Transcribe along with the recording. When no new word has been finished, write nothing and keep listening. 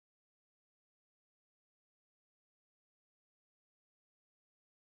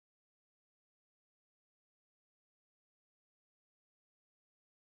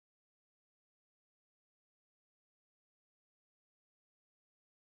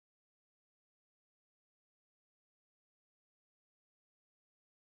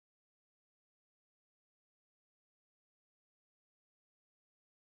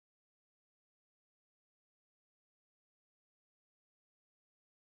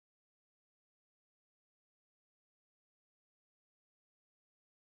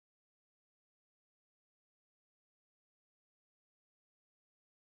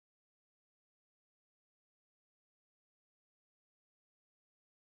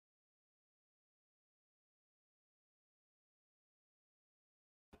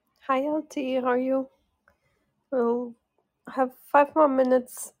Hi, LT. How are you? We'll have 5 more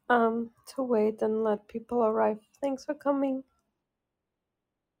minutes to wait and let people arrive. Thanks for coming.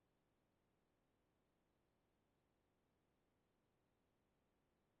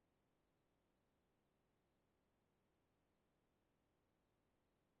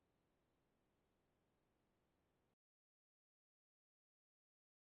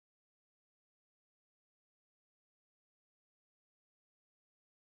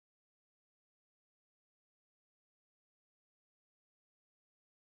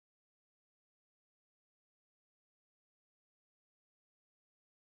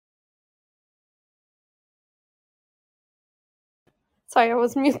 Sorry, I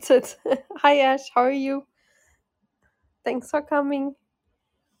was muted. Hi, Ash. How are you? Thanks for coming.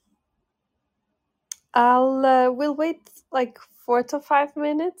 We'll wait like 4 to 5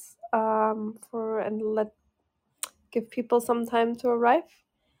 minutes and give people some time to arrive,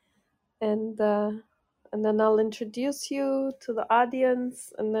 and then I'll introduce you to the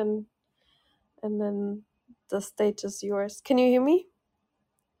audience, and then the stage is yours. Can you hear me?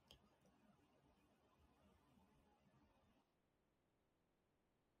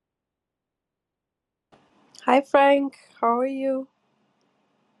 Hi, Frank. How are you?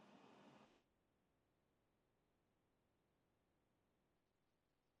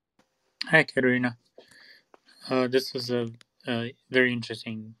 Hi, Katerina. This was a very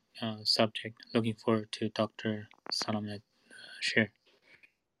interesting subject. Looking forward to Dr. Salamat share.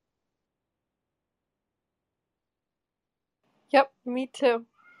 Yep, me too.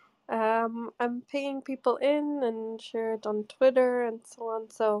 I'm pinging people in and share it on Twitter and so on.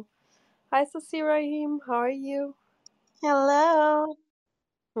 So, hi, Rahim. How are you? Hello.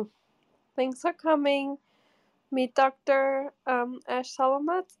 Thanks for coming. Meet Dr. Ash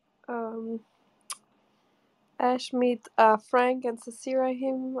Salamat. Ash, meet Frank and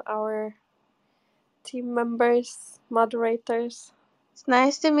Rahim, our team members, moderators. It's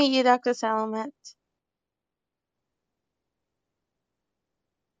nice to meet you, Dr. Salamat.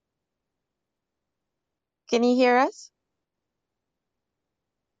 Can you hear us?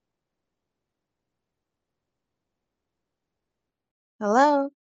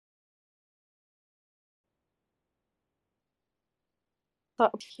 Hello.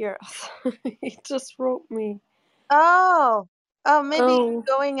 Stop here. He just wrote me. Oh. Oh, maybe Oh,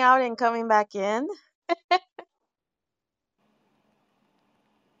 going out and coming back in.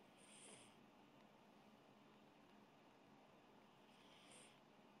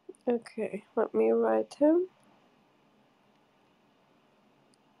 okay. Let me write him.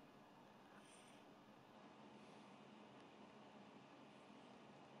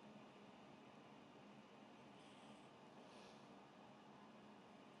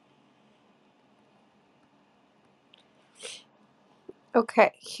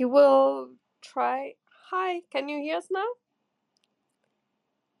 Okay, he will try. Hi, can you hear us now?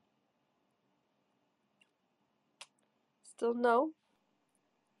 Still no?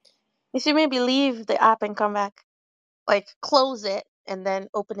 You should maybe leave the app and come back. Like close it and then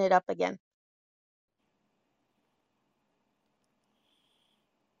open it up again.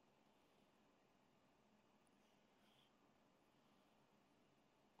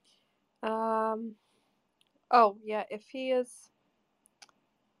 Oh, yeah, if he is.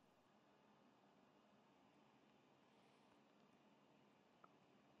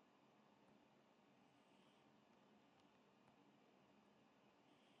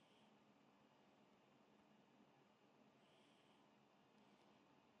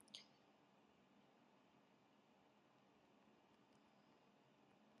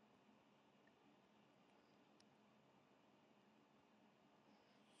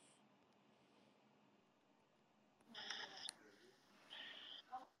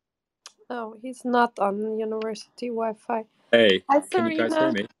 Oh, he's not on university Wi-Fi. Hey, Hi, can you guys hear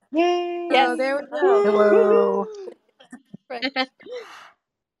Serena. me? Yay. Yes. Oh, there we go. Hello. Right.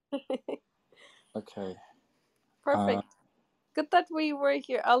 Okay. Perfect. Good that we were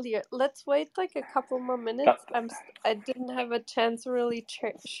here earlier. Let's wait like a couple more minutes. That I didn't have a chance to really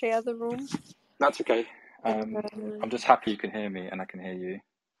share the room. that's okay. And, I'm just happy you can hear me and I can hear you.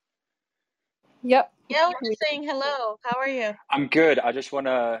 yep. Yeah, we're just saying hello. How are you? I'm good. I just want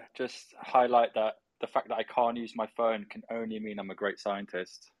to highlight that the fact that I can't use my phone can only mean I'm a great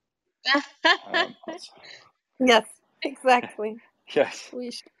scientist. Yes, exactly. Yes.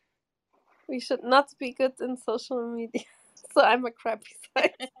 We should not be good in social media. So I'm a crappy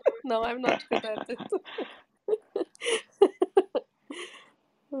scientist. No, I'm not good at it.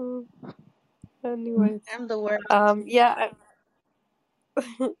 Anyways, I'm the worst. yeah,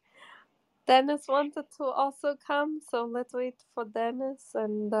 Dennis wanted to also come, so let's wait for Dennis,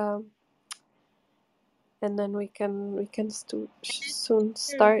 and then we can soon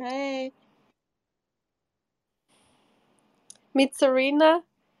start. Hey. Meet Serena.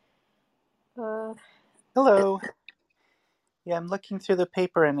 Hello. Yeah, I'm looking through the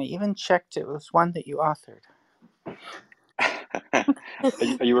paper and I even checked it was one that you authored.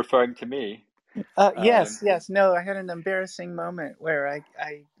 Are you referring to me? Yes. No, I had an embarrassing moment where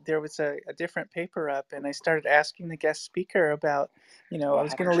there was a different paper up and I started asking the guest speaker about, I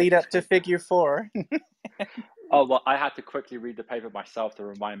was going to lead up to figure 4. Oh, well, I had to quickly read the paper myself to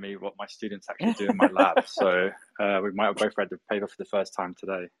remind me what my students actually do in my lab. So we might have both read the paper for the first time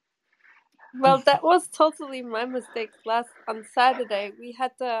today. Well, that was totally my mistake. On Saturday, we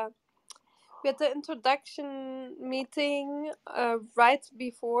had the introduction meeting right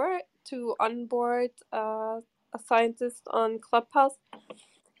before to onboard a scientist on Clubhouse,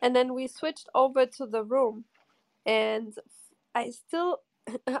 and then we switched over to the room, and I thought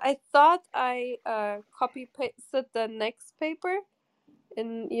I copy pasted the next paper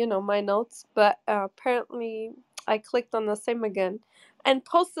in my notes, but apparently I clicked on the same again and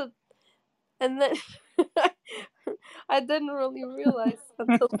posted, and then I didn't really realize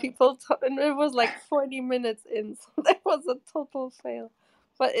until people and it was like 40 minutes in, so that was a total fail.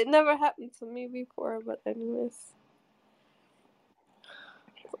 But it never happened to me before. But anyways,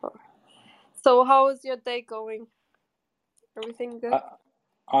 so how is your day going? Everything good?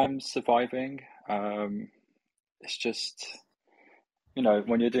 I'm surviving. It's just,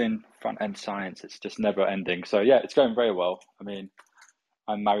 when you're doing front-end science, it's just never ending. So yeah, it's going very well. I mean,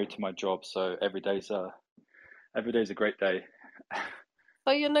 I'm married to my job, so every day's a great day. So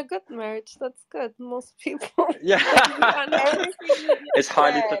you're in a good marriage. That's good. Most people. Yeah. Everything you It's just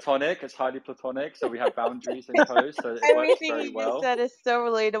highly said. platonic. It's highly platonic. So we have boundaries imposed. So it works Everything very you well. just said is so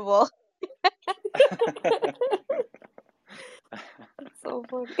relatable. It's so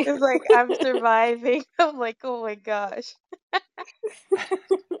funny. It's like I'm surviving. I'm like, oh my gosh.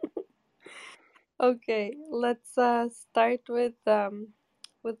 Okay, let's start with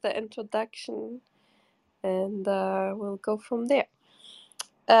the introduction, and we'll go from there.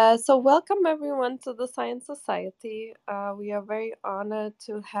 So welcome everyone to the Science Society. We are very honored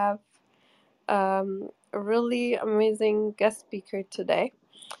to have a really amazing guest speaker today,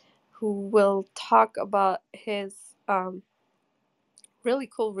 who will talk about his really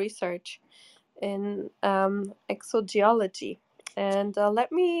cool research in exogeology. And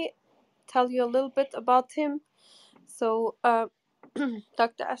let me tell you a little bit about him. So,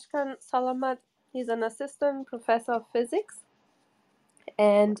 Dr. Ashkan Salamat, he's an assistant professor of physics,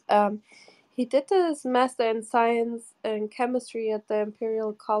 and he did his master in science and chemistry at the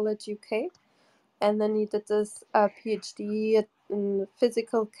Imperial College UK, and then he did his PhD in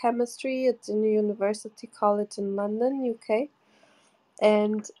physical chemistry at the University College in London, UK,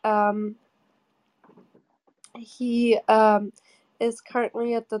 and he is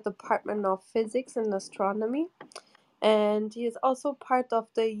currently at the Department of Physics and Astronomy, and he is also part of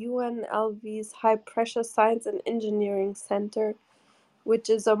the UNLV's High Pressure Science and Engineering Center,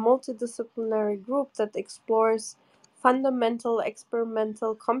 which is a multidisciplinary group that explores fundamental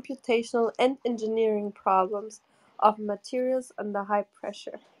experimental, computational, and engineering problems of materials under high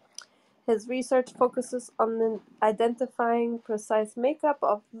pressure. His research focuses on identifying precise makeup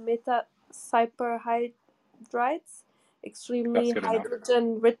of metacyperhydrides, extremely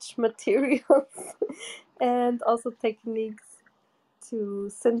hydrogen-rich materials, and also techniques to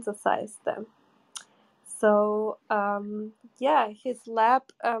synthesize them. So, his lab,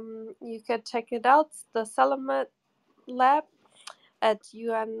 you can check it out, the Salamat lab at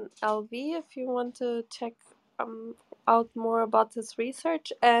UNLV if you want to check out more about his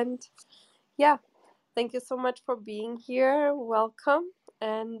research. And yeah, thank you so much for being here. Welcome.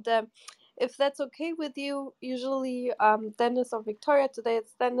 And if that's okay with you, usually Dennis or Victoria, today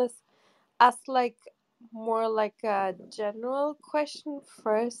it's Dennis, ask more like a general question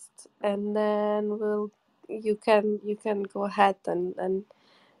first, and then you can go ahead and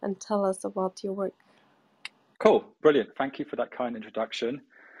tell us about your work. Cool, brilliant. Thank you for that kind introduction.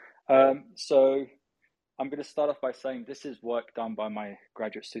 So I'm going to start off by saying this is work done by my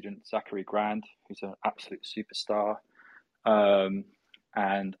graduate student, Zachary Grand, who's an absolute superstar.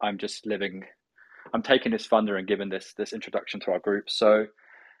 And I'm taking his thunder and giving this introduction to our group. So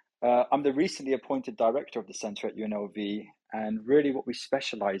I'm the recently appointed director of the center at UNLV. And really what we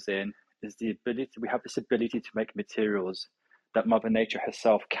specialize in is we have this ability to make materials that Mother Nature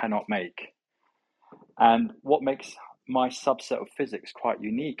herself cannot make. And what makes my subset of physics quite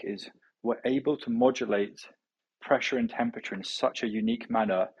unique is we're able to modulate pressure and temperature in such a unique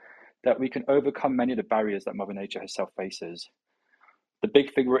manner that we can overcome many of the barriers that Mother Nature herself faces. The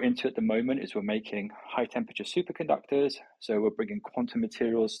big thing we're into at the moment is we're making high temperature superconductors. So we're bringing quantum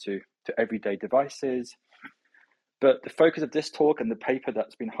materials to everyday devices. But the focus of this talk and the paper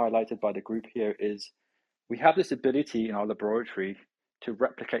that's been highlighted by the group here is we have this ability in our laboratory to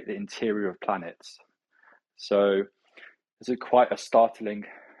replicate the interior of planets. So this is quite a startling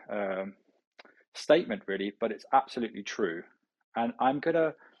statement, really, but it's absolutely true. And I'm going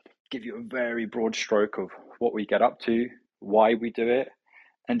to give you a very broad stroke of what we get up to, why we do it,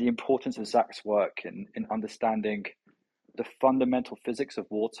 and the importance of Zach's work in understanding the fundamental physics of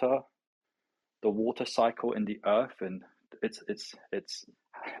water, the water cycle in the Earth, and its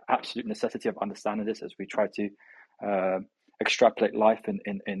absolute necessity of understanding this as we try to extrapolate life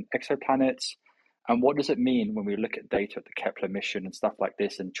in exoplanets. And what does it mean when we look at data at the Kepler mission and stuff like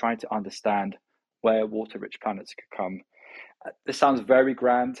this, and trying to understand where water-rich planets could come? This sounds very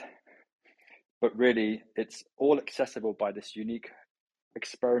grand, but really it's all accessible by this unique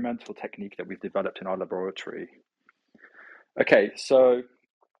experimental technique that we've developed in our laboratory. Okay, so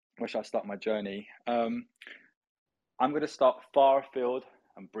where should I start my journey? I'm going to start far afield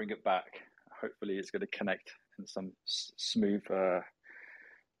and bring it back. Hopefully it's going to connect in some smooth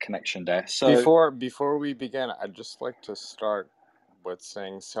connection there. So before we begin, I'd just like to start with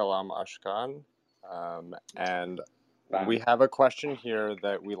saying Salam Ashkan. And bam. We have a question here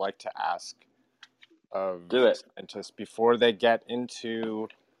that we like to ask of Do it. scientists before they get into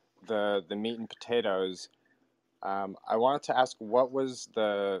the meat and potatoes. I wanted to ask, what was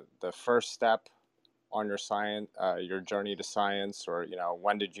the first step on your journey to science, or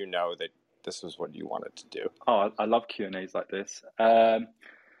when did you know that this was what you wanted to do? Oh, I love Q&As like this.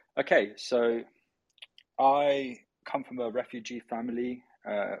 Okay, so I come from a refugee family.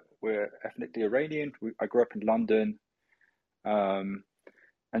 We're ethnically Iranian. I grew up in London, and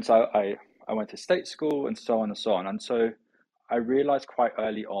so I went to state school and so on and so on. And so I realized quite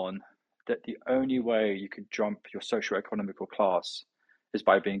early on that the only way you could jump your socioeconomical class is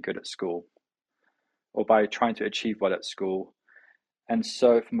by being good at school, or by trying to achieve well at school. And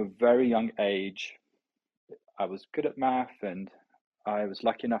so from a very young age, I was good at math, and I was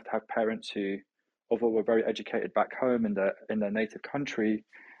lucky enough to have parents who, although were very educated back home in their native country,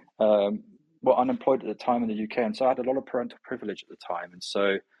 were unemployed at the time in the UK. And so I had a lot of parental privilege at the time. And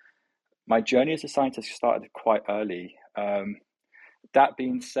so my journey as a scientist started quite early. That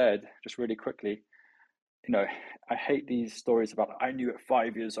being said, just really quickly, I hate these stories about I knew at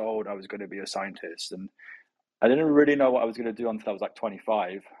 5 years old I was going to be a scientist, and I didn't really know what I was going to do until I was like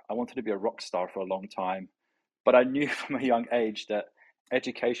 25. I wanted to be a rock star for a long time, but I knew from a young age that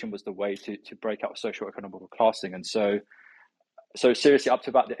education was the way to break out socioeconomic classing. And so seriously, up to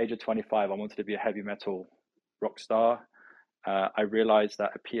about the age of 25, I wanted to be a heavy metal rock star. I realized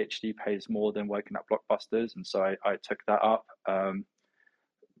that a PhD pays more than working at Blockbusters, and so I took that up.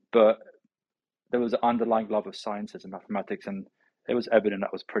 But there was an underlying love of sciences and mathematics, and it was evident I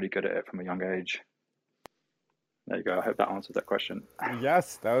was pretty good at it from a young age. There you go. I hope that answers that question.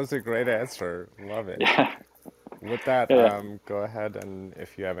 Yes, that was a great answer. Love it. Yeah. With that, Yeah. go ahead, and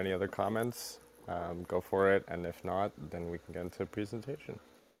if you have any other comments, go for it. And if not, then we can get into the presentation.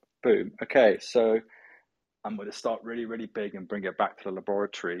 Boom. Okay, so I'm going to start really, really big and bring it back to the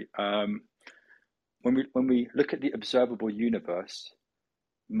laboratory. When we look at the observable universe,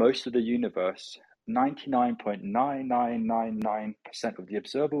 most of the universe, 99.9999% of the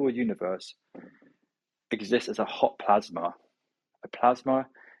observable universe exists as a hot plasma. A plasma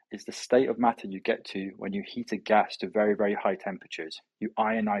is the state of matter you get to when you heat a gas to very, very high temperatures. You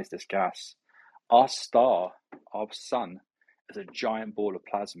ionize this gas. Our star, our sun, is a giant ball of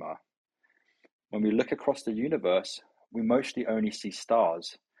plasma. When we look across the universe, we mostly only see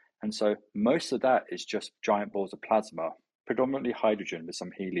stars. And so most of that is just giant balls of plasma, predominantly hydrogen with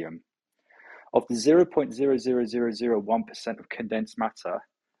some helium. Of the 0.00001% of condensed matter,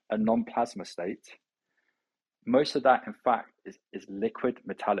 a non-plasma state, most of that, in fact, is liquid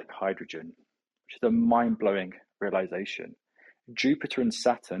metallic hydrogen, which is a mind-blowing realization. Jupiter and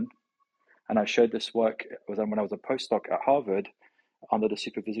Saturn, and I showed this work when I was a postdoc at Harvard under the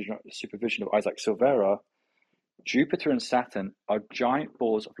supervision of Isaac Silvera. Jupiter and Saturn are giant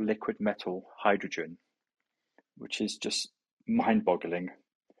balls of liquid metal hydrogen, which is just mind-boggling.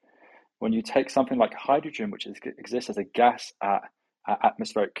 When you take something like hydrogen, which exists as a gas at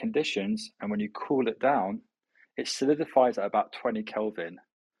atmospheric conditions, and when you cool it down, it solidifies at about 20 Kelvin.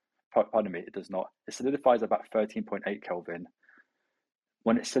 Pardon me, it does not. It solidifies at about 13.8 Kelvin.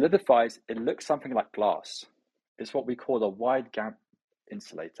 When it solidifies, it looks something like glass. It's what we call a wide bandgap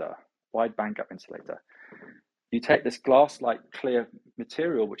insulator. you take this glass-like clear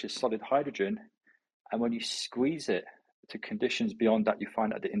material, which is solid hydrogen, and when you squeeze it to conditions beyond that you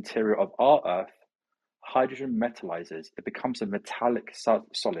find at the interior of our Earth, hydrogen metallizes. It becomes a metallic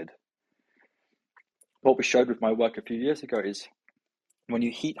solid. What we showed with my work a few years ago is when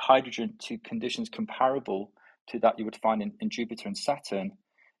you heat hydrogen to conditions comparable to that you would find in Jupiter and Saturn,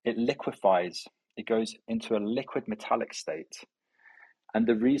 it liquefies. It goes into a liquid metallic state. And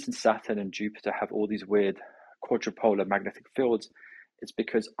the reason Saturn and Jupiter have all these weird quadrupolar magnetic fields is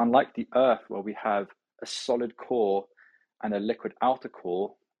because unlike the Earth, where we have a solid core and a liquid outer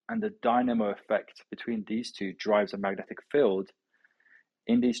core, and the dynamo effect between these two drives a magnetic field,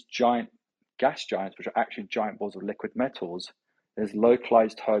 in these giant gas giants, which are actually giant balls of liquid metals, there's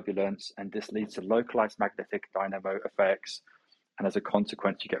localized turbulence, and this leads to localized magnetic dynamo effects. And as a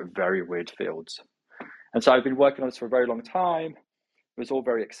consequence, you get very weird fields. And so I've been working on this for a very long time. It was all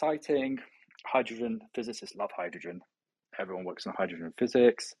very exciting. Hydrogen, physicists love hydrogen. Everyone works on hydrogen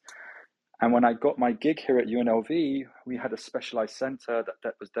physics. And when I got my gig here at UNLV, we had a specialized center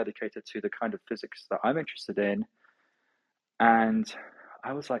that was dedicated to the kind of physics that I'm interested in. And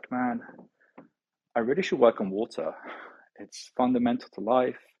I was like, man, I really should work on water. It's fundamental to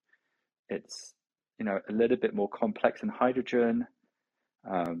life. It's, a little bit more complex than hydrogen.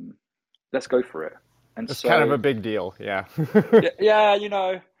 Let's go for it. And it's kind of a big deal, yeah. Yeah,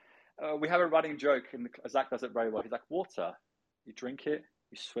 we have a running joke, and Zach does it very well. He's like, water, you drink it,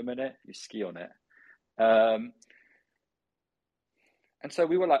 you swim in it, you ski on it. And so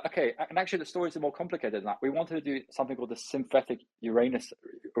we were like, okay, and actually the stories are more complicated than that. We wanted to do something called the synthetic Uranus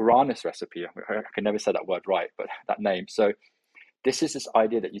recipe. I can never say that word right, but that name. So this is this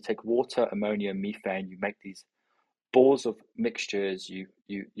idea that you take water, ammonia, methane, you make these balls of mixtures, you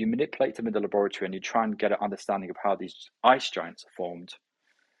manipulate them in the laboratory, and you try and get an understanding of how these ice giants are formed.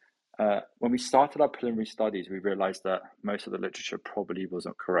 When we started our preliminary studies, we realized that most of the literature probably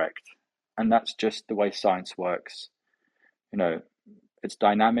wasn't correct. And that's just the way science works. It's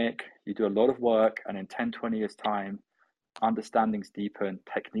dynamic. You do a lot of work, and in 10, 20 years' time, understandings deepen,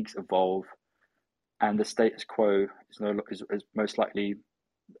 techniques evolve, and the status quo is most likely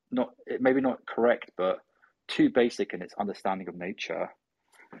maybe not correct, but too basic in its understanding of nature.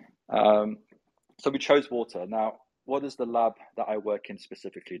 So we chose water. Now, what does the lab that I work in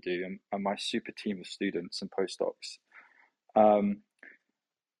specifically do, and my super team of students and postdocs?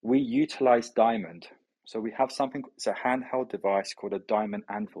 We utilize diamond. So we have it's a handheld device called a diamond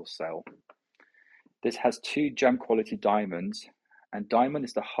anvil cell. This has 2 gem quality diamonds, and diamond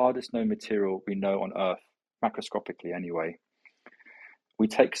is the hardest known material we know on Earth, macroscopically anyway. We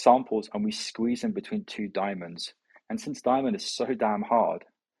take samples and we squeeze them between 2 diamonds. And since diamond is so damn hard,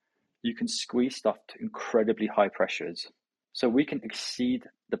 you can squeeze stuff to incredibly high pressures. So we can exceed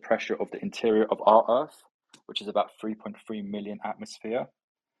the pressure of the interior of our Earth, which is about 3.3 million atmosphere.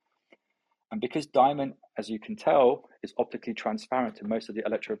 And because diamond, as you can tell, is optically transparent to most of the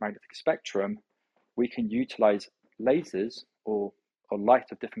electromagnetic spectrum, we can utilize lasers or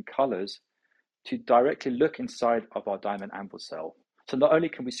light of different colors to directly look inside of our diamond anvil cell. So not only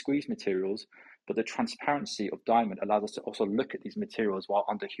can we squeeze materials, but the transparency of diamond allows us to also look at these materials while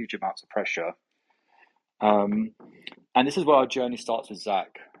under huge amounts of pressure. And this is where our journey starts with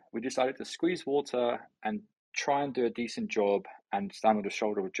Zach. We decided to squeeze water and try and do a decent job and stand on the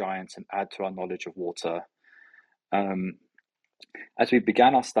shoulder of giants and add to our knowledge of water. As we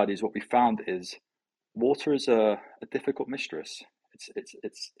began our studies, what we found is water is a difficult mistress.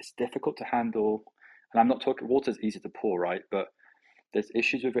 It's difficult to handle, and I'm not talking water is easy to pour, right? But there's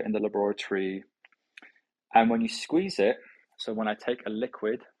issues with it in the laboratory. And when you squeeze it, so when I take a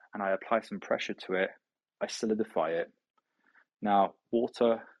liquid and I apply some pressure to it, I solidify it. Now,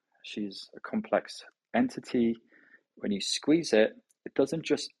 water, she's a complex entity. When you squeeze it, it doesn't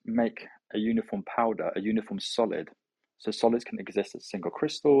just make a uniform powder, a uniform solid. So solids can exist as single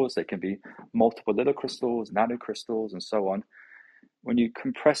crystals, they can be multiple little crystals, nanocrystals, and so on. When you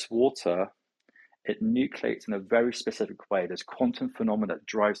compress water, it nucleates in a very specific way. There's quantum phenomena that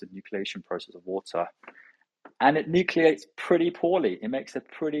drives the nucleation process of water. And it nucleates pretty poorly. It makes a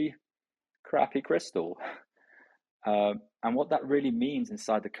pretty crappy crystal. And what that really means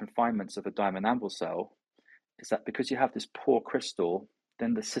inside the confinements of a diamond anvil cell is that because you have this poor crystal,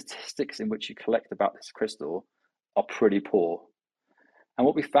 then the statistics in which you collect about this crystal are pretty poor. And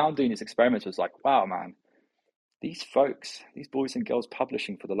what we found doing these experiments was like, wow, man, these folks, these boys and girls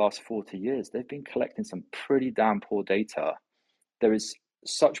publishing for the last 40 years, they've been collecting some pretty damn poor data. There is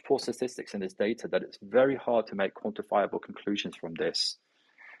such poor statistics in this data that it's very hard to make quantifiable conclusions from this.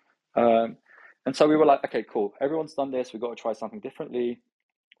 And so we were like, okay, cool. Everyone's done this. We've got to try something differently.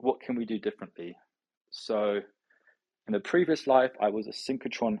 What can we do differently? So In the previous life, I was a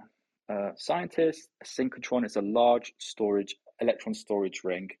synchrotron scientist. A synchrotron is a large electron storage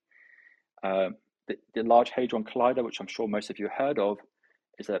ring. The Large Hadron Collider, which I'm sure most of you heard of,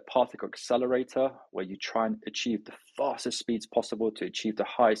 is a particle accelerator where you try and achieve the fastest speeds possible to achieve the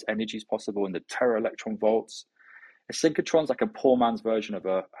highest energies possible in the tera-electron volts. A synchrotron is like a poor man's version of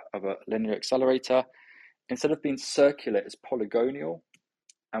a linear accelerator. Instead of being circular, it's polygonal.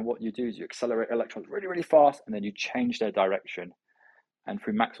 And what you do is you accelerate electrons really, really fast, and then you change their direction. And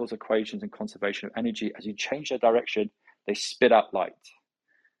through Maxwell's equations and conservation of energy, as you change their direction, they spit out light.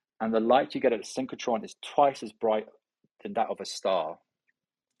 And the light you get at a synchrotron is twice as bright than that of a star.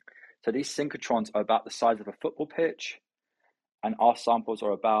 So these synchrotrons are about the size of a football pitch, and our samples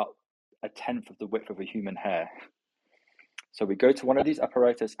are about 1/10 of the width of a human hair. So we go to one of these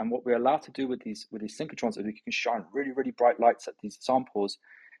apparatus, and what we're allowed to do with these synchrotrons is we can shine really, really bright lights at these samples,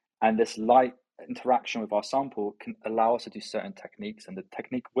 and this light interaction with our sample can allow us to do certain techniques. And the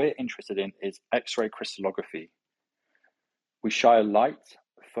technique we're interested in is X-ray crystallography. We shine light,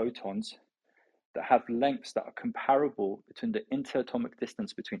 photons, that have lengths that are comparable between the interatomic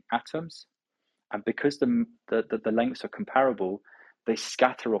distance between atoms, and because the lengths are comparable, they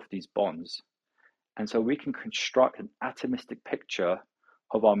scatter off these bonds. And so we can construct an atomistic picture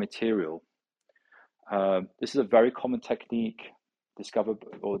of our material. This is a very common technique discovered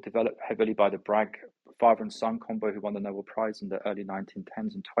or developed heavily by the Bragg father and son combo, who won the Nobel Prize in the early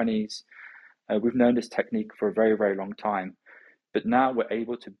 1910s and 20s. We've known this technique for a very, very long time, but now we're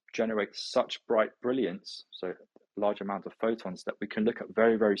able to generate such bright brilliance, so large amount of photons, that we can look at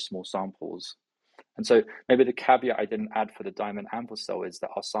very, very small samples. And so maybe the caveat I didn't add for the diamond anvil cell is that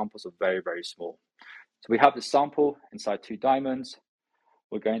our samples are very, very small. So we have this sample inside 2 diamonds.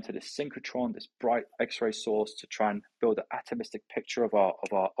 We're going to this synchrotron, this bright X-ray source, to try and build an atomistic picture of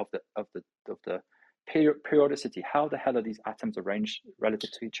the periodicity. How the hell are these atoms arranged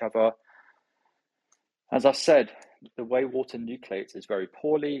relative to each other? As I said, the way water nucleates is very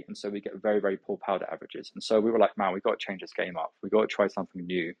poorly, and so we get very, very poor powder averages. And so we were like, man, we've got to change this game up. We've got to try something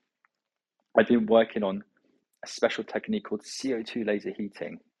new. I've been working on a special technique called CO2 laser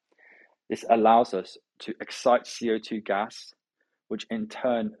heating. This allows us to excite CO2 gas, which in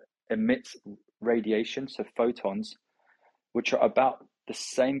turn emits radiation, so photons, which are about the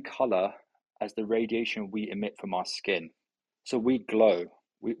same color as the radiation we emit from our skin. So we glow.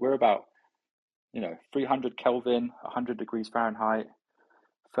 We're about 300 Kelvin, 100 degrees Fahrenheit,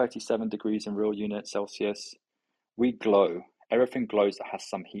 37 degrees in real units Celsius. We glow. Everything glows that has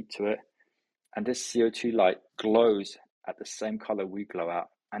some heat to it. And this CO2 light glows at the same color we glow at.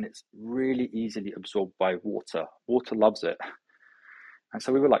 And it's really easily absorbed by water. Water loves it. And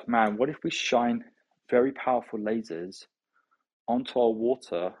so we were like, man, what if we shine very powerful lasers onto our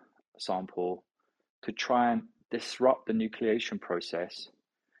water sample to try and disrupt the nucleation process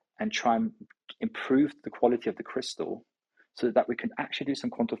and try and improve the quality of the crystal so that we can actually do some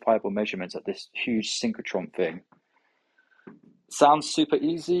quantifiable measurements at this huge synchrotron thing. Sounds super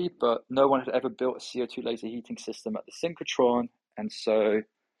easy, but no one had ever built a CO2 laser heating system at the synchrotron. And so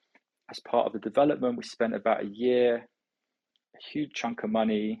as part of the development, we spent about a year, a huge chunk of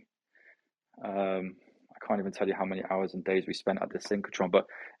money. I can't even tell you how many hours and days we spent at the synchrotron, but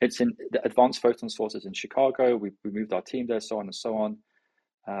it's in the Advanced Photon Sources in Chicago. We moved our team there, so on and so on.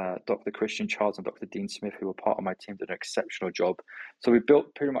 Dr. Christian Charles and Dr. Dean Smith, who were part of my team, did an exceptional job. So we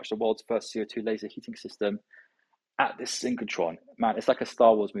built pretty much the world's first CO2 laser heating system at this synchrotron. Man, it's like a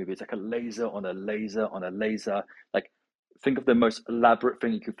Star Wars movie. It's like a laser on a laser on a laser. Like, think of the most elaborate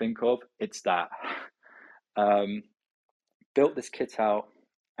thing you could think of. It's that. Built this kit out,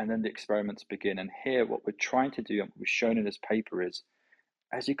 and then the experiments begin. And here, what we're trying to do, and what we've shown in this paper, is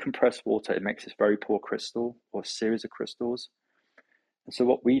as you compress water, it makes this very poor crystal, or a series of crystals. And so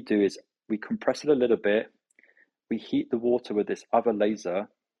what we do is we compress it a little bit, we heat the water with this other laser,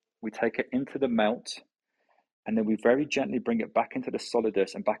 we take it into the melt, and then we very gently bring it back into the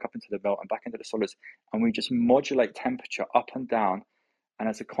solidus and back up into the melt and back into the solidus, and we just modulate temperature up and down. And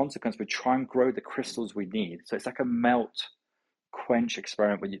as a consequence, we try and grow the crystals we need. So it's like a melt quench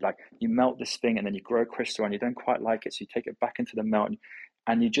experiment where you melt this thing and then you grow a crystal and you don't quite like it, so you take it back into the melt,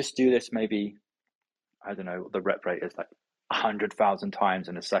 and you just do this maybe, I don't know what the rep rate is, like 100,000 times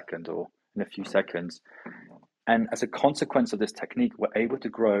in a second or in a few seconds. And as a consequence of this technique, we're able to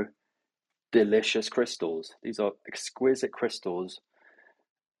grow delicious crystals. These are exquisite crystals.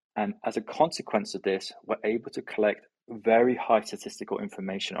 And as a consequence of this, we're able to collect very high statistical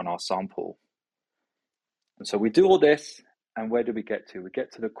information on our sample. And so we do all this, and where do we get to? We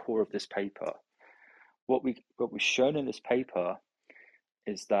get to the core of this paper. What we've shown in this paper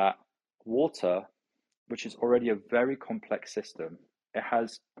is that water, which is already a very complex system. It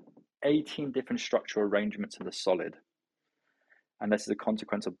has 18 different structural arrangements in the solid. And this is a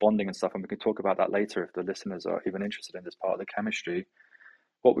consequence of bonding and stuff, and we can talk about that later if the listeners are even interested in this part of the chemistry.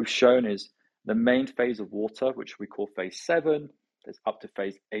 What we've shown is the main phase of water, which we call phase 7, there's up to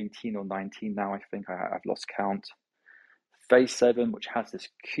phase 18 or 19 now, I think, I've lost count. Phase 7, which has this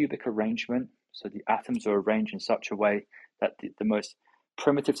cubic arrangement, so the atoms are arranged in such a way that the most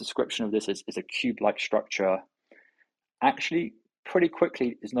primitive description of this is a cube-like structure. Actually, pretty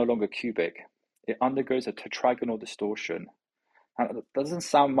quickly is no longer cubic. It undergoes a tetragonal distortion. And it doesn't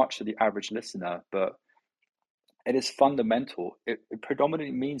sound much to the average listener, but it is fundamental. It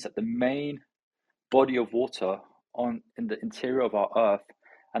predominantly means that the main body of water in the interior of our Earth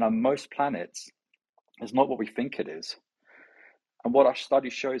and on most planets is not what we think it is. And what our study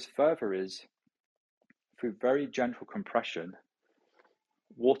shows further is, through very gentle compression,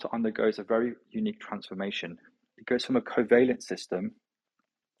 water undergoes a very unique transformation. It goes from a covalent system,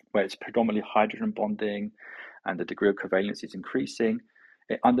 where it's predominantly hydrogen bonding and the degree of covalence is increasing.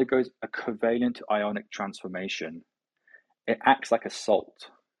 It undergoes a covalent to ionic transformation. It acts like a salt.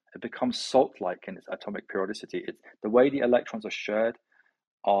 It becomes salt-like in its atomic periodicity. The way the electrons are shared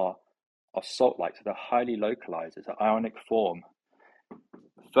are salt-like, so they're highly localized. It's an ionic form.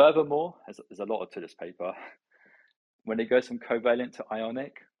 Furthermore, there's a lot to this paper. When it goes from covalent to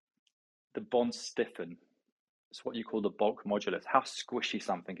ionic, the bonds stiffen. It's what you call the bulk modulus, how squishy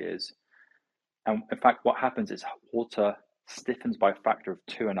something is. And in fact, what happens is water stiffens by a factor of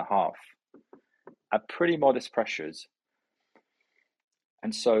 2.5 at pretty modest pressures.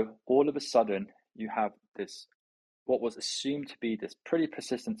 And so all of a sudden, you have this, what was assumed to be this pretty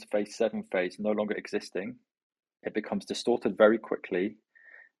persistent phase 7 phase no longer existing. It becomes distorted very quickly.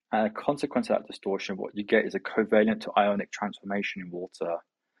 And a consequence of that distortion, what you get is a covalent to ionic transformation in water.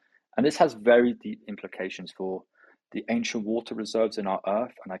 And this has very deep implications for the ancient water reserves in our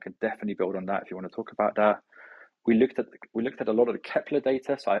Earth, and I could definitely build on that if you want to talk about that. We looked at a lot of the Kepler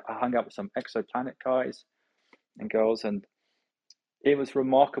data, so I hung out with some exoplanet guys and girls, and it was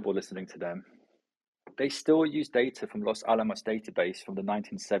remarkable listening to them. They still use data from Los Alamos database from the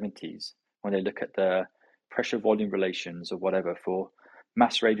 1970s when they look at the pressure-volume relations or whatever for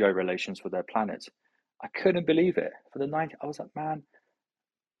mass radio relations for their planets. I couldn't believe it. For the 90s, I was like, man,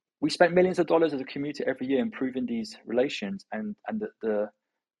 we spent millions of dollars as a community every year improving these relations, and the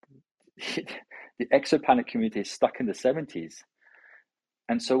exoplanet community is stuck in the 70s.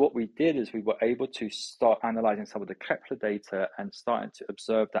 And so what we did is we were able to start analyzing some of the Kepler data and starting to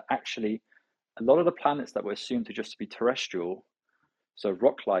observe that actually a lot of the planets that were assumed to just be terrestrial, so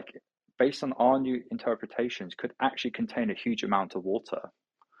rock-like, based on our new interpretations, could actually contain a huge amount of water.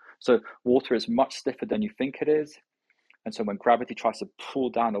 So water is much stiffer than you think it is. And so when gravity tries to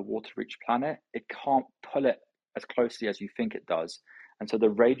pull down a water-rich planet, it can't pull it as closely as you think it does. And so the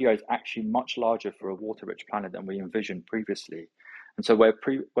radio is actually much larger for a water-rich planet than we envisioned previously. And so where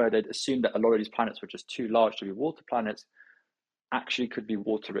they'd assumed that a lot of these planets were just too large to be water planets, actually could be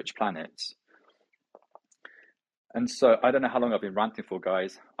water-rich planets. And so I don't know how long I've been ranting for,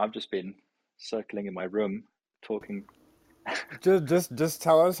 guys. I've just been circling in my room, talking. Just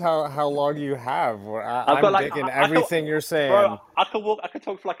tell us how long you have. I've got I'm digging everything you're saying. Bro, I could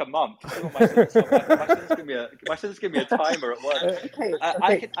talk for like a month. See what my students give me a timer at work.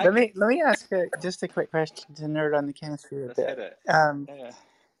 Okay. Let me ask just a quick question to nerd on the chemistry a bit. Let's hit it. Yeah.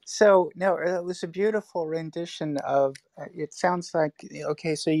 So no, it was a beautiful rendition of. It sounds like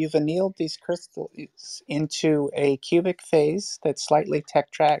okay. So you've annealed these crystals into a cubic phase that's slightly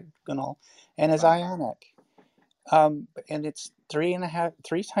tetragonal and is ionic. And it's 3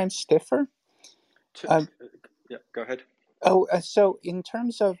 times stiffer. Yeah, go ahead. So in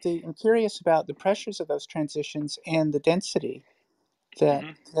terms of I'm curious about the pressures of those transitions and the density that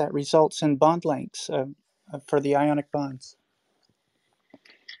results in bond lengths for the ionic bonds.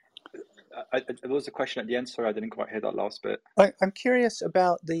 There was a question at the end. Sorry, I didn't quite hear that last bit. I'm curious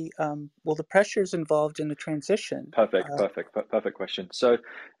about the pressures involved in the transition. Perfect question. So,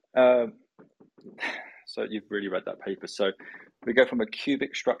 so you've really read that paper. So we go from a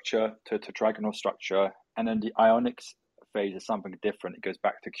cubic structure to a tetragonal structure, and then the ionic phase is something different. It goes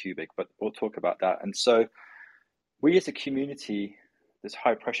back to cubic, but we'll talk about that. And so we as a community, this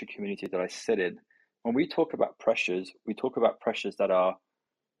high pressure community that I sit in, when we talk about pressures, we talk about pressures that are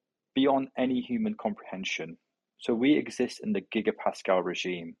beyond any human comprehension. So we exist in the gigapascal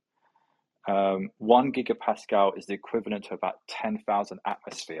regime. 1 gigapascal is the equivalent to about 10,000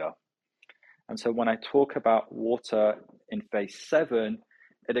 atmosphere. And so when I talk about water in phase 7,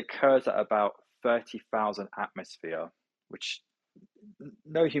 it occurs at about 30,000 atmosphere, which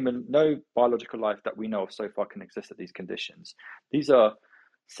no biological life that we know of so far can exist at these conditions. These are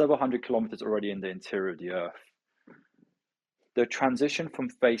several hundred kilometers already in the interior of the Earth. The transition from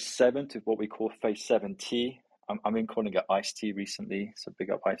phase 7 to what we call phase 7T, I've been calling it Ice T recently, so big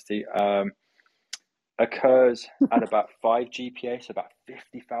up Ice T, occurs at about 5 GPa, so about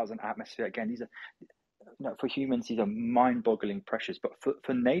 50,000 atmosphere. Again, these are, for humans, these are mind-boggling pressures, but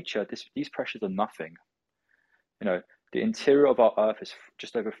for nature, these pressures are nothing. The interior of our Earth is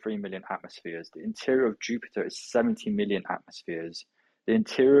just over 3 million atmospheres. The interior of Jupiter is 70 million atmospheres. The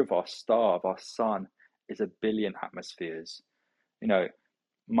interior of our star, of our sun, is 1 billion atmospheres.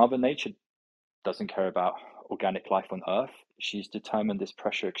 Mother Nature doesn't care about organic life on Earth. She's determined this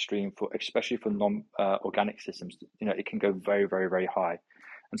pressure extreme especially for non-organic systems. It can go very, very, very high.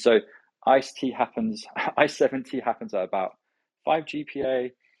 And so Ice 7T happens at about 5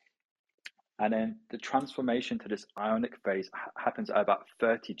 GPa, and then the transformation to this ionic phase happens at about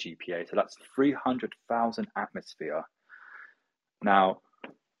 30 GPa. So that's 300,000 atmosphere. Now,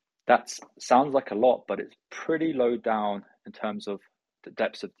 that sounds like a lot, but it's pretty low down in terms of the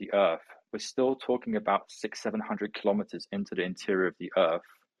depths of the Earth. We're still talking about 600-700 kilometers into the interior of the Earth.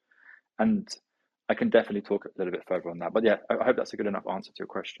 And I can definitely talk a little bit further on that. But yeah, I hope that's a good enough answer to your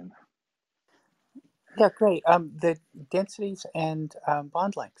question. Yeah, great. The densities and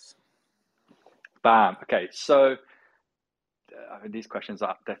bond lengths. Bam. Okay, so these questions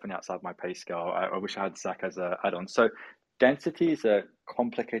are definitely outside my pay scale. I wish I had Zach as an add-on. So density is a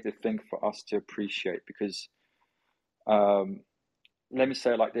complicated thing for us to appreciate because let me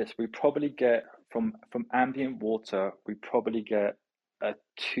say it like this: we probably get from ambient water, we probably get a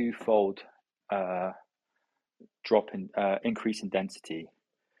twofold increase in density.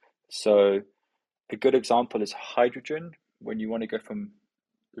 So a good example is hydrogen. When you want to go from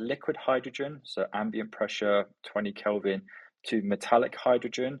liquid hydrogen, so ambient pressure 20 Kelvin, to metallic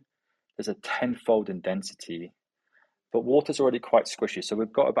hydrogen, there's a 10-fold in density. But water's already quite squishy, so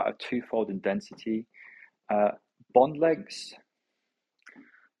we've got about a twofold in density. Bond lengths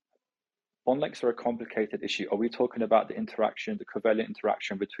are a complicated issue. Are we talking about the covalent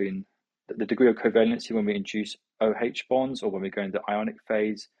interaction between the degree of covalency when we induce OH bonds or when we go into the ionic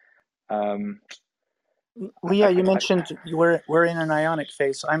phase? Well, yeah, you mentioned we're in an ionic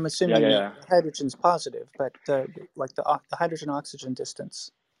phase. I'm assuming hydrogen's positive, but like the hydrogen-oxygen distance.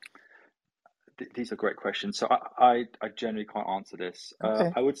 These are great questions. So I generally can't answer this.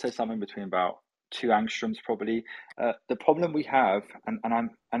 Okay. I would say something between about 2 angstroms probably. The problem we have, and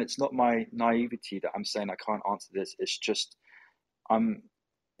it's not my naivety that I'm saying I can't answer this. It's just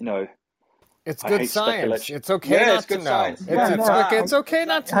It's good science. It's okay not to know. Science. It's okay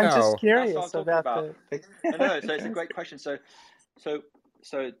not to know. I'm just curious about the. No, so it's a great question. So,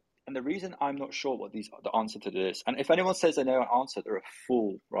 and the reason I'm not sure what the answer to this, and if anyone says they know an answer, they're a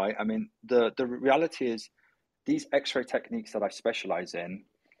fool, right? I mean, the reality is these X-ray techniques that I specialize in,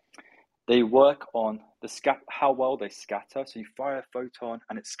 they work on how well they scatter. So you fire a photon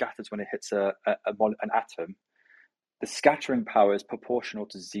and it scatters when it hits an atom. The scattering power is proportional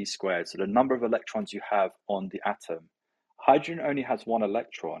to z squared, so the number of electrons you have on the atom. Hydrogen only has 1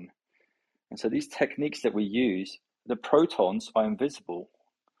 electron, and so these techniques that we use, the protons are invisible.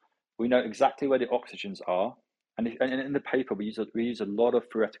 We know exactly where the oxygens are, and in the paper we use a lot of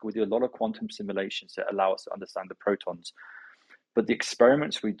we do a lot of quantum simulations that allow us to understand the protons. But the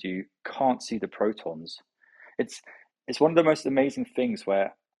experiments we do can't see the protons. It's one of the most amazing things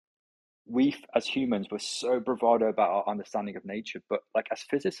where we as humans, we're so bravado about our understanding of nature, but like as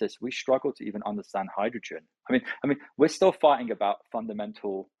physicists, we struggle to even understand hydrogen. I mean, we're still fighting about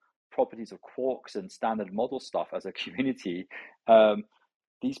fundamental properties of quarks and standard model stuff as a community.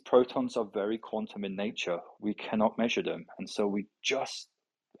 These protons are very quantum in nature. We cannot measure them, and so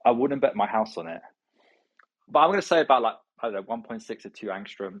I wouldn't bet my house on it. But I'm going to say about 1.6 to 2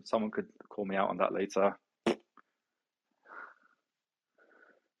 angstrom. Someone could call me out on that later.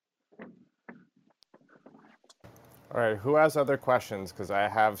 All right, who has other questions? Because I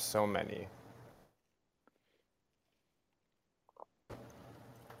have so many.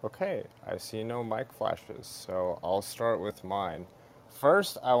 Okay, I see no mic flashes, so I'll start with mine.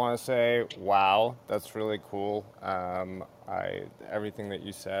 First, I want to say, wow, that's really cool. Everything that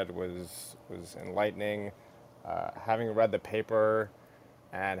you said was enlightening. Having read the paper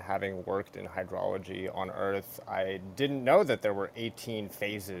and having worked in hydrology on Earth, I didn't know that there were 18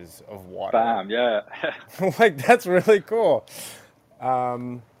 phases of water. Bam, yeah. Like, that's really cool.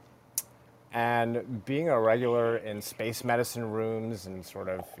 And being a regular in space medicine rooms and sort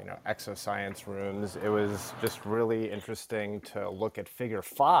of, exoscience rooms, it was just really interesting to look at figure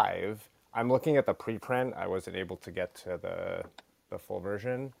 5. I'm looking at the preprint. I wasn't able to get to the full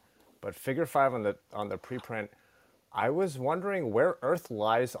version. But Figure 5 on the preprint, I was wondering where Earth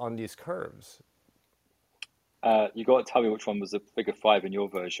lies on these curves. You got to tell me which one was the Figure 5 in your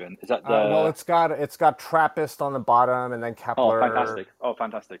version. Is that Well, the? it's got Trappist on the bottom, and then Oh, Kepler. fantastic! Oh,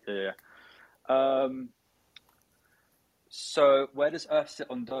 fantastic! Yeah, yeah. So where does Earth sit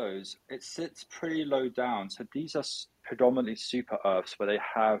on those? It sits pretty low down. So these are predominantly super Earths where they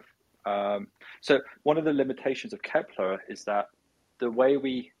have. So one of the limitations of Kepler is that the way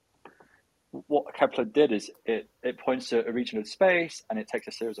what Kepler did is it points to a region of space and it takes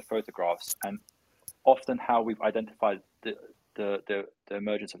a series of photographs. And often how we've identified the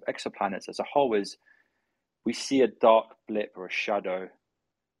emergence of exoplanets as a whole is we see a dark blip or a shadow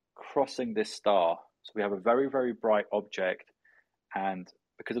crossing this star. So we have a very, very bright object, and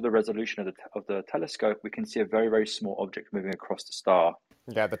because of the resolution of the telescope, we can see a very, very small object moving across the star.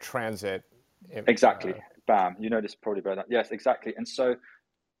 Yeah, the transit. Exactly. Bam. You know this probably better. Yes, exactly. And so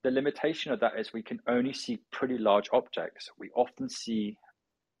the limitation of that is we can only see pretty large objects. We often see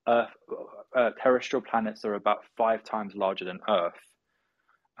Earth, terrestrial planets that are about 5 times larger than Earth.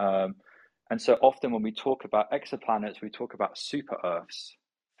 And so often when we talk about exoplanets, we talk about super Earths,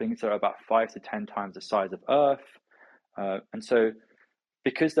 things that are about 5 to 10 times the size of Earth. And so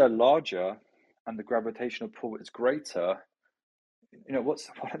because they're larger and the gravitational pull is greater, you know,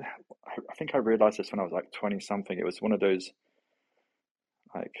 I think I realized this when I was like 20 something. It was one of those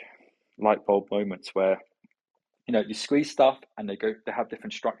like light bulb moments where, you know, you squeeze stuff and they have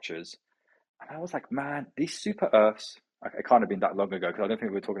different structures. And I was like, man, these super Earths, it can't have been that long ago because I don't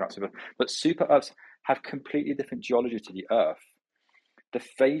think we were talking about but super Earths have completely different geology to the Earth. The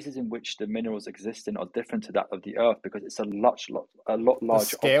phases in which the minerals exist in are different to that of the Earth because it's a lot larger The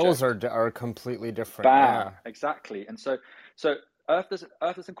scales object. are completely different. Bam, Yeah. exactly. And so Earth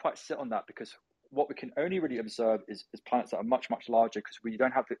doesn't quite sit on that because what we can only really observe is planets that are much larger because we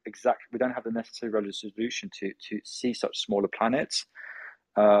don't have the necessary resolution to see such smaller planets.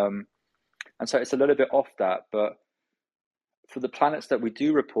 And so it's a little bit off that, but for the planets that we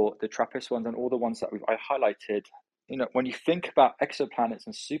do report, the TRAPPIST ones and all the ones that I highlighted, you know, when you think about exoplanets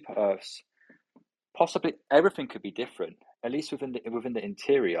and super Earths, possibly everything could be different, at least within the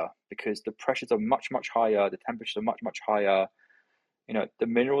interior, because the pressures are much higher, the temperatures are much higher. You know, the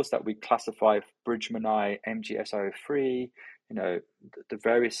minerals that we classify, bridgmanite, MgSO3, you know, the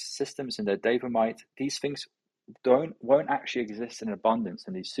various systems in the Dacomite, these things won't actually exist in abundance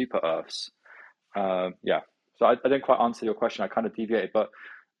in these super Earths. Yeah. So I didn't quite answer your question. I kind of deviated, but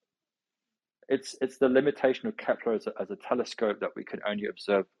it's the limitation of Kepler as a telescope that we can only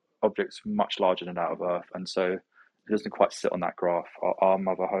observe objects much larger than that of Earth, and so it doesn't quite sit on that graph. Our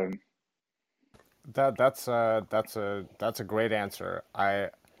mother home. That's a great answer.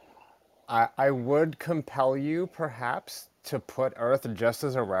 I would compel you perhaps to put Earth just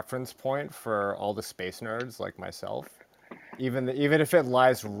as a reference point for all the space nerds like myself. Even if it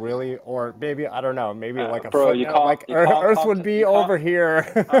lies really, or maybe I don't know, maybe like a Bro, you footnote, can't like you can't Earth come would to be you can't over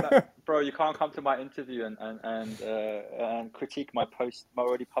here. bro, you can't come to my interview and critique my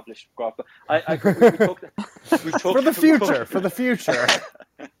already published graph. But I agree. We talk For the future, for the future.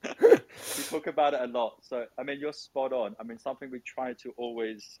 we talk about it a lot. So I mean, you're spot on. I mean, something we try to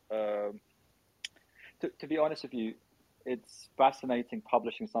always to be honest with you, it's fascinating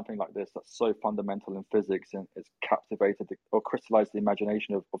publishing something like this that's so fundamental in physics and it's captivated or crystallized the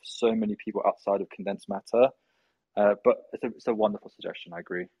imagination of so many people outside of condensed matter. But it's a wonderful suggestion. I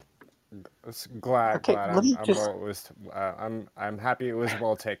agree. Glad Okay, let me I'm just. well, it was I'm happy it was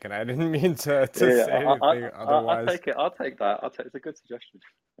well taken. I didn't mean to Yeah, say anything I'll otherwise. take it. I'll take that. It's a good suggestion.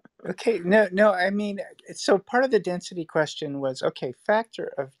 Okay, no. I mean, so part of the density question was okay,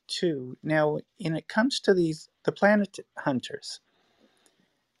 factor of 2. Now, when it comes to the planet hunters,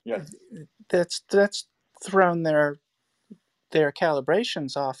 Yes. that's thrown their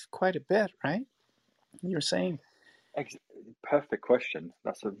calibrations off quite a bit, right? You're saying. Perfect question.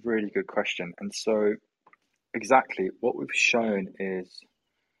 That's a really good question. And so, exactly what we've shown is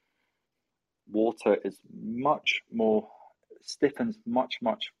water is much more stiffens much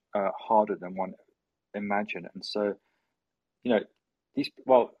harder than one imagine. And so, you know,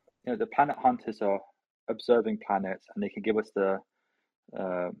 the planet hunters are observing planets, and they can give us the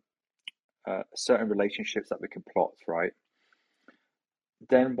uh, certain relationships that we can plot, right?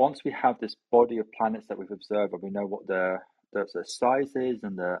 Then once we have this body of planets that we've observed, and we know what their size is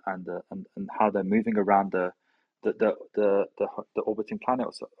and how they're moving around the orbiting planet,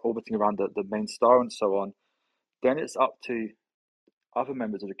 or orbiting around the main star and so on, then it's up to other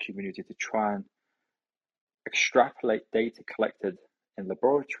members of the community to try and extrapolate data collected in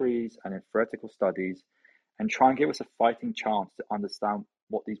laboratories and in theoretical studies and try and give us a fighting chance to understand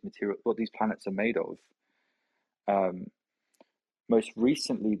what these planets are made of. Most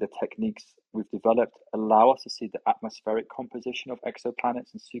recently, the techniques we've developed allow us to see the atmospheric composition of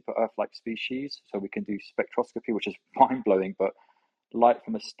exoplanets and super Earth-like species. So we can do spectroscopy, which is mind-blowing, but light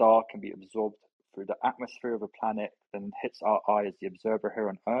from a star can be absorbed through the atmosphere of a planet, then hits our eye as the observer here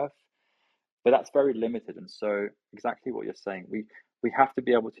on Earth. But that's very limited. And so exactly what you're saying, we have to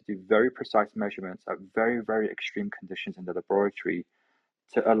be able to do very precise measurements at very, very extreme conditions in the laboratory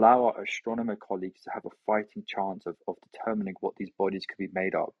to allow our astronomer colleagues to have a fighting chance of determining what these bodies could be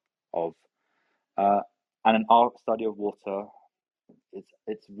made up of. And in our study of water,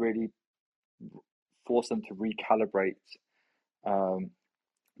 it's really forced them to recalibrate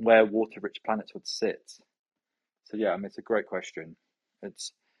where water-rich planets would sit. So yeah, I mean, it's a great question.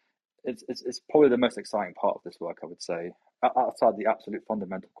 It's probably the most exciting part of this work, I would say, outside the absolute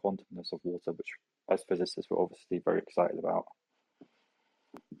fundamental quantumness of water, which as physicists we're obviously very excited about.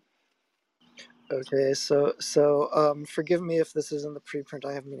 Okay, so forgive me if this isn't the preprint.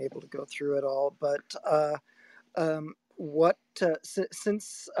 I haven't been able to go through it all, but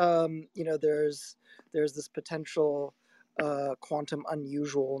since there's this potential quantum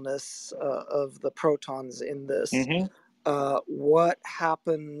unusualness of the protons in this. Mm-hmm. What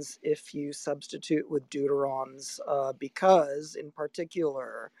happens if you substitute with deuterons? Because in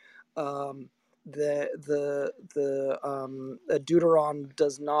particular, the deuteron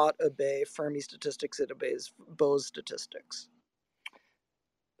does not obey Fermi statistics; it obeys Bose statistics.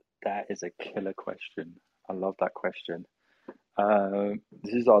 That is a killer question. I love that question.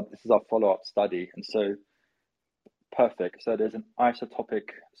 This is our follow-up study, and so perfect. So there's an isotopic.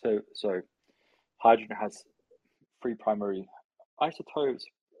 So hydrogen has 3 primary isotopes: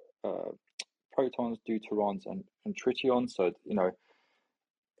 protons, deuterons, and tritions. So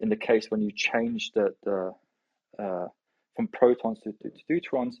in the case when you change the from protons to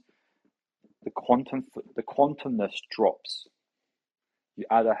deuterons, the quantumness drops. You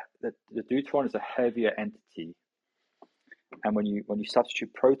add the deuteron is a heavier entity, and when you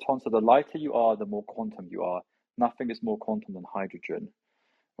substitute protons, so the lighter you are, the more quantum you are. Nothing is more quantum than hydrogen.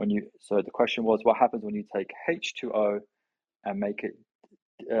 So the question was, what happens when you take H2O and make it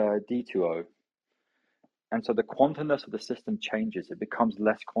D2O? And so the quantumness of the system changes. It becomes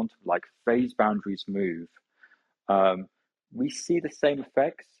less quantum, like phase boundaries move. We see the same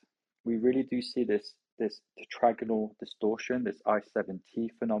effects. We really do see this tetragonal distortion, this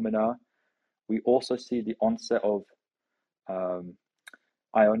I7T phenomena. We also see the onset of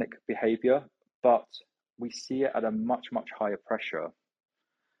ionic behavior, but we see it at a much, much higher pressure.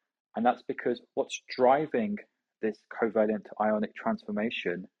 And that's because what's driving this covalent ionic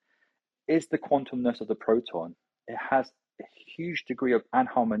transformation is the quantumness of the proton. It has a huge degree of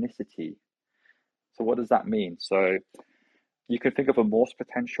anharmonicity. So what does that mean? So you can think of a Morse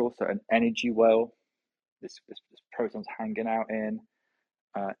potential, so an energy well, this proton's hanging out in.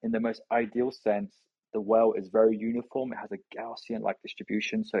 In the most ideal sense, the well is very uniform. It has a Gaussian-like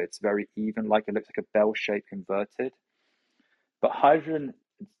distribution, so it's very even, like it looks like a bell shape inverted. But hydrogen,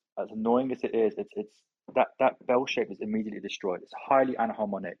 as annoying as it is, it's that bell shape is immediately destroyed. It's highly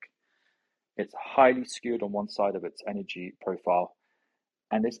anharmonic. It's highly skewed on one side of its energy profile.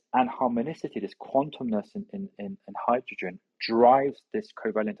 And this anharmonicity, this quantumness in hydrogen drives this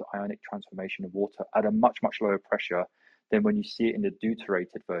covalent ionic transformation of water at a much, much lower pressure than when you see it in the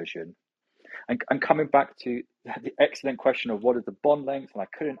deuterated version. And coming back to the excellent question of what is the bond length, and I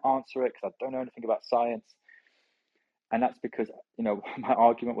couldn't answer it because I don't know anything about science. And that's because, my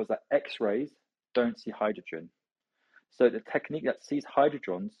argument was that X-rays don't see hydrogen. So the technique that sees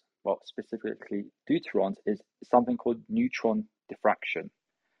hydrogens, well, specifically deuterons, is something called neutron diffraction.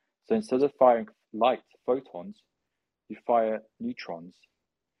 So instead of firing light photons, you fire neutrons.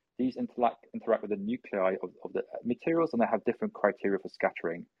 These interact with the nuclei of the materials, and they have different criteria for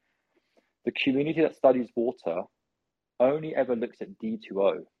scattering. The community that studies water only ever looks at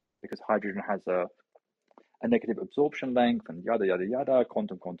D2O because hydrogen has a negative absorption length and yada, yada, yada,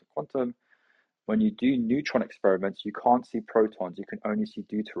 quantum. When you do neutron experiments, you can't see protons, you can only see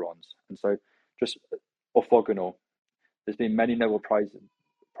deuterons. And so just orthogonal. There's been many Nobel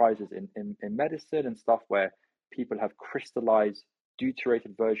prizes in medicine and stuff where people have crystallized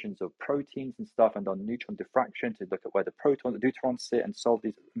deuterated versions of proteins and stuff and done neutron diffraction to look at where the deuterons sit and solve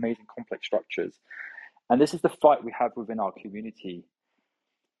these amazing complex structures. And this is the fight we have within our community.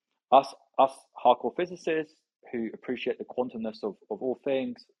 Us hardcore physicists who appreciate the quantumness of all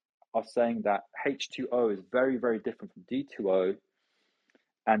things are saying that H2O is very, very different from D2O.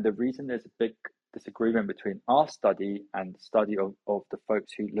 And the reason there's a big disagreement between our study and the study of the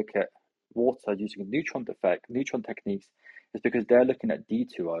folks who look at water using neutron techniques is because they're looking at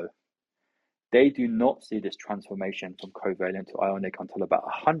D2O. They do not see this transformation from covalent to ionic until about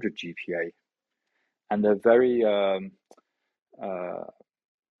 100 GPa. And they're very,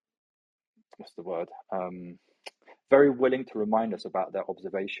 what's the word? Very willing to remind us about their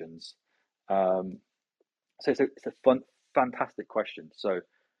observations. So it's a fantastic question. So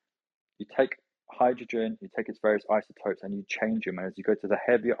you take hydrogen, you take its various isotopes, and you change them. And as you go to the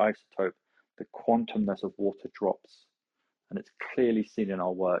heavier isotope, the quantumness of water drops. And it's clearly seen in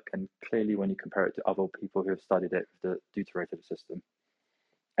our work, and clearly when you compare it to other people who have studied it with the deuterated system.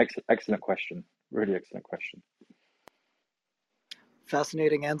 Excellent question. Really excellent question.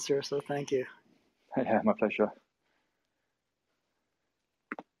 Fascinating answer, so thank you. Yeah, my pleasure.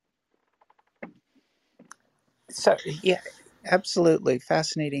 So yeah, absolutely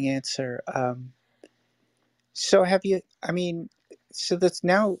fascinating answer. So have you? I mean, so that's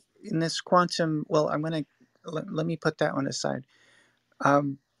now in this quantum. Well, I'm gonna let me put that one aside.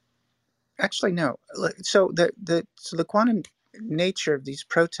 Actually, no. So the quantum nature of these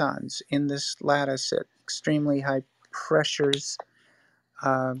protons in this lattice at extremely high pressures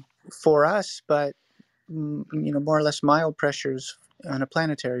for us, but more or less mild pressures on a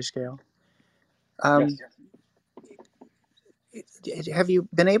planetary scale. Yes. Have you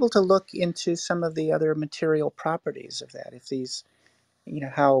been able to look into some of the other material properties of that? If these,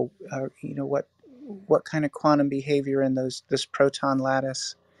 how, what kind of quantum behavior in this proton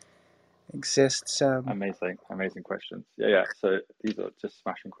lattice exists? Amazing questions. Yeah. So these are just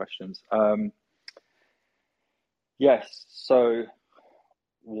smashing questions. Yes. So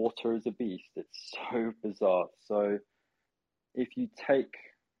water is a beast. It's so bizarre. So if you take,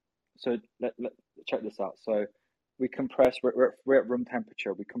 let check this out. So we compress. We're at room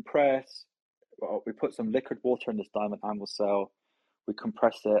temperature. We compress. Well, we put some liquid water in this diamond anvil cell. We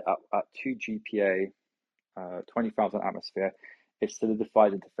compress it at 2 GPa, 20,000 atmosphere. It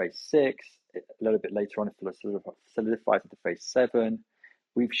solidifies into phase 6. A little bit later on, it solidifies into phase 7.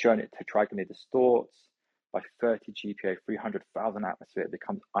 We've shown it tetragonally distorts. By 30 GPa, 300,000 atmosphere, it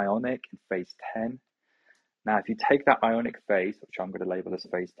becomes ionic in phase 10. Now, if you take that ionic phase, which I'm going to label as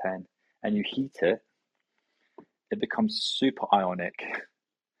phase 10, and you heat it, it becomes super ionic.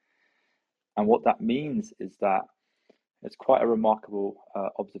 And what that means is that it's quite a remarkable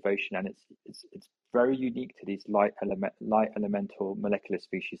observation, and it's very unique to these light elemental molecular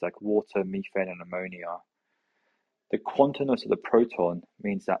species like water, methane, and ammonia. The quantumness of the proton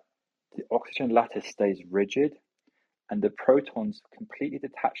means that the oxygen lattice stays rigid, and the protons completely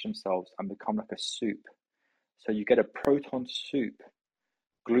detach themselves and become like a soup. So you get a proton soup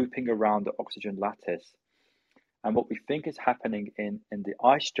glooping around the oxygen lattice. And what we think is happening in the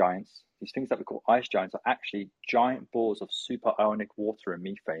ice giants, these things that we call ice giants, are actually giant balls of super ionic water and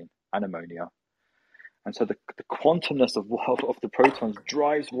methane and ammonia. And so the quantumness of the protons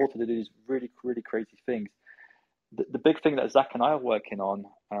drives water to do these really, really crazy things. The big thing that Zach and I are working on,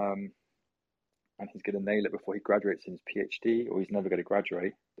 and he's going to nail it before he graduates in his PhD, or he's never going to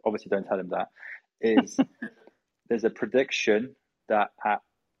graduate. Obviously, don't tell him that. Is there's a prediction that at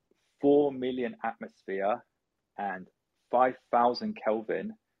 4 million atmosphere and 5,000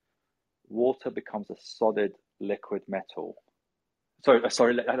 Kelvin, water becomes a solid liquid metal. Sorry,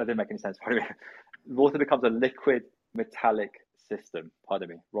 that didn't make any sense. Pardon me. Water becomes a liquid metallic system. Pardon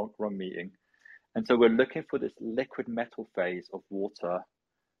me, wrong meeting. And so we're looking for this liquid metal phase of water,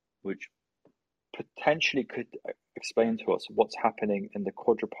 which potentially could explain to us what's happening in the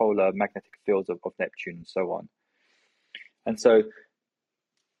quadrupolar magnetic fields of Neptune and so on. And so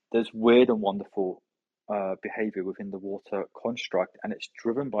there's weird and wonderful behavior within the water construct, and it's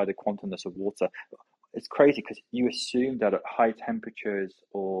driven by the quantumness of water. It's crazy because you assume that at high temperatures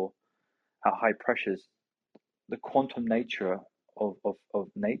or at high pressures, the quantum nature of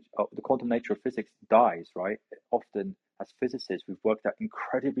the quantum nature of physics dies, right? Often, as physicists, we've worked at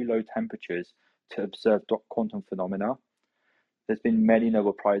incredibly low temperatures to observe quantum phenomena. There's been many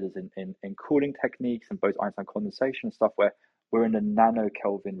Nobel Prizes in cooling techniques and Bose-Einstein condensation and stuff where we're in a nano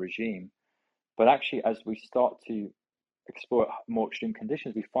Kelvin regime. But actually, as we start to explore more extreme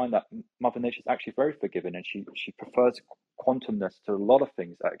conditions, we find that Mother Nature is actually very forgiving, and she prefers quantumness to a lot of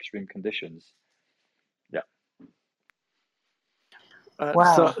things at extreme conditions. Yeah.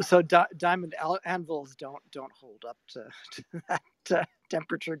 Wow. So diamond anvils don't hold up to that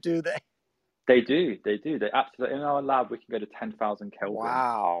temperature, do they? They do. They absolutely. In our lab, we can go to 10,000 Kelvin.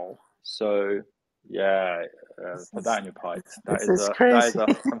 Wow. So yeah, put that in your pipe. That is crazy.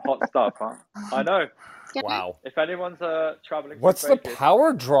 some hot stuff, huh? I know. Wow. If anyone's traveling, What's the Vegas,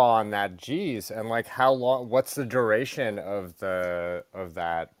 power draw on that? Geez, and like how long? What's the duration of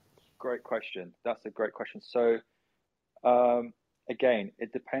that great question. That's a great question. So again,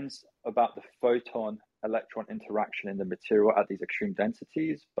 it depends about the photon electron interaction in the material at these extreme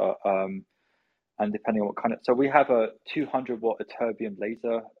densities, but and depending on what kind of, so we have a 200-watt ytterbium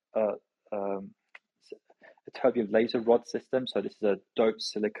laser rod system. So this is a doped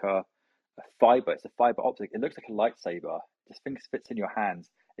silica fiber. It's a fiber optic. It looks like a lightsaber. This thing fits in your hands.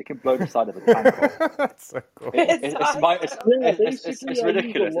 It can blow the side of a tank off. That's so cool. It's awesome. Yeah, basically, It's I use a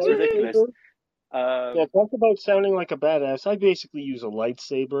ridiculous. It's ridiculous. lightsaber. Yeah, talk about sounding like a badass. I basically use a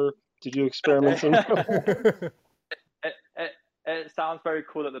lightsaber to do experiments in my lab. It sounds very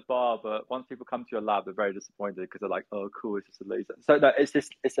cool at the bar, but once people come to your lab, they're very disappointed because they're like, "Oh, cool, it's just a laser." So no, it's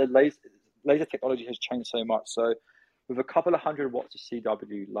a laser. Laser technology has changed so much. So with a couple of 100 watts of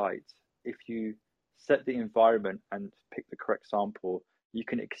CW light, if you set the environment and pick the correct sample, you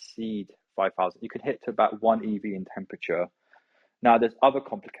can exceed 5,000. You can hit to about 1 eV in temperature. Now, there's other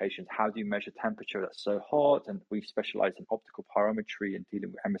complications. How do you measure temperature that's so hot? And we specialize in optical pyrometry and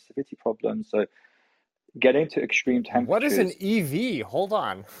dealing with emissivity problems. So getting to extreme temperatures. What is an EV? Hold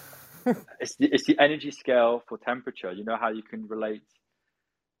on. It's the energy scale for temperature. You know how you can relate,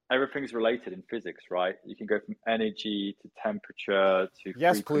 everything's related in physics, right? You can go from energy to temperature to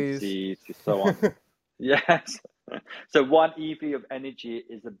frequency to so on. Yes. So 1 EV of energy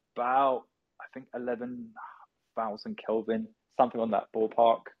is about, I think, 11,000 Kelvin, something on that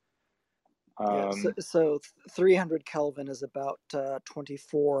ballpark. So 300 Kelvin is about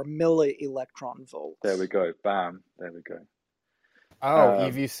 24 milli-electron volts. There we go. Bam. There we go. Oh,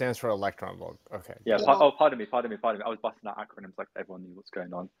 EV stands for electron volt. Okay. Yeah. Pardon me. I was busting out acronyms like everyone knew what's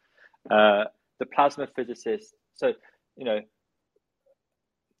going on. The plasma physicists. So, the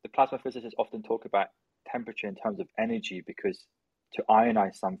plasma physicists often talk about temperature in terms of energy, because to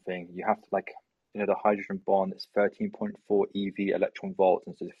ionize something, you have to, the hydrogen bond is 13.4 EV electron volts.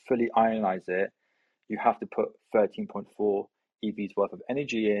 And so to fully ionize it, you have to put 13.4 EVs worth of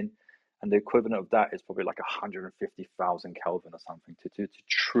energy in. And the equivalent of that is probably like 150,000 Kelvin or something to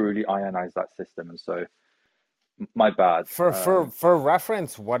truly ionize that system. And so, my bad. For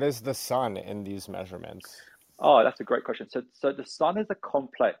reference, what is the sun in these measurements? Oh, that's a great question. So the sun is a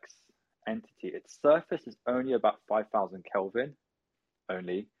complex entity. Its surface is only about 5,000 Kelvin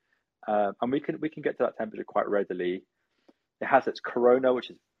only. And we can get to that temperature quite readily. It has its corona,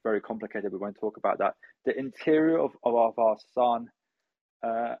 which is very complicated. We won't talk about that. The interior of our sun,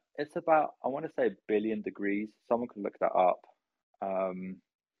 it's about, I want to say, 1 billion degrees. Someone could look that up.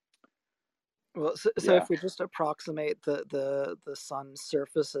 So if we just approximate the sun's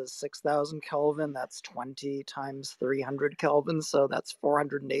surface as 6,000 Kelvin, that's 20 times 300 Kelvin. So that's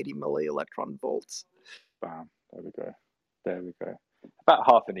 480 milli-electron volts. Bam. There we go. About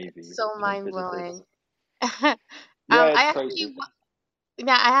half an EV. So mind-blowing. Yeah, it's crazy.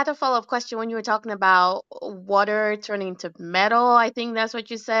 I had a follow-up question when you were talking about water turning to metal. I think that's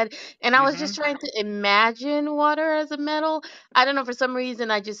what you said. And I was just trying to imagine water as a metal. I don't know, for some reason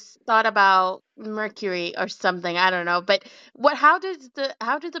I just thought about mercury or something. I don't know. But how do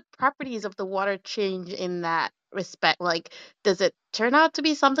the properties of the water change in that respect? Like, does it turn out to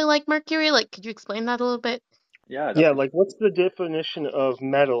be something like mercury? Like, could you explain that a little bit? Yeah. What's the definition of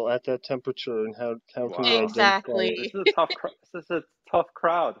metal at that temperature, and how can we identify it? This is a tough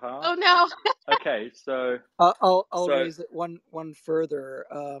crowd, huh? Oh no. Okay, so I'll raise it one further.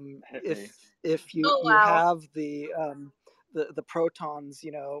 If you have the protons,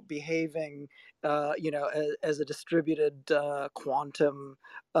 behaving, as a distributed quantum,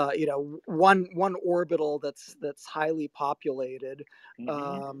 one orbital that's highly populated,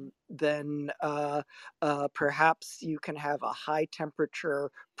 then perhaps you can have a high temperature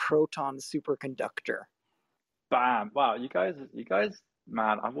proton superconductor. Bam! Wow, you guys,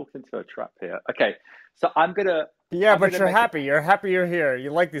 man, I walked into a trap here. Okay, so I'm gonna. Yeah, but you're happy. You're happy you're here.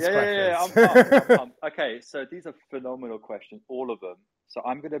 You like these questions. I'm pumped. Okay, so these are phenomenal questions, all of them. So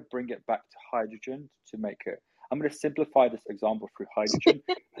I'm gonna bring it back to hydrogen to make it. I'm gonna simplify this example through hydrogen,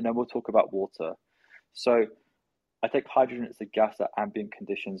 and then we'll talk about water. So I take hydrogen as a gas at ambient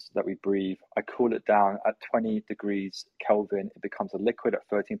conditions that we breathe. I cool it down at 20 degrees Kelvin. It becomes a liquid. At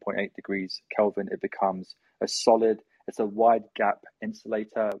 13.8 degrees Kelvin, it becomes a solid. It's a wide gap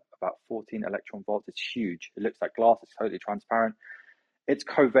insulator, about 14 electron volts. It's huge. It looks like glass. It's totally transparent. It's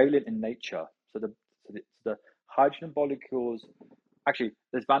covalent in nature. So the hydrogen molecules, actually,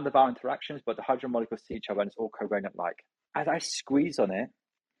 there's van der Waals interactions, but the hydrogen molecules see each other and it's all covalent-like. As I squeeze on it,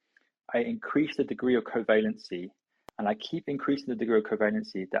 I increase the degree of covalency, and I keep increasing the degree of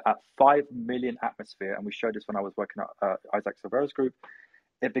covalency that at 5 million atmosphere, and we showed this when I was working at Isaac Silvera's group,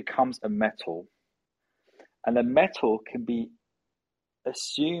 it becomes a metal. And the metal can be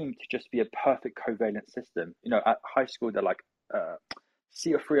assumed to just be a perfect covalent system. At high school, they're like,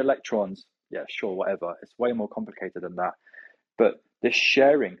 sea of free electrons. Yeah, sure, whatever. It's way more complicated than that. But the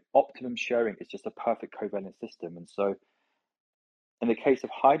optimum sharing is just a perfect covalent system. And so in the case of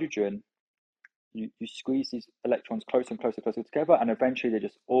hydrogen, you squeeze these electrons closer and closer together, and eventually they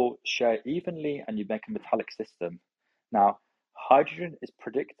just all share evenly, and you make a metallic system. Now, hydrogen is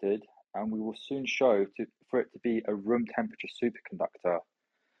predicted, and we will soon show, for it to be a room temperature superconductor.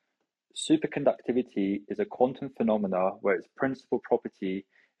 Superconductivity is a quantum phenomena where its principal property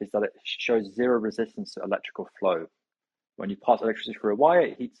is that it shows zero resistance to electrical flow. When you pass electricity through a wire,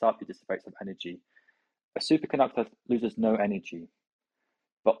 it heats up, it dissipates some energy. A superconductor loses no energy.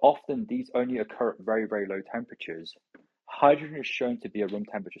 But often these only occur at very, very low temperatures. Hydrogen is shown to be a room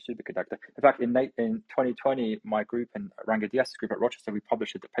temperature superconductor. In fact, in 2020, my group and Ranga Dias' group at Rochester, we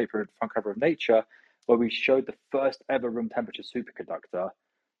published a paper in the front cover of Nature where we showed the first ever room temperature superconductor,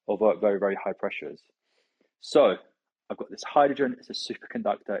 although at very, very high pressures. So I've got this hydrogen, it's a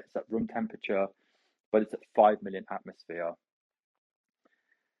superconductor, it's at room temperature, but it's at 5 million atmosphere.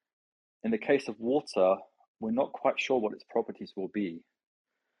 In the case of water, we're not quite sure what its properties will be.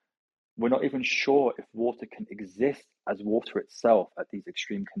 We're not even sure if water can exist as water itself at these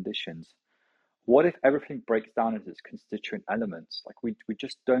extreme conditions. What if everything breaks down into its constituent elements? Like we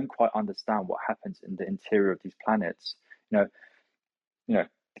just don't quite understand what happens in the interior of these planets. Can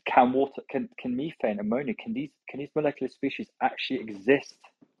methane, ammonia, can these molecular species actually exist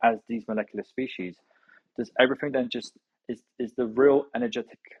as these molecular species? Does everything then just is the real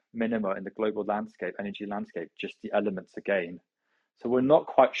energetic minima in the global energy landscape, just the elements again? So we're not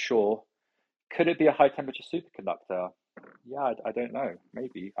quite sure. Could it be a high temperature superconductor? Yeah, I don't know.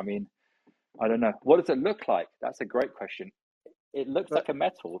 Maybe. I mean, I don't know. What does it look like? That's a great question. It looks like a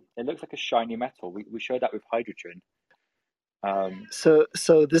metal. It looks like a shiny metal. We showed that with hydrogen. So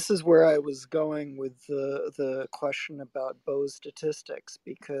this is where I was going with the question about Bose statistics,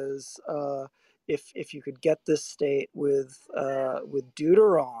 because if you could get this state with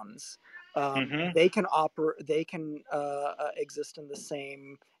deuterons, they can exist in the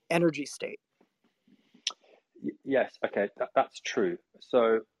same energy state. Yes. Okay. That's true.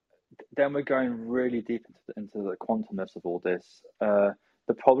 So then we're going really deep into the quantumness of all this. The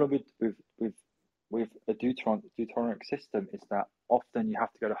problem with a deuteronic system is that often you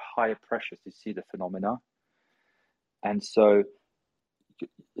have to go to higher pressures to see the phenomena. And so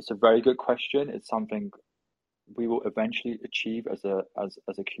it's a very good question. It's something we will eventually achieve as a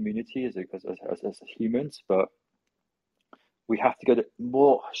community, as humans, but we have to go to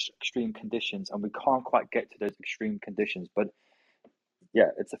more extreme conditions, and we can't quite get to those extreme conditions. But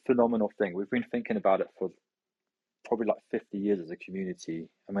yeah, it's a phenomenal thing. We've been thinking about it for probably like 50 years as a community.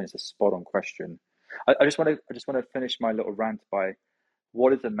 I mean, it's a spot on question. I just want to finish my little rant by,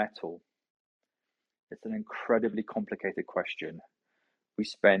 what is a metal? It's an incredibly complicated question. I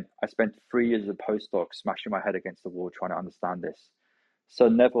spent 3 years as a postdoc smashing my head against the wall trying to understand this. So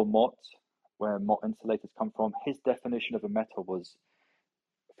Neville Mott, where Mott insulators come from, his definition of a metal was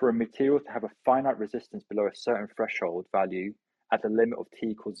for a material to have a finite resistance below a certain threshold value at the limit of T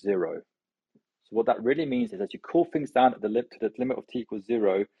equals 0. So what that really means is, as you cool things down at the limit of T equals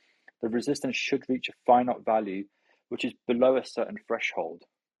 0, the resistance should reach a finite value, which is below a certain threshold,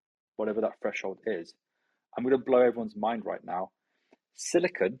 whatever that threshold is. I'm going to blow everyone's mind right now.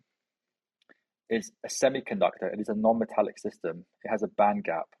 Silicon is a semiconductor. It is a non-metallic system. It has a band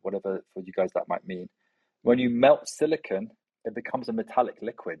gap, whatever for you guys that might mean. When you melt silicon, it becomes a metallic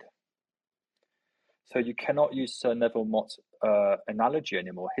liquid. So you cannot use Sir Neville Mott's analogy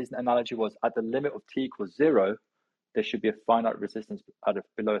anymore. His analogy was, at the limit of T equals 0, there should be a finite resistance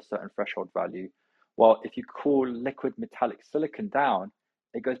below a certain threshold value. While if you cool liquid metallic silicon down,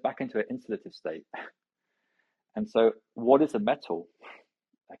 it goes back into an insulative state. And so what is a metal?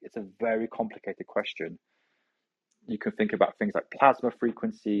 It's a very complicated question. You can think about things like plasma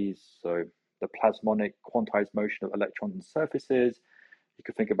frequencies, so the plasmonic quantized motion of electrons and surfaces. You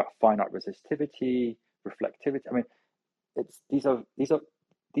could think about finite resistivity, reflectivity. I mean,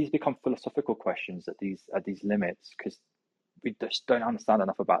 these become philosophical questions at these limits, because we just don't understand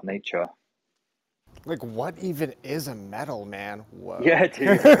enough about nature. Like, what even is a metal, man? Whoa. Yeah,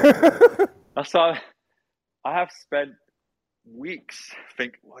 dude. That's why I have spent weeks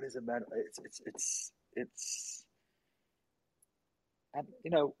thinking, what is a metal? It's and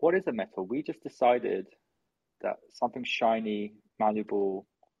what is a metal? We just decided that something shiny, malleable,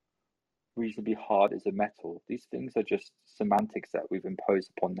 reasonably hard is a metal. These things are just semantics that we've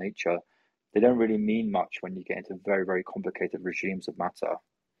imposed upon nature. They don't really mean much when you get into very, very complicated regimes of matter.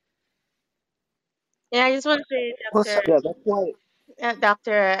 Yeah, I just want to say, Well, Dr. yeah, that's why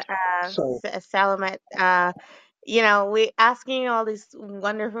Dr. So Salamat. We asking you all these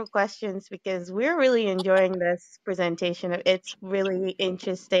wonderful questions because we're really enjoying this presentation. It's really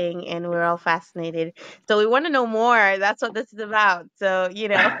interesting, and we're all fascinated. So we want to know more. That's what this is about. So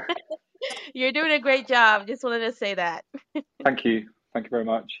you're doing a great job. Just wanted to say that. Thank you. Thank you very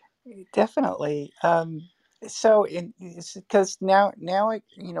much. Definitely. So, because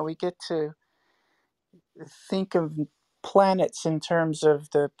we get to think of planets in terms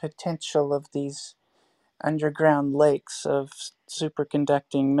of the potential of these underground lakes of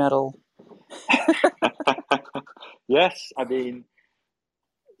superconducting metal. Yes, I mean,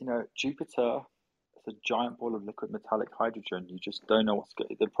 Jupiter is a giant ball of liquid metallic hydrogen. You just don't know what's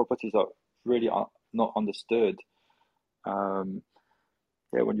good. The properties are not understood. Um,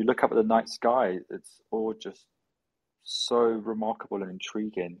 yeah, when you look up at the night sky, it's all just so remarkable and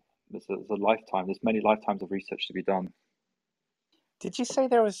intriguing. There's many lifetimes of research to be done. Did you say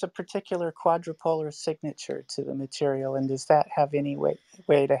there was a particular quadrupolar signature to the material, and does that have any way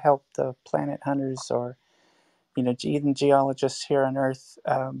to help the planet hunters or, even geologists here on Earth,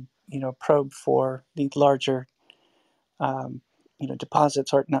 probe for the larger,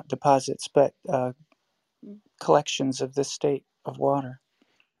 deposits, or not deposits, but collections of this state of water?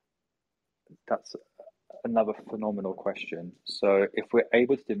 That's another phenomenal question. So if we're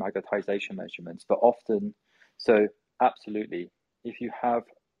able to do magnetization measurements, so absolutely, if you have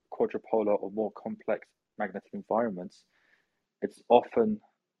quadrupolar or more complex magnetic environments, it's often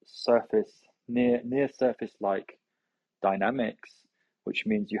near surface like dynamics, which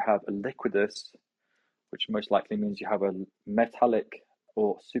means you have a liquidus, which most likely means you have a metallic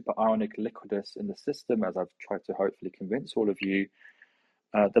or superionic liquidus in the system, as I've tried to hopefully convince all of you.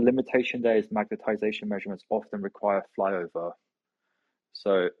 The limitation there is magnetization measurements often require flyover.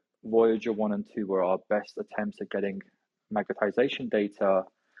 So Voyager 1 and 2 were our best attempts at getting magnetization data.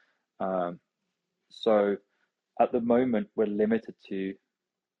 So at the moment, we're limited to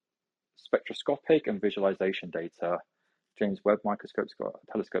spectroscopic and visualization data. James Webb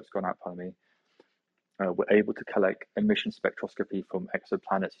telescope's gone out, pardon me. We're able to collect emission spectroscopy from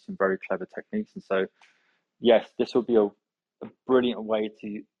exoplanets using very clever techniques. And so, yes, this will be a brilliant way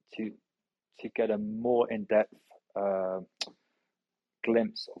to get a more in-depth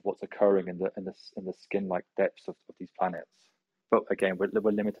glimpse of what's occurring in the skin-like depths of these planets. But again, we're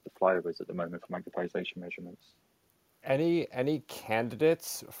limited to flyovers at the moment for magnetization measurements. Any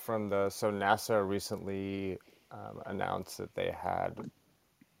candidates so NASA recently announced that they had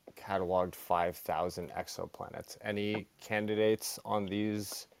cataloged 5,000 exoplanets. Any candidates on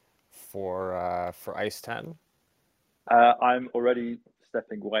these for ICE 10? I'm already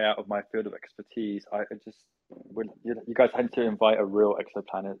stepping way out of my field of expertise. You guys had to invite a real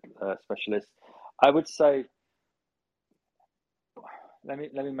exoplanet specialist. I would say, let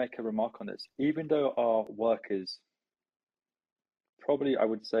me make a remark on this. Even though our work is probably, I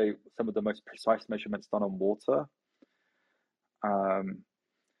would say, some of the most precise measurements done on water,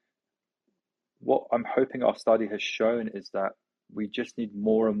 what I'm hoping our study has shown is that we just need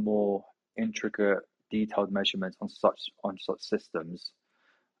more and more intricate, detailed measurements on such systems.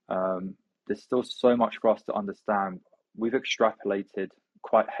 There's still so much for us to understand. We've extrapolated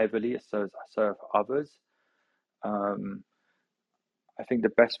quite heavily, so have others. I think the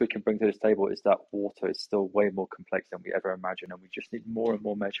best we can bring to this table is that water is still way more complex than we ever imagined, and we just need more and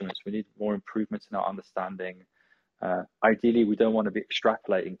more measurements. We need more improvements in our understanding. Ideally, we don't want to be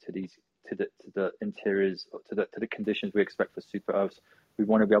extrapolating to the interiors, to the conditions we expect for super Earths. We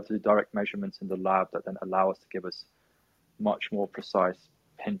want to be able to do direct measurements in the lab that then allow us to give us much more precise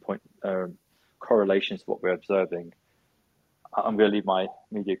pinpoint correlations to what we're observing. I'm going to leave my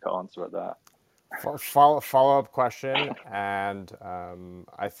mediocre answer at that. Follow-up question, and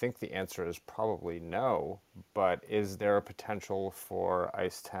I think the answer is probably no, but is there a potential for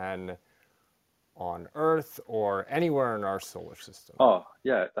ICE 10 on Earth or anywhere in our solar system? Oh,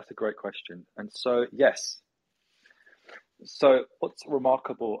 yeah, that's a great question. And so, yes. So what's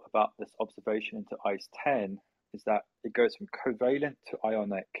remarkable about this observation into ICE 10 is that it goes from covalent to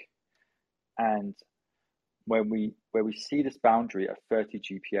ionic. And where we see this boundary at 30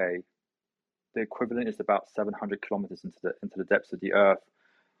 GPa, the equivalent is about 700 kilometers into the depths of the Earth.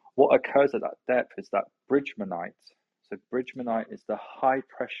 What occurs at that depth is that bridgmanite. So bridgmanite is the high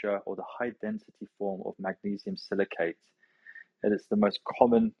pressure or the high density form of magnesium silicate. It is the most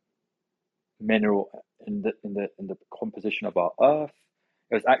common mineral in the composition of our Earth.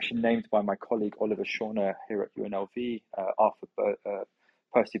 It was actually named by my colleague Oliver Schorner here at UNLV after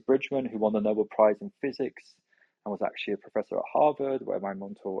Percy Bridgman, who won the Nobel Prize in Physics and was actually a professor at Harvard, where my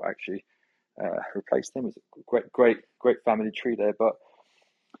mentor actually replaced him. It was a great family tree there. But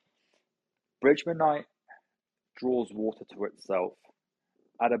bridgmanite draws water to itself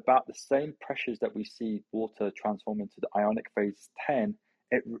at about the same pressures that we see water transform into the ionic phase 10.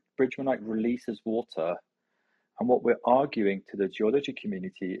 Bridgmanite releases water, and what we're arguing to the geology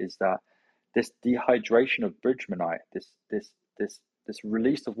community is that this dehydration of bridgmanite, this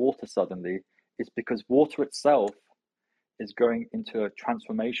release of water suddenly, is because water itself is going into a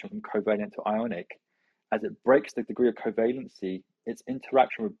transformation from covalent to ionic. As it breaks the degree of covalency, its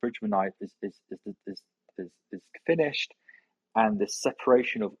interaction with bridgmanite is finished, and the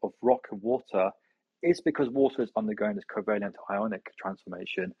separation of rock and water is because water is undergoing this covalent to ionic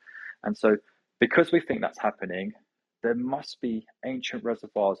transformation. And so, because we think that's happening, there must be ancient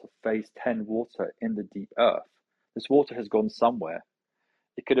reservoirs of phase 10 water in the deep earth. This water has gone somewhere.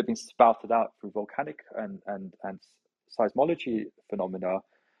 It could have been spouted out through volcanic and seismology phenomena,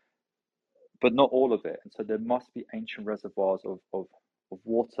 but not all of it. And so there must be ancient reservoirs of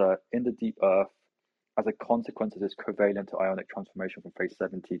water in the deep earth as a consequence of this covalent to ionic transformation from phase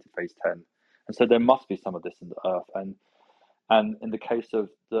 70 to phase 10. And so there must be some of this in the earth. And in the case of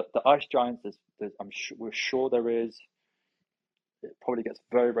the ice giants, we're sure there is. It probably gets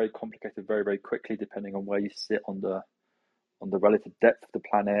very, very complicated very, very quickly, depending on where you sit on the relative depth of the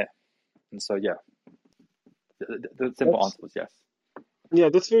planet. And so, yeah, the simple answer was yes. Yeah,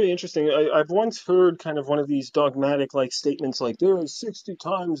 that's very interesting. I've once heard kind of one of these dogmatic like statements like there is 60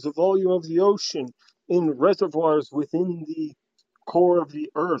 times the volume of the ocean in reservoirs within the core of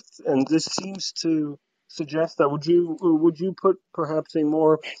the earth, and this seems to suggest that. Would you put perhaps a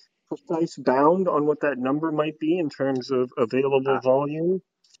more precise bound on what that number might be in terms of available volume?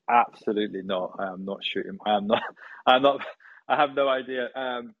 Absolutely not. I am not shooting. I am not. I'm not. I have no idea.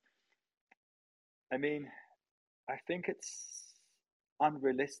 I mean, I think it's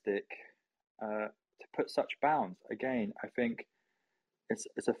unrealistic to put such bounds. Again, I think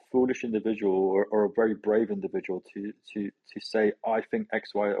it's a foolish individual or a very brave individual to say I think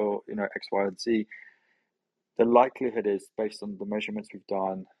X, Y, or X, Y, and Z. The likelihood is based on the measurements we've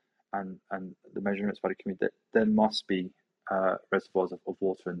done and the measurements by the community that there must be reservoirs of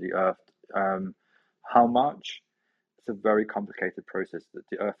water in the earth. How much? It's a very complicated process. That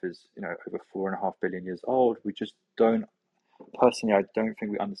the earth is over 4.5 billion years old. We just don't. Personally, I don't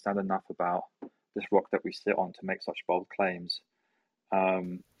think we understand enough about this rock that we sit on to make such bold claims.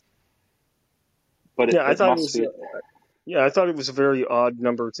 But I thought must be. I thought it was a very odd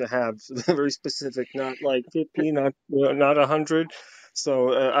number to have, very specific, not like 50, not 100.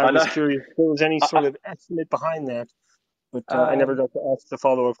 So I was curious if there was any sort of estimate behind that. But I never got to ask the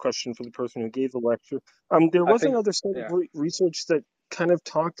follow-up question for the person who gave the lecture. There was another set of research that kind of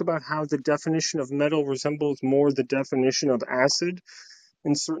talked about how the definition of metal resembles more the definition of acid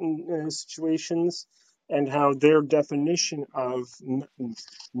in certain situations, and how their definition of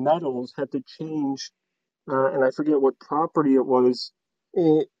metals had to change, and I forget what property it was.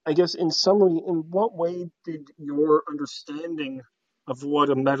 I guess in summary, in what way did your understanding of what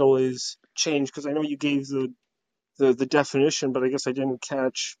a metal is change? Because I know you gave the definition, but I guess I didn't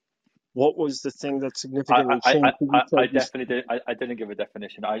catch what was the thing that significantly changed. I definitely did. I didn't give a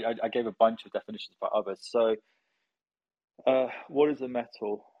definition. I gave a bunch of definitions by others. So, what is a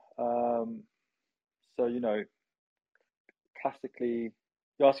metal? So classically,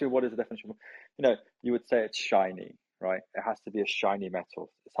 you ask me what is the definition. You would say it's shiny, right? It has to be a shiny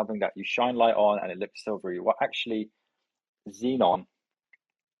metal. It's something that you shine light on and it looks silvery. Well, actually, xenon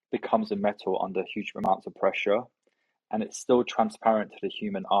becomes a metal under huge amounts of pressure, and it's still transparent to the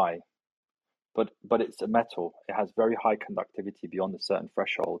human eye. But it's a metal. It has very high conductivity beyond a certain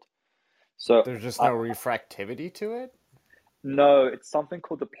threshold. So there's just no refractivity to it? No, it's something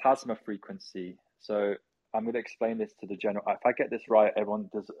called the plasma frequency. So I'm going to explain this to the general. If I get this right, everyone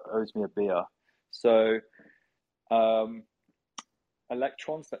owes me a beer. So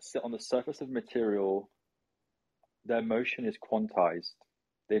electrons that sit on the surface of material, their motion is quantized.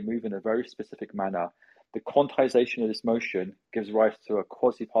 They move in a very specific manner. The quantization of this motion gives rise to a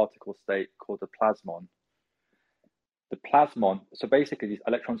quasi-particle state called the plasmon. The plasmon. So basically, these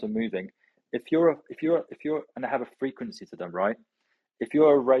electrons are moving. If you're, and they have a frequency to them, right? If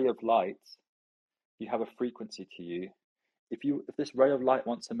you're a ray of light, you have a frequency to you. If this ray of light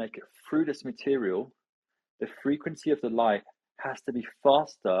wants to make it through this material, the frequency of the light has to be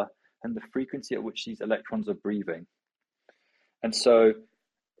faster than the frequency at which these electrons are breathing. And so,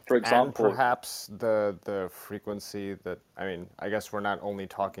 for example, and perhaps the frequency that, I guess we're not only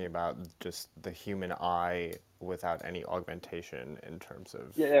talking about just the human eye without any augmentation in terms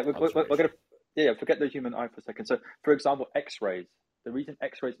of we're gonna forget the human eye for a second. So, for example, X-rays. the reason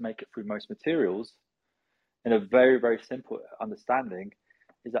X-rays make it through most materials, in a very, very simple understanding,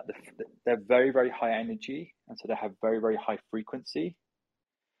 is that they're very, very high energy, and so they have very, very high frequency.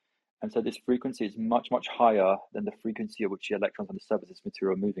 And so this frequency is much, much higher than the frequency at which the electrons on the surface of this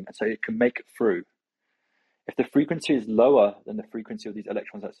material are moving. And so it can make it through. If the frequency is lower than the frequency of these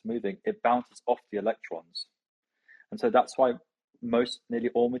electrons that's moving, it bounces off the electrons. And so that's why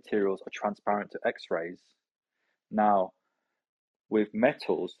nearly all materials are transparent to X-rays. Now, with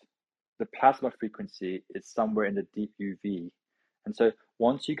metals, the plasma frequency is somewhere in the deep UV. And so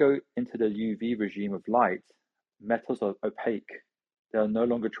once you go into the UV regime of light, metals are opaque. They are no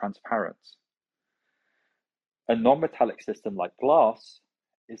longer transparent. A non-metallic system like glass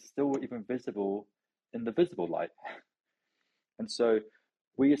is still even visible in the visible light. And so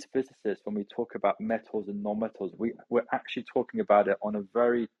we as physicists, when we talk about metals and non-metals, we're actually talking about it on a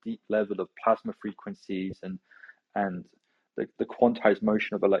very deep level of plasma frequencies and the quantized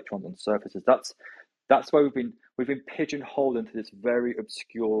motion of electrons on surfaces. That's why we've been pigeonholed into this very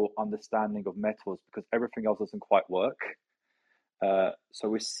obscure understanding of metals, because everything else doesn't quite work. So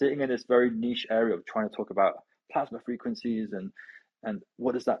we're sitting in this very niche area of trying to talk about plasma frequencies and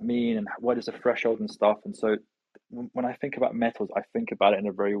what does that mean and what is the threshold and stuff. And so when I think about metals, I think about it in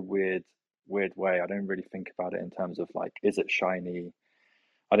a very weird way. I don't really think about it in terms of like, is it shiny?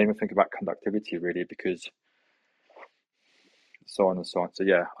 I don't even think about conductivity really, because so on and so on. So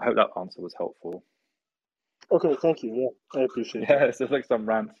yeah, I hope that answer was helpful. Okay, thank you. Yeah, I appreciate it. Yeah, it's just like some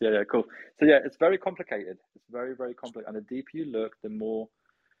rants. Yeah, cool. So yeah, it's very complicated. It's very, very complicated. And the deeper you look, the more.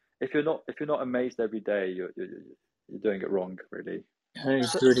 If you're not amazed every day, you're doing it wrong, really.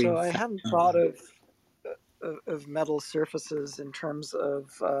 So I hadn't thought of metal surfaces in terms of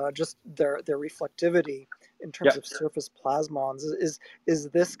just their reflectivity in terms of surface plasmons. Is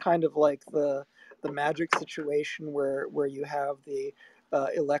this kind of like the magic situation where you have the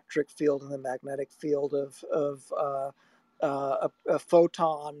electric field and the magnetic field of a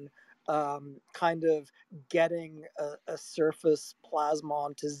photon kind of getting a surface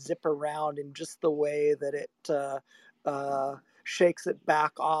plasmon to zip around in just the way that it shakes it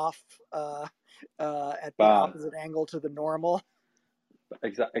back off at the opposite angle to the normal?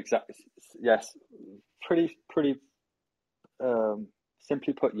 Exactly. Yes. Pretty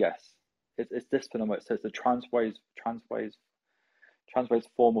simply put, yes. It's this phenomenon. So it's the transwaves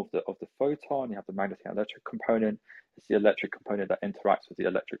form of the photon. You have the magnetic and electric component. It's the electric component that interacts with the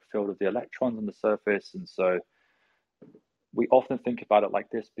electric field of the electrons on the surface. And so we often think about it like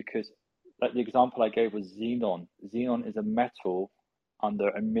this because, like the example I gave was xenon. Xenon is a metal under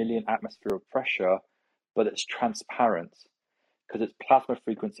 1 million atmosphere of pressure, but it's transparent because its plasma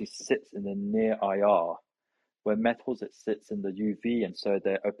frequency sits in the near IR. Where metals, it sits in the UV, and so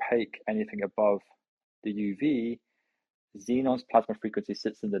they're opaque. Anything above the UV, xenon's plasma frequency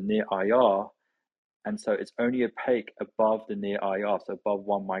sits in the near IR, and so it's only opaque above the near IR, so above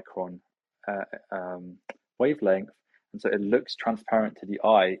 1 micron wavelength, and so it looks transparent to the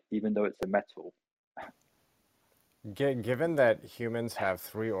eye, even though it's a metal. Given that humans have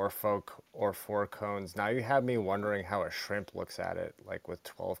 3 or 4 cones, now you have me wondering how a shrimp looks at it, like with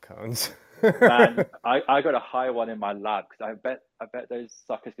 12 cones. Man, I got a high one in my lab because I bet those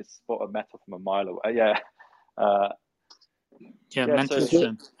suckers could spot a metal from a mile away. Mantis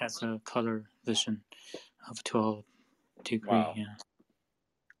shrimp has a color vision of 12 degree. Wow. Yeah.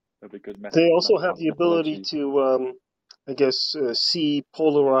 That'd be good. They also have the ability to, I guess, see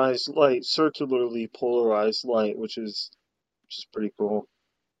polarized light, circularly polarized light, which is pretty cool.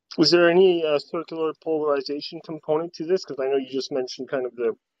 Was there any circular polarization component to this? Because I know you just mentioned kind of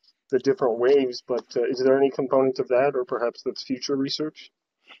the different waves, but is there any component of that, or perhaps that's future research?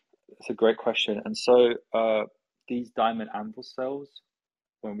 It's a great question. And so these diamond anvil cells,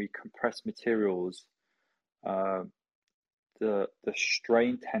 when we compress materials, the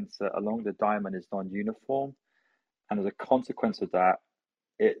strain tensor along the diamond is non-uniform, and as a consequence of that,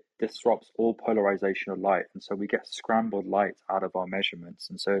 it disrupts all polarization of light, and so we get scrambled light out of our measurements,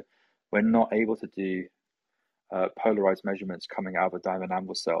 and so we're not able to do polarized measurements coming out of a diamond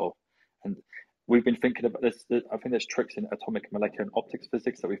anvil cell. And we've been thinking about this. I think there's tricks in atomic, molecular, and optics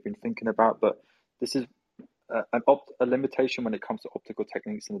physics that we've been thinking about, but this is a limitation when it comes to optical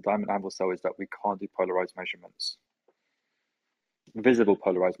techniques in the diamond anvil cell, is that we can't do polarized measurements. Visible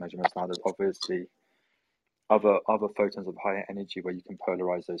polarized measurements. Now, there's obviously other photons of higher energy where you can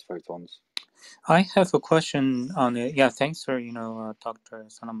polarize those photons. I have a question on it. Yeah, thanks for Dr.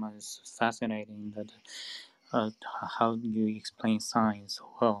 Salamat. It's fascinating that how you explain science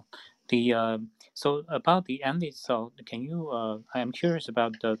well. So about the end itself, can you? I'm curious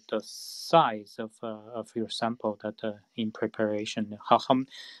about the size of your sample that in preparation.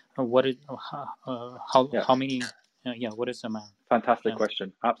 What is how many? What is the amount? Fantastic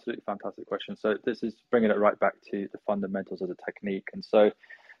question. Absolutely fantastic question. So this is bringing it right back to the fundamentals of the technique. And so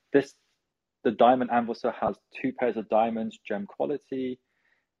the diamond anvil cell has 2 pairs of diamonds, gem quality.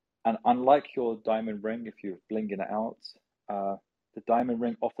 And unlike your diamond ring, if you're blinging it out, the diamond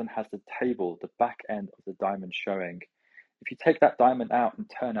ring often has the table, the back end of the diamond showing. If you take that diamond out and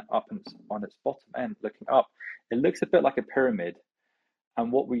turn it up and on its bottom end, looking up, it looks a bit like a pyramid. And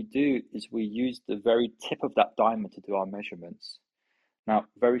what we do is we use the very tip of that diamond to do our measurements. Now,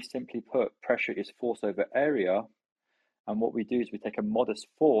 very simply put, pressure is force over area. And what we do is we take a modest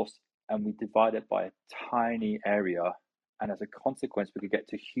force and we divide it by a tiny area. And as a consequence, we could get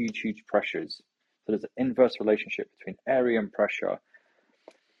to huge, huge pressures. So there's an inverse relationship between area and pressure.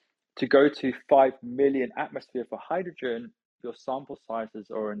 To go to 5 million atmosphere for hydrogen, your sample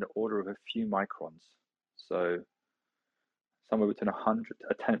sizes are in the order of a few microns. So somewhere between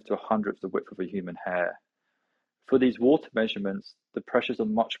a tenth to a hundredth the width of a human hair. For these water measurements, the pressures are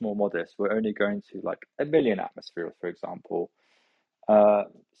much more modest. We're only going to like 1 million atmosphere, for example.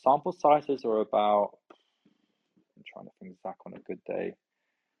 Sample sizes are about, I'm trying to think exact on a good day,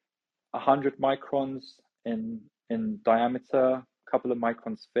 100 microns in diameter, a couple of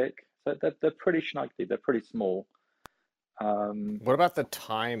microns thick. So they're pretty schnuggly, they're pretty small. What about the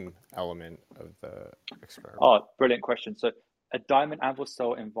time element of the experiment? Oh, brilliant question. So a diamond anvil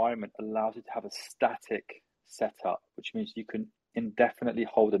cell environment allows you to have a static setup, which means you can indefinitely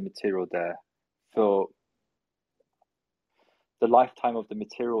hold a material there for the lifetime of the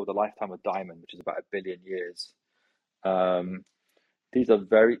material, the lifetime of diamond, which is about 1 billion years. These are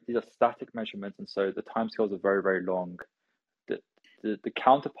static measurements, and so the timescales are very, very long. The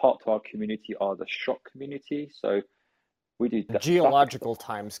counterpart to our community are the shock community. So we do geological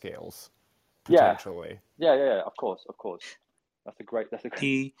timescales, potentially. Yeah. Of course. That's a great.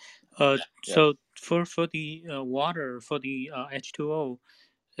 So for the water, for the H2O,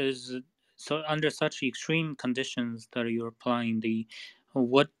 is so under such extreme conditions that you're applying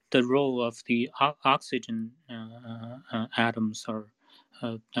what the role of the oxygen atoms are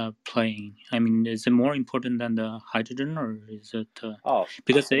playing? I mean, is it more important than the hydrogen, or is it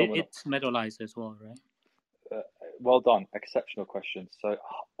because it's metallized as well, right? Well done, exceptional question. So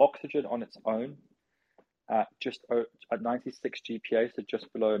oxygen on its own, at 96 GPa, so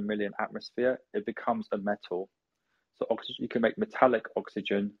just below 1 million atmosphere, it becomes a metal. So oxygen, you can make metallic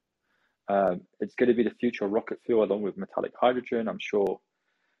oxygen. It's going to be the future of rocket fuel along with metallic hydrogen. I'm sure,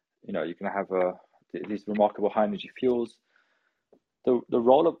 you can have these remarkable high energy fuels. The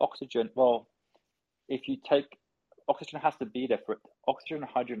role of oxygen, well, if you take oxygen has to be there for it. Oxygen and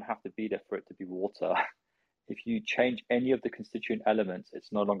hydrogen have to be there for it to be water. If you change any of the constituent elements,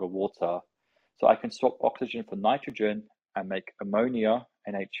 it's no longer water. So I can swap oxygen for nitrogen and make ammonia,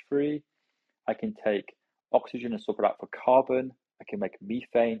 NH3. I can take oxygen and swap it out for carbon. I can make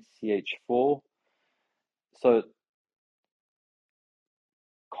methane, CH4. So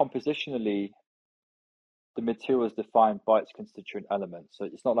compositionally, the material is defined by its constituent elements. So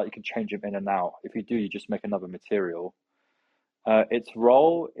it's not like you can change them in and out. If you do, you just make another material. Its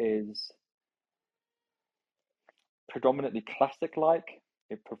role is predominantly plastic-like.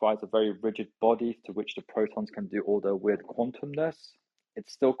 It provides a very rigid body to which the protons can do all their weird quantumness.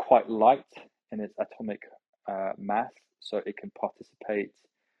 It's still quite light in its atomic mass, so it can participate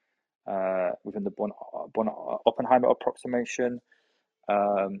within the Born-Oppenheimer approximation.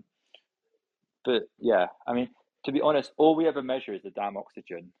 But yeah, I mean, to be honest, all we ever measure is the damn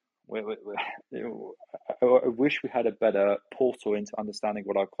oxygen. I wish we had a better portal into understanding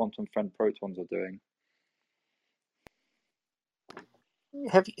what our quantum friend protons are doing.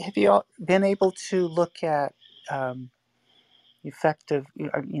 Have you been able to look at effective,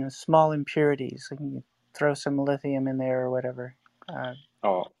 small impurities? Like you throw some lithium in there or whatever.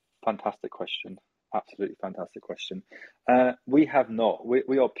 Fantastic question. Absolutely fantastic question. We have not.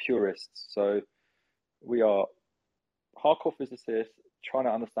 We are purists, so we are hardcore physicists trying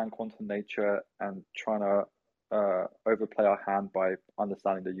to understand quantum nature and trying to overplay our hand by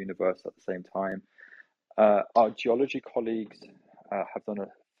understanding the universe at the same time. Our geology colleagues have done a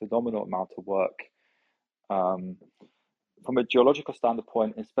phenomenal amount of work. From a geological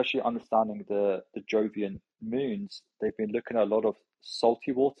standpoint, especially understanding the Jovian moons, they've been looking at a lot of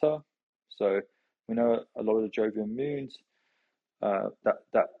salty water. So we know a lot of the Jovian moons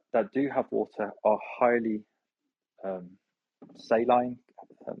that do have water are highly saline.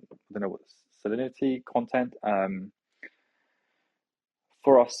 I don't know what salinity content.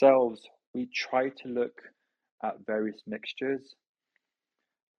 for ourselves, we try to look at various mixtures.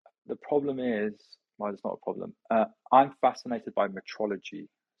 The problem is, well, it's not a problem. I'm fascinated by metrology.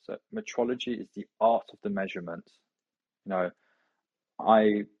 So metrology is the art of the measurement. You know,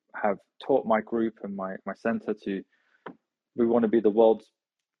 I have taught my group and my center we want to be the world's,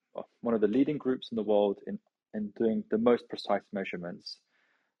 one of the leading groups in the world in doing the most precise measurements.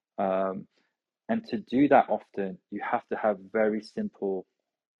 And to do that often, you have to have very simple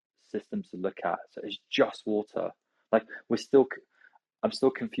systems to look at. So it's just water. Like I'm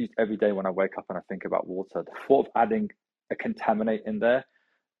still confused every day when I wake up and I think about water. The thought of adding a contaminant in there,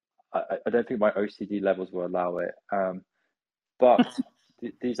 I don't think my OCD levels will allow it. But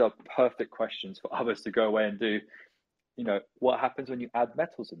these are perfect questions for others to go away and do. You know, what happens when you add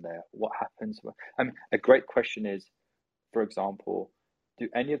metals in there? What happens? I mean, a great question is, for example, do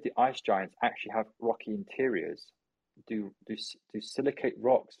any of the ice giants actually have rocky interiors? Do silicate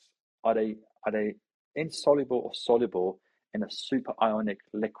rocks, are they insoluble or soluble in a super ionic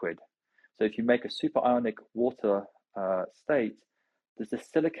liquid? So if you make a super ionic water state, does the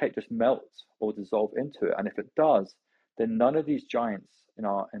silicate just melt or dissolve into it? And if it does, then none of these giants in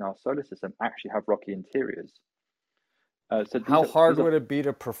our solar system actually have rocky interiors. So how hard would it be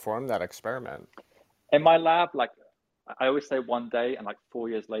to perform that experiment? In my lab, like I always say, one day, and like 4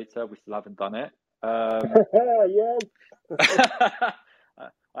 years later, we still haven't done it.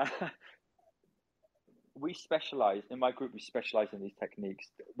 We specialize in my group. We specialize in these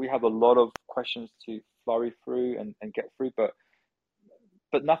techniques. We have a lot of questions to flurry through and get through, but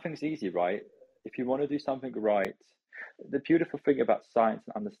nothing's easy, right? If you want to do something right, the beautiful thing about science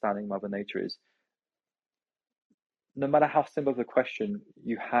and understanding Mother Nature is, no matter how simple the question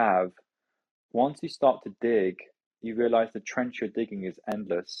you have, once you start to dig, you realize the trench you're digging is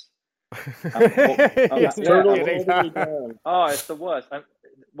endless. It's turtles all the way down. Oh, it's the worst.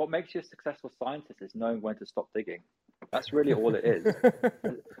 What makes you a successful scientist is knowing when to stop digging. That's really all it is.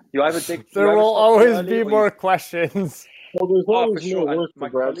 You either dig. There will always be more questions. Well, there's always more work for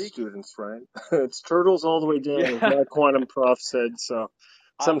grad students, right? It's turtles all the way down, as my quantum prof said. So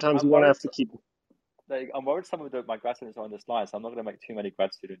sometimes you want to have to keep. I'm worried some of my grad students are on this line, so I'm not going to make too many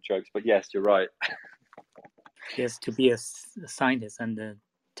grad student jokes. But yes, you're right. Yes, to be a scientist and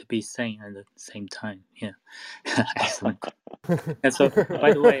to be sane at the same time. Yeah, excellent. And so,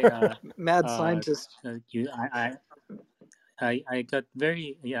 by the way, mad scientist. I got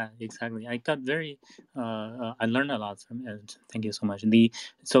very, yeah, exactly. I got very, I learned a lot from it. Thank you so much.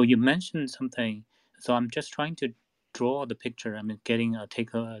 So you mentioned something. So I'm just trying to draw the picture. I mean, getting a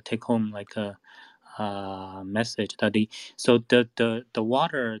take home like a message that the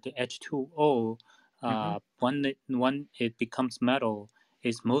water, the H2O, when it becomes metal,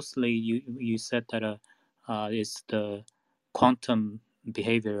 is mostly you said that is the quantum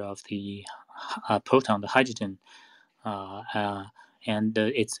behavior of the proton, the hydrogen. And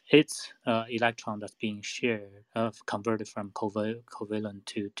it's electron that's being shared, converted from covalent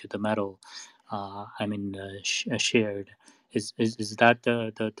to the metal. Shared. Is that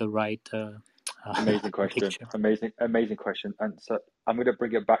the right? Amazing question. Amazing question. And so I'm going to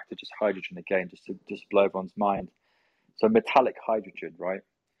bring it back to just hydrogen again, just to blow everyone's mind. So metallic hydrogen, right?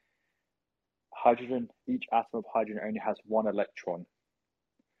 Hydrogen. Each atom of hydrogen only has one electron.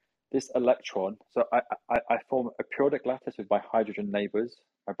 This electron, so I form a periodic lattice with my hydrogen neighbors,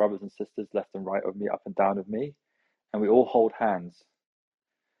 my brothers and sisters left and right of me, up and down of me, and we all hold hands.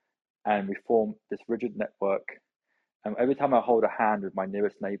 And we form this rigid network. And every time I hold a hand with my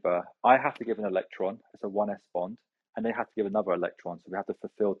nearest neighbor, I have to give an electron, it's a 1s bond, and they have to give another electron. So we have to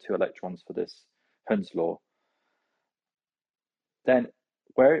fulfill 2 electrons for this Hund's law. Then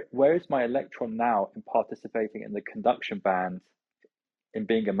where is my electron now in participating in the conduction band in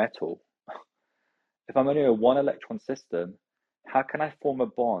being a metal? If I'm only a 1 electron system, how can I form a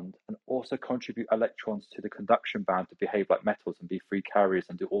bond and also contribute electrons to the conduction band to behave like metals and be free carriers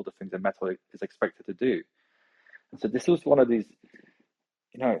and do all the things a metal is expected to do? And so this was one of these,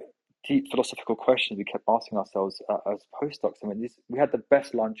 deep philosophical questions we kept asking ourselves as postdocs. I mean, we had the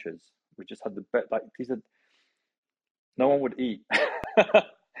best lunches. We just had the best, no one would eat.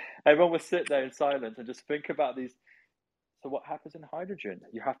 Everyone would sit there in silence and just think about these. So what happens in hydrogen?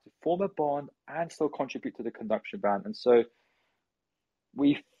 You have to form a bond and still contribute to the conduction band. And so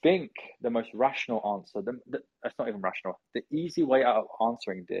we think the most rational answer, that's not even rational, the easy way out of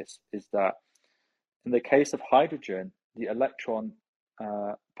answering this is that in the case of hydrogen, the electron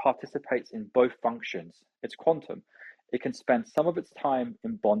participates in both functions. It's quantum. It can spend some of its time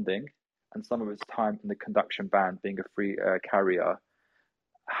in bonding and some of its time in the conduction band, being a free carrier.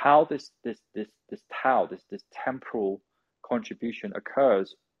 How this tau, this temporal contribution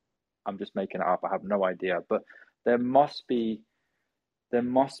occurs, I'm just making it up, I have no idea, but there must be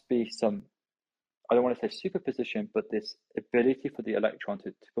some, I don't want to say superposition, but this ability for the electron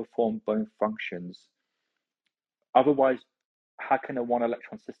to perform both functions. Otherwise, how can a one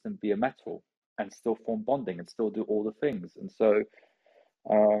electron system be a metal and still form bonding and still do all the things? And so,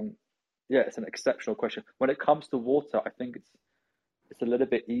 yeah, it's an exceptional question. When it comes to water, I think it's a little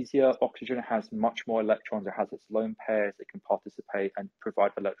bit easier. Oxygen has much more electrons. It has its lone pairs. It can participate and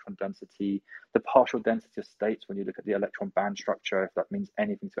provide electron density. The partial density of states, when you look at the electron band structure, if that means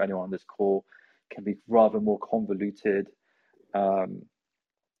anything to anyone on this call, can be rather more convoluted.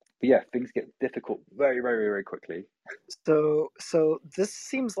 But yeah, things get difficult very, very, very quickly. So this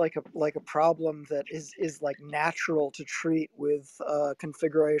seems like a problem that is like natural to treat with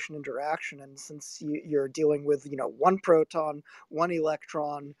configuration interaction, and since you're dealing with one proton, one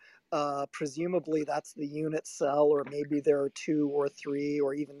electron, presumably that's the unit cell, or maybe there are 2 or 3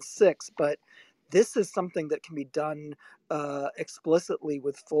 or even 6, but this is something that can be done explicitly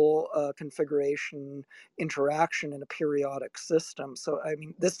with full configuration interaction in a periodic system. So, I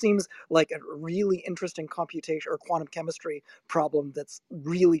mean, this seems like a really interesting computation or quantum chemistry problem that's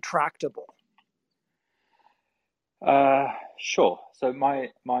really tractable. Sure. So my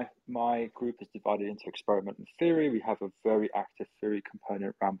group is divided into experiment and theory. We have a very active theory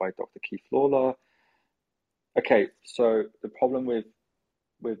component run by Dr. Keith Lawler. Okay, so the problem with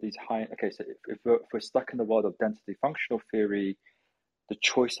these so if we're stuck in the world of density functional theory, the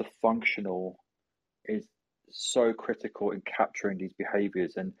choice of functional is so critical in capturing these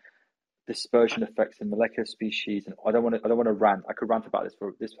behaviors and dispersion effects in molecular species. And I don't want to rant. I could rant about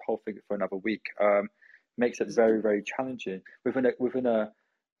this whole thing for another week. Makes it very, very challenging within a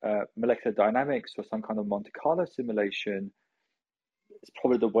molecular dynamics or some kind of Monte Carlo simulation. It's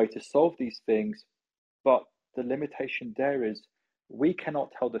probably the way to solve these things, but the limitation there is we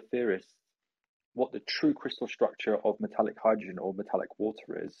cannot tell the theorists what the true crystal structure of metallic hydrogen or metallic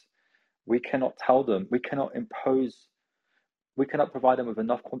water is. We cannot tell them, we cannot provide them with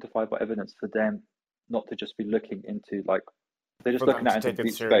enough quantifiable evidence for them not to just be looking into, like, they're just looking at into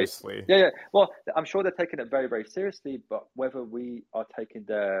deep space. Yeah. Well, I'm sure they're taking it very, very seriously, but whether we are taking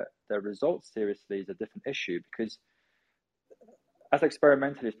their results seriously is a different issue, because as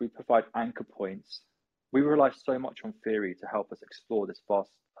experimentalists, we provide anchor points. We rely so much on theory to help us explore this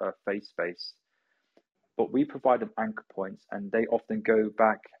vast phase space, but we provide them anchor points, and they often go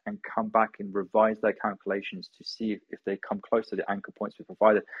back and come back and revise their calculations to see if they come close to the anchor points we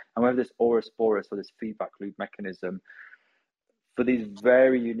provided. And whether this Ouroboros or this feedback loop mechanism for these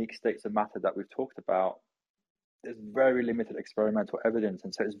very unique states of matter that we've talked about, there's very limited experimental evidence,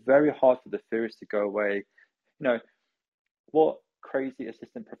 and so it's very hard for the theorists to go away. What crazy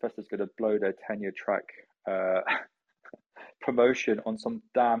assistant professor is going to blow their tenure track promotion on some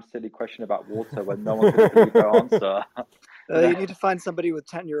damn silly question about water when no one's going to believe their answer? You need to find somebody with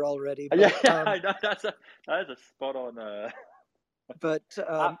tenure already. But, yeah, I know, that is a spot on. But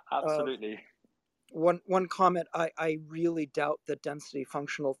absolutely. One comment, I really doubt that density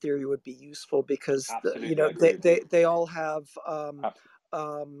functional theory would be useful, because they all have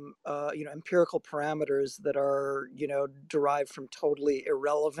empirical parameters that are derived from totally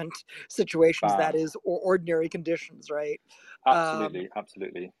irrelevant situations. That is, or ordinary conditions, right?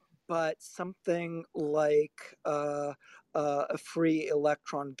 Absolutely. But something like a free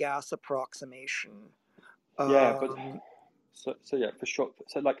electron gas approximation. Yeah, but so yeah, for sure.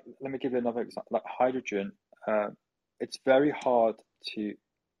 So, like, let me give you another example. Like hydrogen, it's very hard to.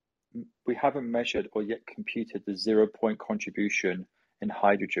 We haven't measured or yet computed the 0-point contribution in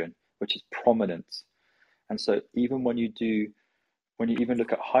hydrogen, which is prominent. And so even when you even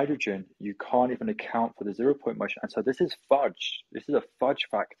look at hydrogen, you can't even account for the 0-point motion. And so this is fudge. This is a fudge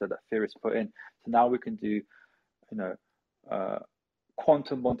factor that theorists put in. So now we can do,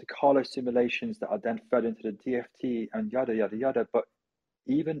 quantum Monte Carlo simulations that are then fed into the DFT and yada, yada, yada. But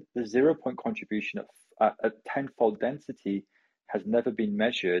even the 0-point contribution at 10-fold density has never been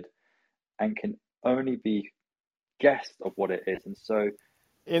measured and can only be guessed of what it is. And so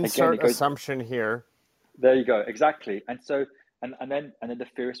insert assumption here. There you go. Exactly. And so, and then the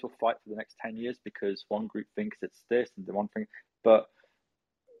theorists will fight for the next 10 years because one group thinks it's this and the one thing, but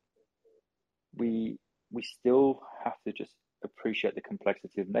we still have to just appreciate the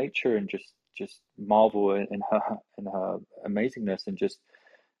complexity of nature and just marvel in her amazingness, and just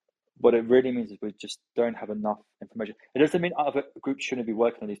what it really means is we just don't have enough information. It doesn't mean other groups shouldn't be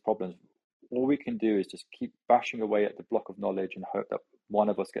working on these problems. All we can do is just keep bashing away at the block of knowledge and hope that one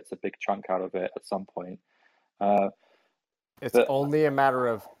of us gets a big chunk out of it at some point. It's only a matter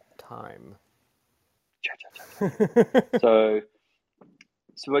of time. So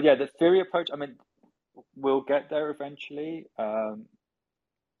yeah, the theory approach, I mean, we'll get there eventually, and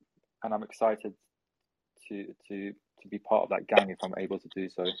I'm excited to be part of that gang if I'm able to do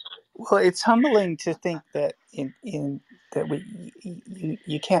so. Well, it's humbling to think that that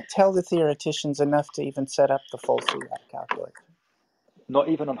you can't tell the theoreticians enough to even set up the full CRAP calculation. Not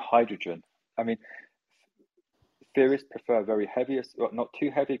even on hydrogen. I mean, theorists prefer very heavy, well, not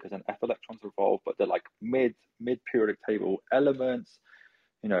too heavy because then F electrons evolve, but they're like mid periodic table elements.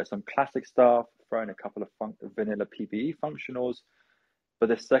 You know, some classic stuff. Throw in a couple of vanilla PBE functionals. But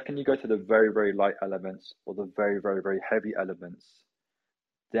the second you go to the very, very light elements or the very, very, very heavy elements,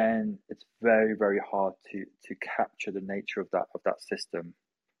 then it's very, very hard to capture the nature of that system.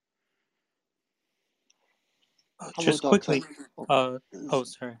 Just quickly.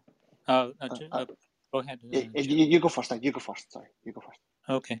 Sorry. Go ahead. You go first. You go first. Sorry, you go first.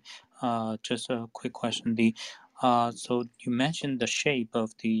 Okay. Just a quick question. So you mentioned the shape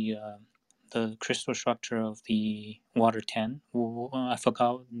of the crystal structure of the water 10. I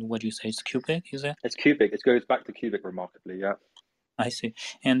forgot what you say. It's cubic, is it? It's cubic. It goes back to cubic remarkably, yeah. I see.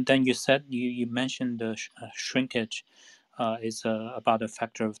 And then you said you mentioned the shrinkage is about a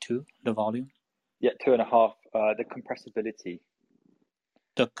factor of 2, the volume? Yeah, 2.5. The compressibility.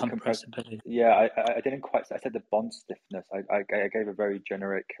 The compressibility. Yeah, I didn't quite say. I said the bond stiffness. I gave a very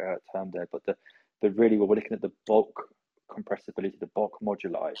generic term there, but the really we're looking at the bulk compressibility, the bulk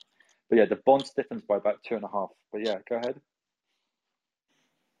moduli. But yeah, the bond stiffens by about 2.5. But yeah, go ahead.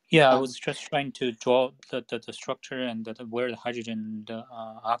 Yeah, I was just trying to draw the structure and where the hydrogen and the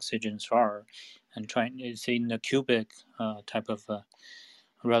oxygens are, and trying to see in the cubic type of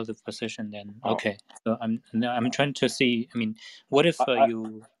relative position. Then okay, so I'm trying to see. I mean, what if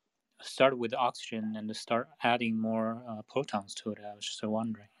you start with oxygen and start adding more protons to it? I was just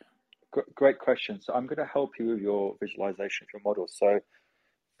wondering. Great question. So I'm going to help you with your visualization of your model. So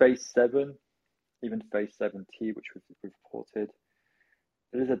phase 7, even phase 7T, which we've reported,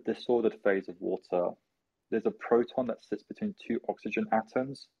 there is a disordered phase of water. There's a proton that sits between 2 oxygen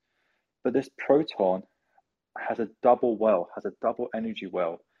atoms, but this proton has a double well, has a double energy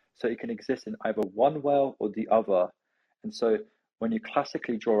well. So it can exist in either one well or the other. And so when you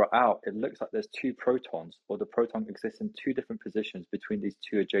classically draw it out, it looks like there's 2 protons, or the proton exists in 2 different positions between these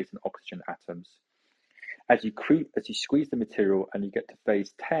 2 adjacent oxygen atoms. As you squeeze the material and you get to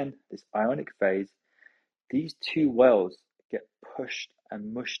phase 10, this ionic phase, these 2 wells get pushed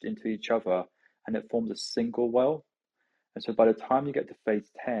and mushed into each other, and it forms a single well. And so by the time you get to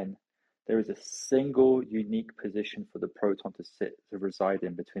phase 10, there is a single unique position for the proton to reside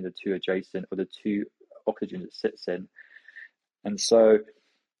in between the 2 adjacent, or the 2 oxygens it sits in. And so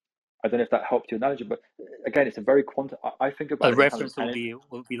I don't know if that helped your analogy, but again, it's a very I think about a reference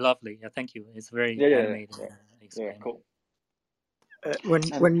will be lovely. Yeah, thank you. It's very animated. Yeah, cool.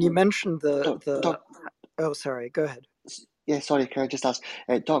 When you mentioned oh, sorry, go ahead. Yeah, sorry, can I just ask,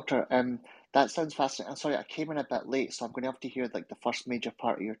 Doctor, that sounds fascinating. I'm sorry, I came in a bit late, so I'm going to have to hear like the first major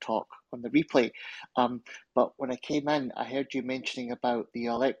part of your talk on the replay. But when I came in, I heard you mentioning about the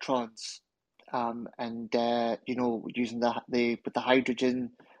electrons, and you know, using with the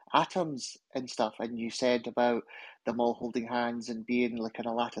hydrogen atoms and stuff, and you said about them all holding hands and being like in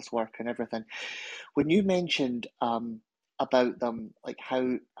a lattice work and everything. When you mentioned about them, like how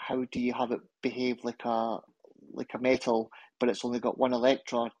do you have it behave like a metal, but it's only got one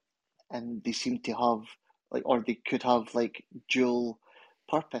electron, and they seem to have or they could have like dual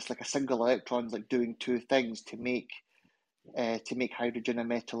purpose, like a single electron, like doing 2 things to make hydrogen a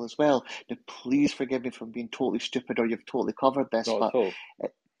metal as well. Now, please forgive me for being totally stupid, or you've totally covered this, Not but at all.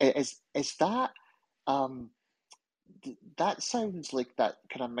 Is that that sounds like that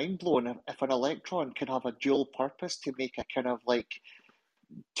kind of mind blowing. If an electron can have a dual purpose to make a kind of like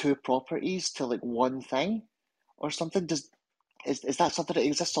 2 properties to like one thing or something, is that something that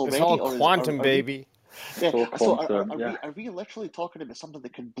exists already? It's all quantum, baby. Yeah. So are we literally talking about something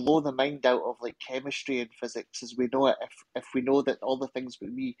that can blow the mind out of like chemistry and physics as we know it? If we know that all the things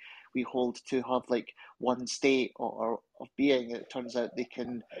that we hold to have like one state or of being, it turns out they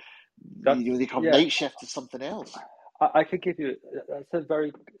can they come night shift to something else. I could give you. It's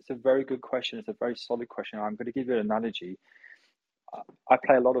a very good question. It's a very solid question. I'm going to give you an analogy. I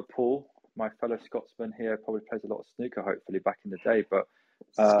play a lot of pool. My fellow Scotsman here probably plays a lot of snooker, hopefully back in the day. But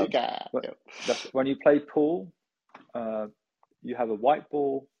when you play pool, you have a white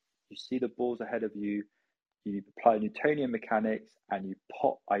ball. You see the balls ahead of you. You apply Newtonian mechanics, and you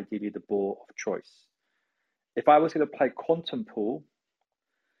pot ideally the ball of choice. If I was going to play quantum pool,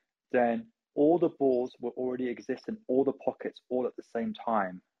 then all the balls will already exist in all the pockets all at the same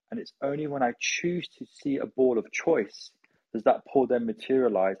time, And it's only when I choose to see a ball of choice does that ball then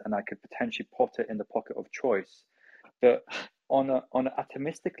materialize, and I could potentially put it in the pocket of choice. But on an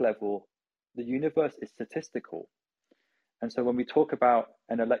atomistic level, the universe is statistical. And so when we talk about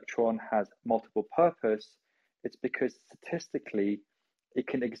an electron has multiple purpose, it's because statistically it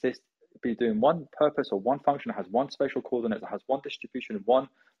can exist, be doing one purpose or one function, has one spatial coordinate, has one distribution, one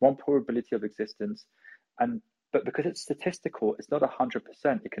probability of existence. But because it's statistical, it's not 100%.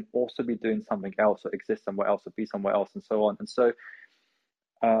 It can also be doing something else, or exist somewhere else, or be somewhere else, and so on. And so,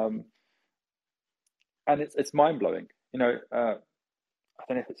 and it's mind blowing. I don't know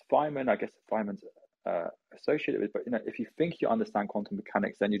if it's Feynman. I guess Feynman's associated with, but if you think you understand quantum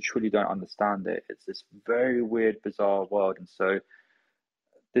mechanics, then you truly don't understand it. It's this very weird, bizarre world. And so,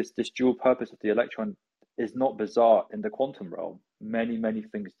 this dual purpose of the electron is not bizarre in the quantum realm. Many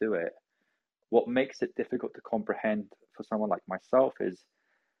things do it. What makes it difficult to comprehend for someone like myself is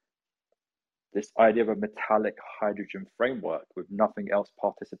this idea of a metallic hydrogen framework with nothing else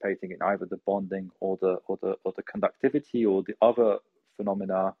participating in either the bonding or the conductivity or the other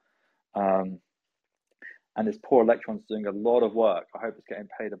phenomena. And this poor electron's doing a lot of work. I hope it's getting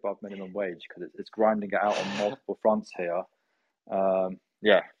paid above minimum wage, because it's grinding it out on multiple fronts here.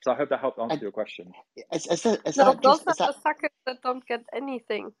 So I hope that helped answer your question. Those are the suckers that don't get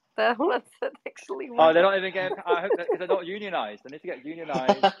anything. The ones that actually work. Oh, they're not even getting. I hope that, because they're not unionized. They need to get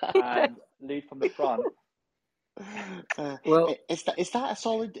unionized and lead from the front. Well, is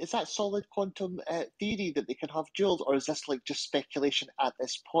that solid quantum theory that they can have joules, or is this like just speculation at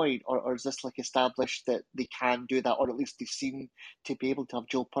this point, or is this like established that they can do that, or at least they seem to be able to have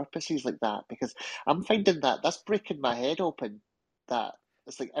joule purposes like that? Because I'm finding that's breaking my head open. That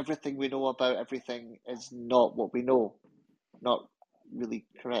it's like everything we know about everything is not what we know, not really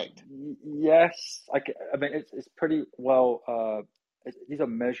correct. Yes, I mean it's pretty well. These are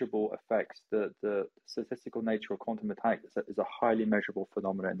measurable effects. The statistical nature of quantum mechanics is a highly measurable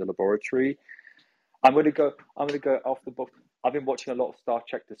phenomenon in the laboratory. I'm going to go off the book. I've been watching a lot of Star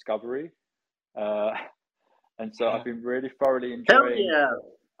Trek Discovery, and so I've been really thoroughly enjoying.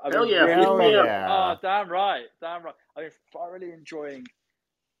 Hell yeah! Oh, damn right. I've been thoroughly enjoying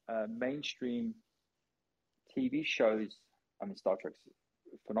mainstream TV shows. I mean, Star Trek's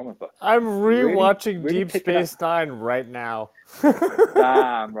phenomenal, but I'm rewatching really Deep Space Nine right now.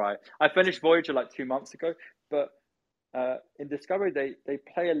 Damn right. I finished Voyager like 2 months ago, but in Discovery they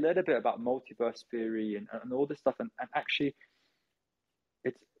play a little bit about multiverse theory and all this stuff, and actually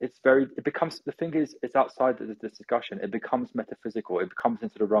it becomes, the thing is, it's outside this discussion. It becomes metaphysical. It becomes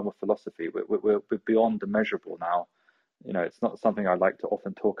into the realm of philosophy. We're beyond the measurable now. It's not something I like to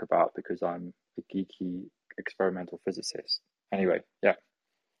often talk about because I'm a geeky experimental physicist. Anyway, yeah.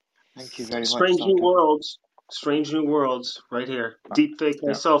 Thank you very much. Strange New Worlds, right here. Deep fake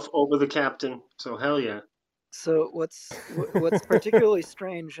myself over the captain. So hell yeah. So what's particularly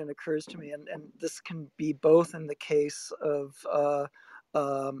strange and occurs to me, and this can be both in the case of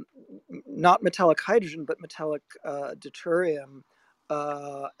not metallic hydrogen but metallic deuterium,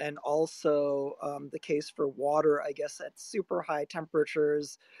 and also the case for water, I guess, at super high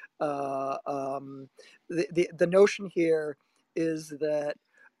temperatures. The notion here is that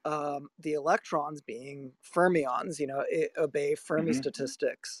the electrons, being fermions, obey Fermi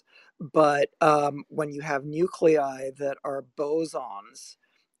statistics. But when you have nuclei that are bosons,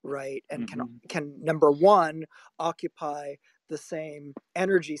 right, and can number one occupy the same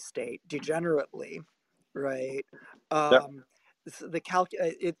energy state degenerately, right?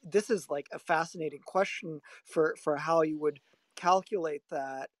 This is like a fascinating question for how you would calculate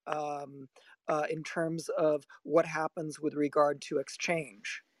that in terms of what happens with regard to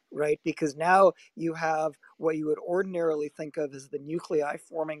exchange, right? Because now you have what you would ordinarily think of as the nuclei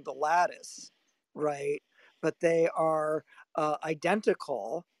forming the lattice, right? But they are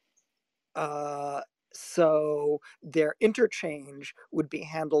identical, so their interchange would be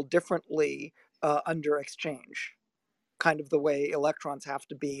handled differently under exchange, kind of the way electrons have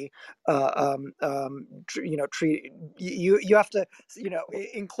to be treated. You have to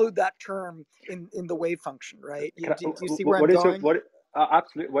include that term in the wave function, right? Do you see where I'm going?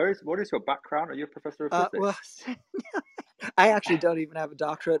 Absolutely. What is your background? Are you a professor of physics? Well, I actually don't even have a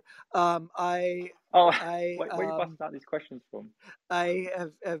doctorate. Where you busting out these questions from? I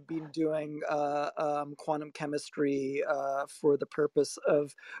have been doing quantum chemistry for the purpose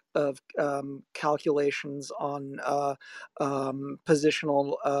of calculations on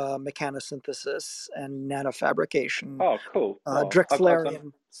positional mechanosynthesis and nanofabrication. Oh, cool.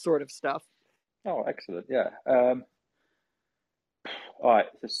 Drexlerian sort of stuff. Oh, excellent. Yeah. All right.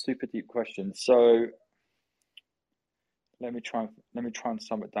 It's a super deep question. So let me try and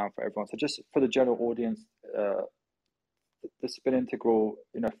sum it down for everyone. So just for the general audience, the spin integral,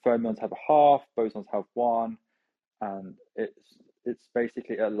 fermions have a half, bosons have one, and it's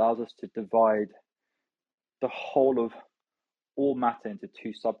basically, it allows us to divide the whole of all matter into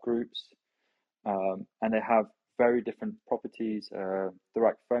two subgroups, and they have very different properties. The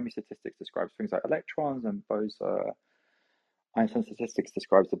Dirac Fermi statistics describes things like electrons, and Einstein statistics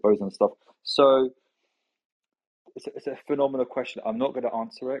describes the boson stuff. So it's a phenomenal question. I'm not going to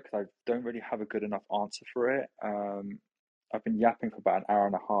answer it because I don't really have a good enough answer for it. I've been yapping for about an hour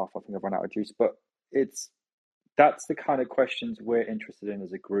and a half. I think I've run out of juice, but that's the kind of questions we're interested in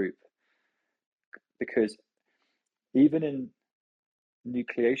as a group, because even in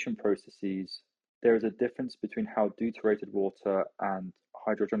nucleation processes, there is a difference between how deuterated water and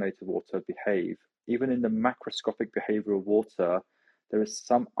hydrogenated water behave. Even in the macroscopic behavior of water, there is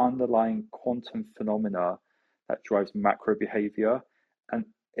some underlying quantum phenomena that drives macro behavior, and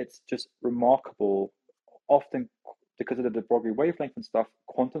it's just remarkable. Often, because of the de Broglie wavelength and stuff,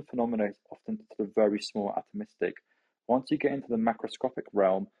 quantum phenomena is often sort of very small, atomistic. Once you get into the macroscopic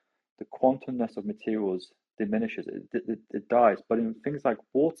realm, the quantumness of materials diminishes, it dies. But in things like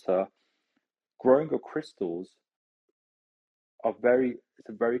water, growing of crystals it's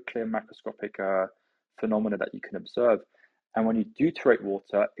a very clear macroscopic phenomena that you can observe. And when you deuterate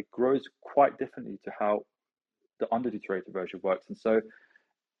water, it grows quite differently to how the underdeuterated version works. And so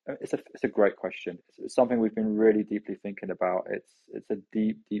it's a great question. It's something we've been really deeply thinking about. It's a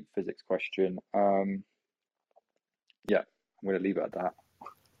deep physics question. Yeah, I'm going to leave it at that.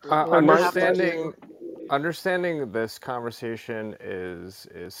 Understanding this conversation is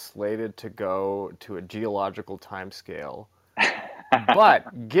slated to go to a geological timescale.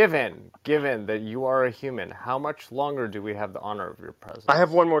 But given that you are a human, how much longer do we have the honor of your presence? I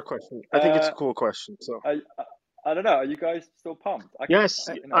have one more question. I think it's a cool question. So I don't know. Are you guys still pumped? Yes,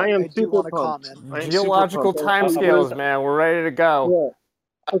 I am super pumped. Geological timescales, man. We're ready to go. Yeah.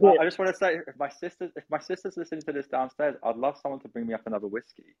 Okay. I just want to say, if my sister's listening to this downstairs, I'd love someone to bring me up another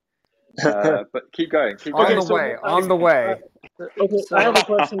whiskey. But keep going. On the way. Okay, I have a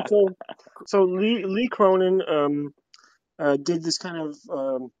question. So Lee Cronin did this kind of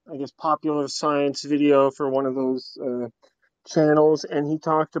I guess popular science video for one of those channels, and he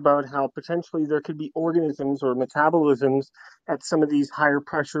talked about how potentially there could be organisms or metabolisms at some of these higher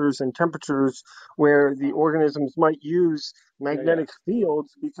pressures and temperatures where the organisms might use magnetic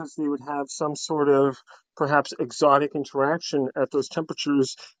fields because they would have some sort of perhaps exotic interaction at those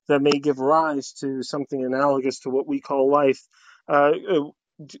temperatures that may give rise to something analogous to what we call life.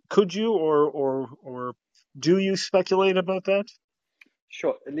 Could you or do you speculate about that?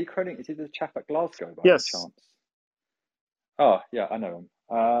 Sure. Lee Cronin, is he the chap at Glasgow by any chance? Oh, yeah, I know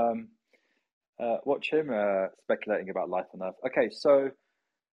him. Watch him speculating about life on Earth. Okay, so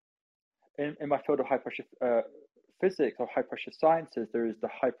in my field of high pressure physics or high pressure sciences, there is the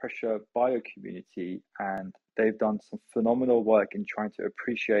high pressure bio community, and they've done some phenomenal work in trying to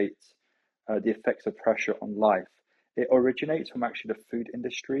appreciate the effects of pressure on life. It originates from actually the food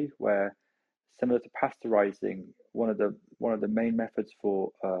industry, where, similar to pasteurizing, one of the main methods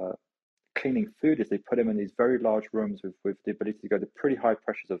for cleaning food is they put them in these very large rooms with the ability to go to pretty high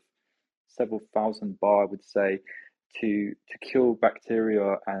pressures of several thousand bar, I would say, to kill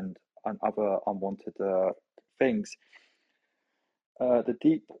bacteria and other unwanted things. The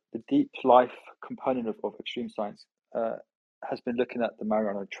deep life component of extreme science has been looking at the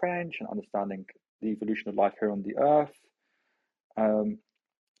Mariana Trench and understanding the evolution of life here on the Earth.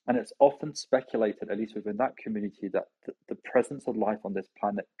 And it's often speculated, at least within that community, that the presence of life on this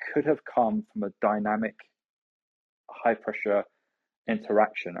planet could have come from a dynamic high pressure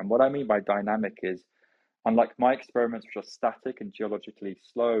interaction. And what I mean by dynamic is, unlike my experiments, which are static and geologically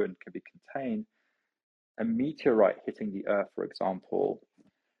slow and can be contained, a meteorite hitting the Earth, for example,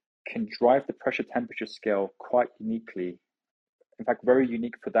 can drive the pressure temperature scale quite uniquely. In fact, very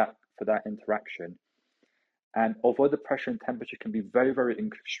unique for that interaction. And although the pressure and temperature can be very, very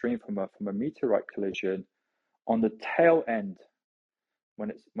extreme from a meteorite collision, on the tail end,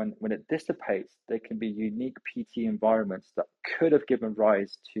 when it dissipates, there can be unique PT environments that could have given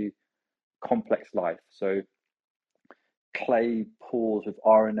rise to complex life. So clay pools with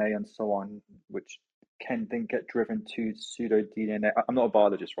RNA and so on, which can then get driven to pseudo DNA. I'm not a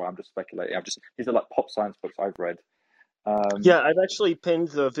biologist, right? I'm just speculating. These are like pop science books I've read. Yeah, I've actually pinned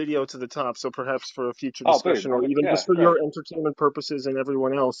the video to the top, so perhaps for a future discussion, or even just for your entertainment purposes and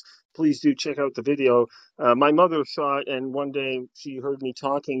everyone else, please do check out the video. My mother saw it, and one day she heard me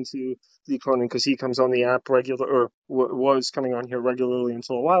talking to Lee Cronin because he comes on the app was coming on here regularly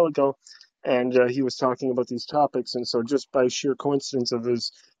until a while ago. and he was talking about these topics. And so just by sheer coincidence of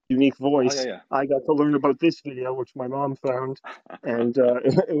his unique voice, I got to learn about this video, which my mom found. And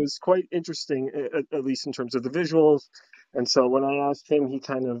it was quite interesting, at least in terms of the visuals. And so when I asked him, he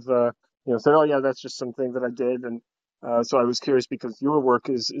kind of said, "Oh yeah, that's just something that I did." And so I was curious because your work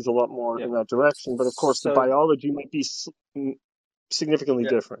is a lot more in that direction. But of course, the biology might be significantly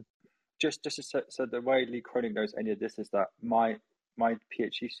different. Just so the way Lee Cronin knows any of this is that my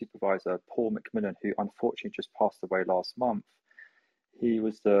PhD supervisor, Paul McMillan, who unfortunately just passed away last month, he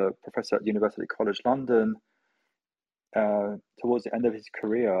was the professor at University College London. Towards the end of his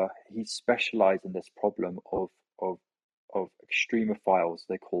career, he specialized in this problem of extremophiles,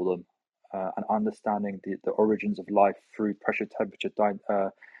 they call them, and understanding the origins of life through pressure temperature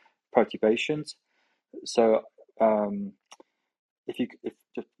perturbations. So if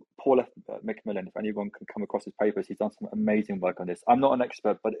just Paul F. McMillan, if anyone can come across his papers, he's done some amazing work on this. I'm not an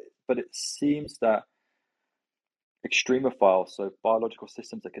expert, but it seems that extremophiles, so biological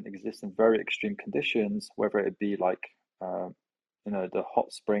systems that can exist in very extreme conditions, whether it be like the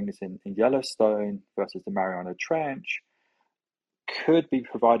hot springs in Yellowstone versus the Mariana Trench, could be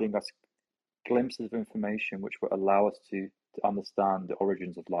providing us glimpses of information which will allow us to understand the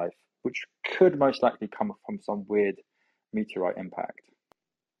origins of life, which could most likely come from some weird meteorite impact.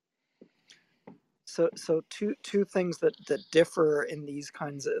 So two things that differ in these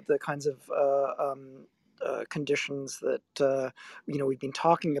kinds of conditions that we've been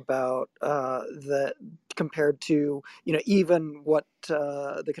talking about, that compared to even what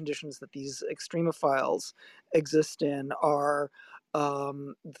the conditions that these extremophiles exist in are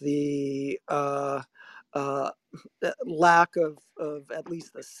the lack of at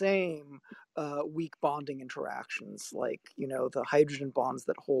least the same weak bonding interactions, like the hydrogen bonds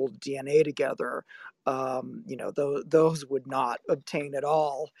that hold DNA together. Those would not obtain at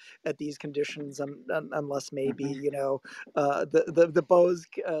all at these conditions, unless maybe the Bose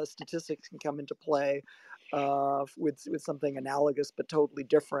statistics can come into play with something analogous but totally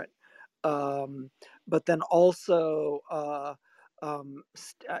different. But then also,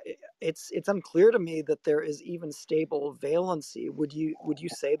 it's unclear to me that there is even stable valency. Would you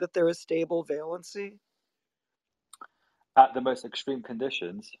say that there is stable valency at the most extreme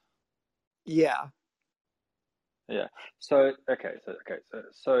conditions? Yeah. So I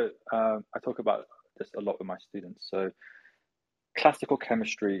talk about this a lot with my students. So classical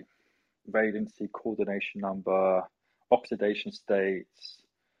chemistry, valency, coordination number, oxidation states,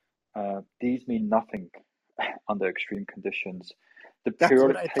 these mean nothing under extreme conditions. The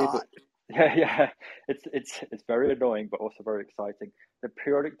periodic table, it's very annoying, but also very exciting. The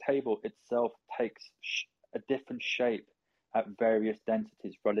periodic table itself takes a different shape at various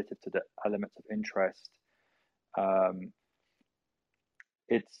densities relative to the elements of interest.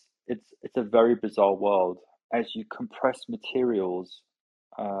 It's a very bizarre world. As you compress materials,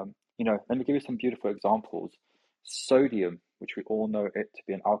 let me give you some beautiful examples. Sodium, which we all know it to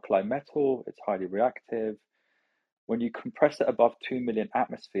be an alkali metal, it's highly reactive. When you compress it above 2 million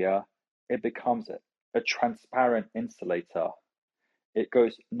atmosphere, it becomes a transparent insulator. It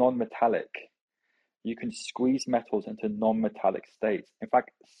goes non-metallic. You can squeeze metals into non-metallic states. In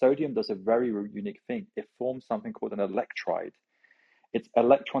fact, sodium does a very unique thing. It forms something called an electride. Its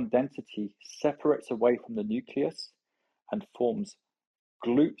electron density separates away from the nucleus and forms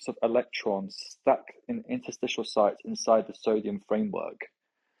gloops of electrons stacked in interstitial sites inside the sodium framework.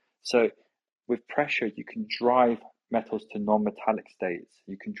 So with pressure, you can drive metals to non-metallic states.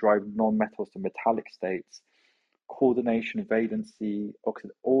 You can drive non-metals to metallic states. Coordination, valency,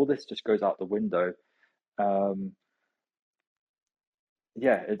 all this just goes out the window.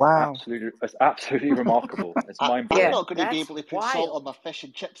 It's absolutely remarkable. It's mind blowing. I'm not going to be able to put salt on my fish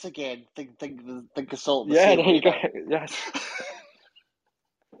and chips again. Think of salt. There you go. Yes.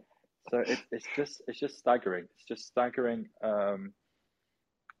 So it's just staggering. It's just staggering.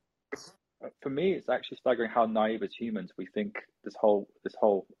 For me, it's actually staggering how naive as humans we think this whole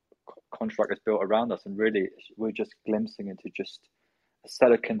construct is built around us, and really we're just glimpsing into just a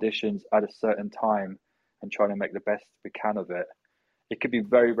set of conditions at a certain time and trying to make the best we can of it. It could be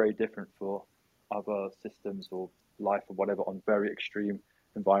very, very different for other systems or life or whatever on very extreme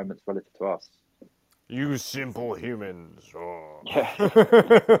environments relative to us. You simple humans. Oh. Yeah.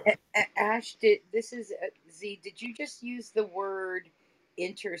 Ash, this is Z. Did you just use the word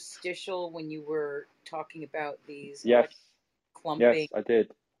interstitial when you were talking about these? Yes. Clumping. Yes, I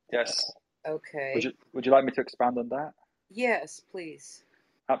did. Yes. Okay. Would you like me to expand on that? Yes, please.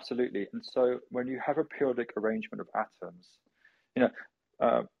 Absolutely. And so when you have a periodic arrangement of atoms,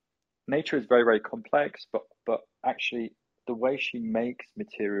 nature is very, very complex, but actually the way she makes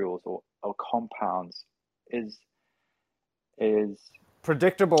materials or compounds is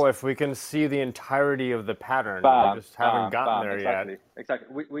predictable if we can see the entirety of the pattern. We just haven't gotten there exactly, yet.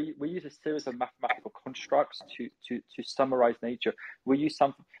 Exactly. We use a series of mathematical constructs to summarize nature. We use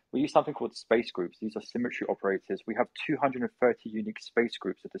something called space groups. These are symmetry operators. We have 230 unique space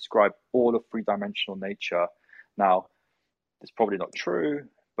groups that describe all of three-dimensional nature. Now, it's probably not true,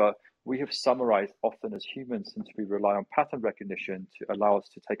 but we have summarized often as humans, since we rely on pattern recognition to allow us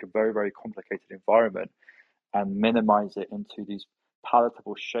to take a very, very complicated environment and minimize it into these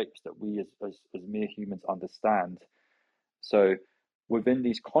palatable shapes that we as mere humans understand. So within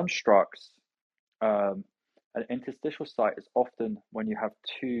these constructs, an interstitial site is often when you have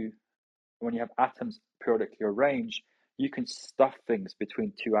atoms periodically arranged, you can stuff things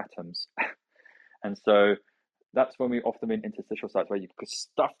between two atoms. And so that's when we often mean interstitial sites, where you could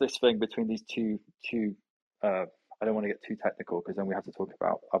stuff this thing between these two I don't want to get too technical because then we have to talk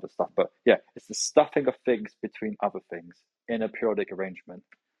about other stuff. But yeah, it's the stuffing of things between other things in a periodic arrangement.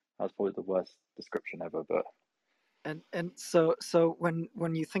 That's probably the worst description ever, but. And so when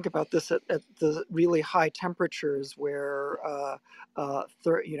you think about this at the really high temperatures where the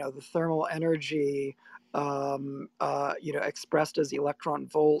thermal energy expressed as electron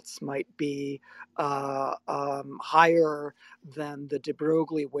volts might be higher than the de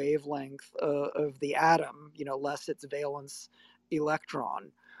Broglie wavelength of the atom, less its valence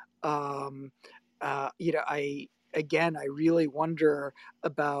electron. I really wonder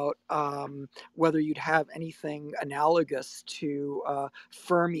about whether you'd have anything analogous to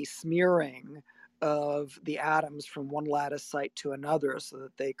Fermi smearing of the atoms from one lattice site to another so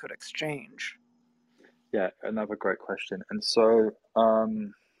that they could exchange. Yeah, another great question. And so,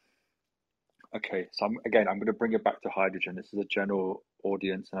 okay, so I'm going to bring it back to hydrogen. This is a general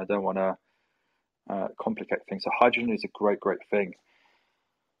audience, and I don't want to complicate things. So hydrogen is a great thing.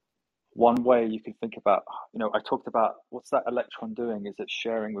 One way you can think about, I talked about what's that electron doing? Is it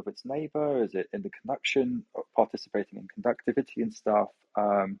sharing with its neighbor? Is it in the conduction, or participating in conductivity and stuff?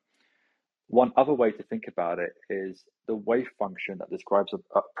 One other way to think about it is the wave function that describes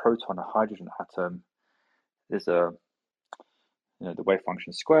a proton, a hydrogen atom. Is the wave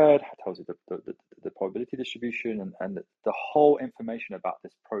function squared, tells you the probability distribution, and the whole information about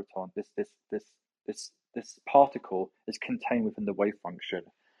this proton, this particle, is contained within the wave function.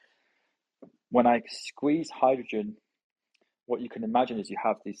 When I squeeze hydrogen, what you can imagine is you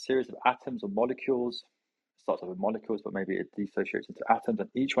have these series of atoms or molecules. It starts off with molecules, but maybe it dissociates into atoms, and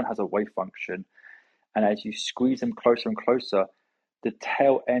each one has a wave function. And as you squeeze them closer and closer, the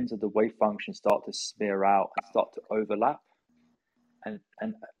tail ends of the wave function start to smear out and start to overlap. And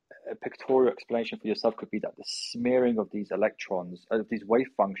a pictorial explanation for yourself could be that the smearing of these electrons, of these wave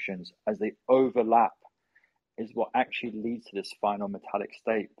functions, as they overlap, is what actually leads to this final metallic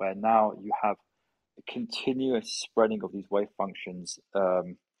state, where now you have a continuous spreading of these wave functions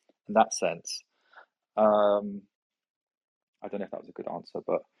in that sense. I don't know if that was a good answer,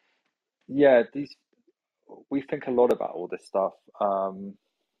 but yeah, we think a lot about all this stuff.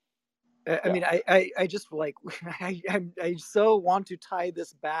 I mean, I just like I so want to tie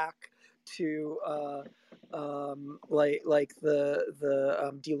this back to like the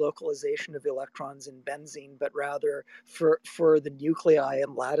delocalization of electrons in benzene, but rather for the nuclei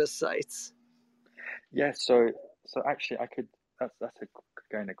and lattice sites. Yeah, so actually, that's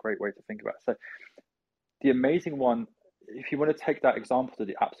a great way to think about it. So the amazing one, if you want to take that example to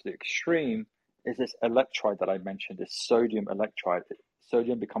the absolute extreme, is this electride that I mentioned, this sodium electride.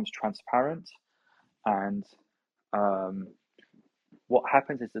 Sodium becomes transparent, and what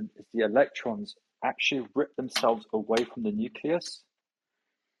happens is the electrons actually rip themselves away from the nucleus,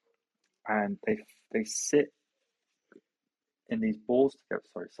 and they sit in these balls together.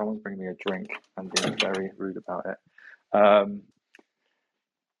 Sorry, someone's bringing me a drink and being very rude about it.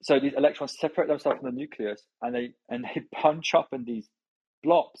 So these electrons separate themselves from the nucleus, and they punch up in these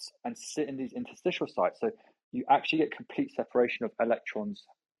blobs and sit in these interstitial sites. So you actually get complete separation of electrons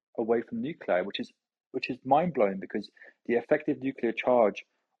away from the nuclei, which is mind-blowing, because the effective nuclear charge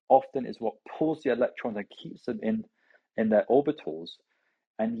often is what pulls the electrons and keeps them in their orbitals.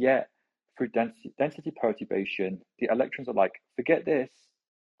 And yet, through density perturbation, the electrons are like, forget this,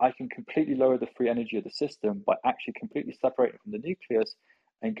 I can completely lower the free energy of the system by actually completely separating from the nucleus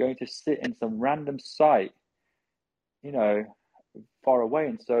and going to sit in some random site, far away.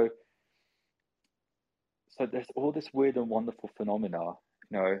 And so there's all this weird and wonderful phenomena,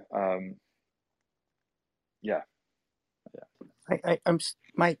 yeah. I'm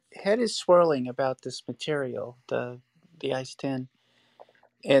my head is swirling about this material, the ice tin,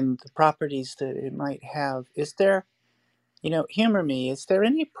 and the properties that it might have. Is there humor me. Is there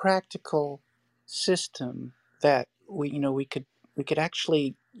any practical system that we could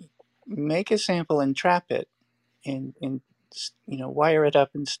actually make a sample and trap it and wire it up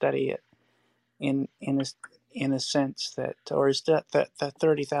and study it in a sense that, or is that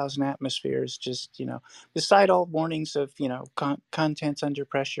 30,000 atmospheres just beside all warnings of contents under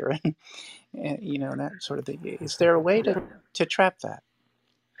pressure and that sort of thing? Is there a way to trap that?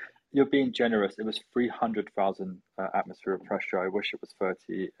 You're being generous. It was 300,000 atmosphere of pressure. I wish it was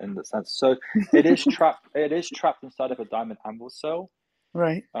 30 in the sense. So it is trapped. It is trapped inside of a diamond anvil cell.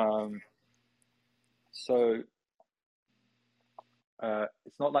 Right. So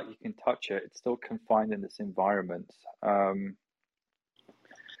it's not like you can touch it. It's still confined in this environment. For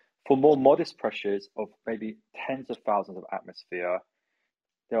more modest pressures of maybe tens of thousands of atmosphere,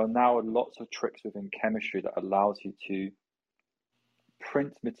 there are now lots of tricks within chemistry that allows you to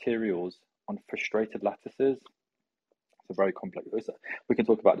print materials on frustrated lattices. It's a very complex. We can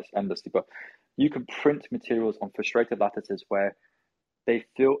talk about this endlessly, but you can print materials on frustrated lattices where they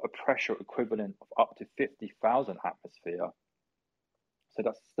feel a pressure equivalent of up to 50,000 atmosphere. So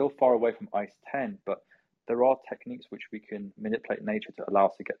that's still far away from ice 10, but there are techniques which we can manipulate nature to allow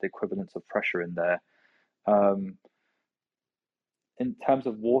us to get the equivalence of pressure in there. In terms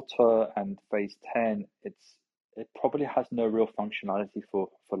of water and phase 10, it probably has no real functionality for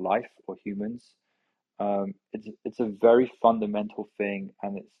life or humans. It's a very fundamental thing,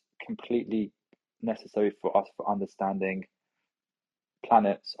 and it's completely necessary for us for understanding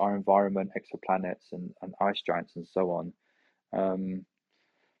planets, our environment, exoplanets, and ice giants, and so on.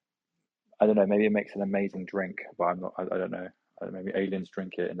 I don't know. Maybe it makes an amazing drink, but I'm not. I don't know. Maybe aliens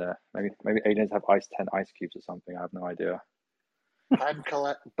drink it in there. Maybe aliens have ice 10 ice cubes or something. I have no idea.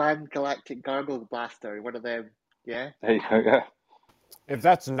 Ban Galactic Gargle Blaster, one of them. Yeah. There you go. Yeah. If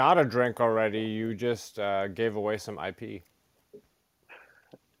that's not a drink already, you just gave away some IP.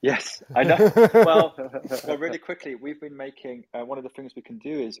 Yes, I know. Well, really quickly, we've been making one of the things we can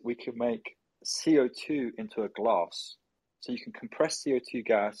do is we can make CO2 into a glass. So you can compress CO2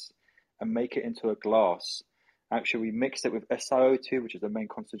 gas and make it into a glass. Actually, we mix it with SiO2, which is the main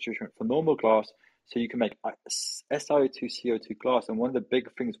constituent for normal glass. So you can make SiO2 CO2 glass. And one of the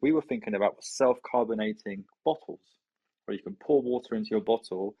big things we were thinking about was self-carbonating bottles, where you can pour water into your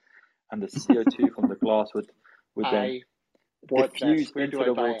bottle, and the CO2 from the glass would then diffuse into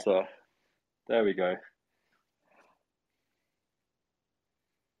the water. There we go.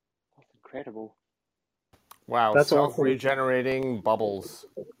 That's incredible. Wow, That's self-regenerating bubbles.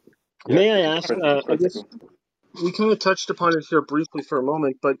 May I ask, I guess we kind of touched upon it here briefly for a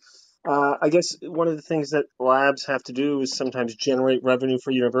moment, but I guess one of the things that labs have to do is sometimes generate revenue for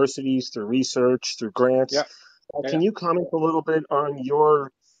universities through research, through grants. Yeah. Can you comment a little bit on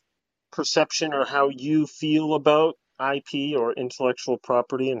your perception or how you feel about IP or intellectual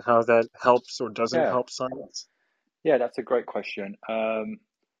property and how that helps or doesn't help science? Yeah, that's a great question.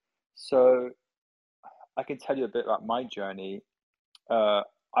 So I can tell you a bit about my journey.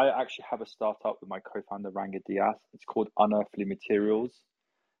 I actually have a startup with my co-founder Ranga Diaz. It's called Unearthly Materials.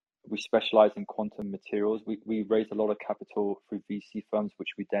 We specialize in quantum materials. We raise a lot of capital through VC firms, which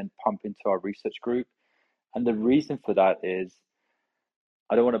we then pump into our research group. And the reason for that is,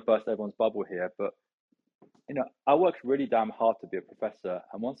 I don't want to burst everyone's bubble here, but I worked really damn hard to be a professor.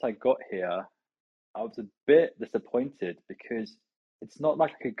 And once I got here, I was a bit disappointed because it's not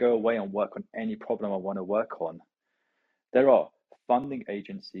like I could go away and work on any problem I want to work on. There are funding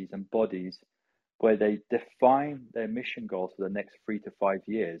agencies and bodies where they define their mission goals for the next 3 to 5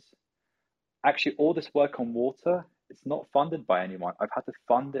 years. Actually, all this work on water, it's not funded by anyone. I've had to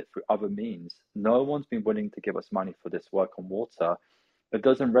fund it through other means. No one's been willing to give us money for this work on water. It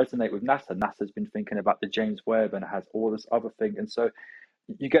doesn't resonate with NASA. NASA's been thinking about the James Webb and has all this other thing. And so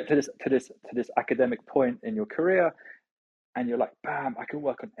you get to this academic point in your career, and you're like, bam, I can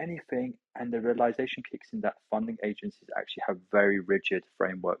work on anything. And the realization kicks in that funding agencies actually have very rigid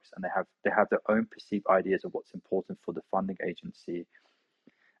frameworks, and they have their own perceived ideas of what's important for the funding agency.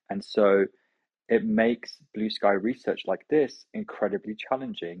 And so it makes blue sky research like this incredibly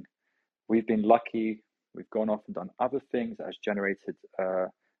challenging. We've been lucky. We've gone off and done other things that has generated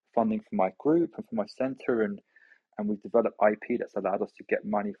funding for my group and for my center, and we've developed IP that's allowed us to get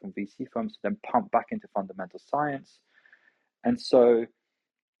money from VC firms to then pump back into fundamental science. And so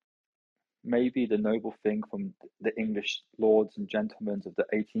maybe the noble thing from the English lords and gentlemen of the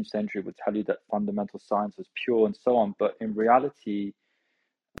 18th century would tell you that fundamental science was pure and so on, but in reality,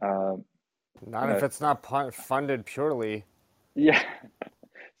 not if it's not funded purely. Yeah.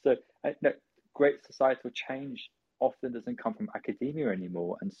 So great societal change often doesn't come from academia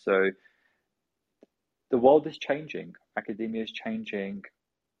anymore, and so the world is changing. Academia is changing.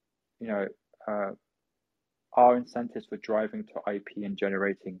 You know, our incentives for driving to IP and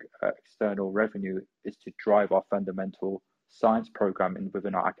generating external revenue is to drive our fundamental science program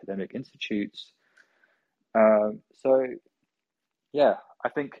within our academic institutes. So, yeah, I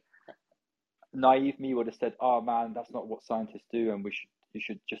think naive me would have said, "Oh man, that's not what scientists do, and you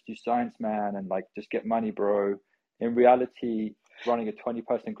should just do science, man, and like just get money, bro." In reality, running a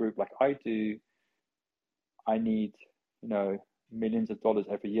 20-person group like I do, I need, millions of dollars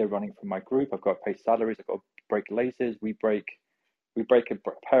every year running from my group. I've got to pay salaries. I've got to break lasers. We break a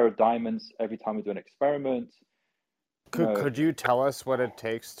pair of diamonds every time we do an experiment. Could you tell us what it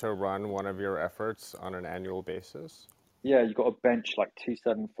takes to run one of your efforts on an annual basis? Yeah, you got to bench like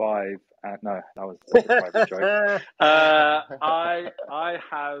 275. No, that's a private joke. I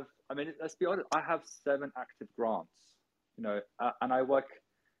have. I mean, let's be honest. I have 7 active grants. And I work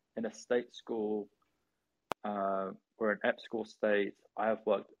in a state school. We're an EPSCoR state. I have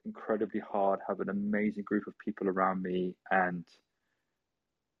worked incredibly hard, have an amazing group of people around me, and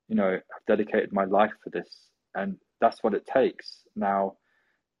have dedicated my life for this. And that's what it takes. Now,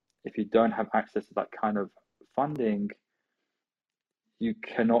 if you don't have access to that kind of funding, you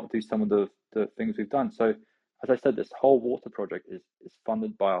cannot do some of the things we've done. So, as I said, this whole water project is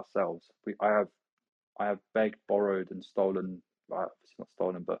funded by ourselves. I have begged, borrowed, and stolen. Well, it's not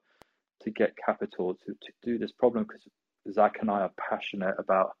stolen, but to get capital to do this problem, because Zach and I are passionate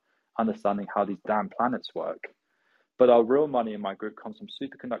about understanding how these damn planets work. But our real money in my group comes from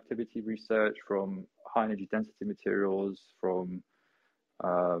superconductivity research, from high energy density materials, from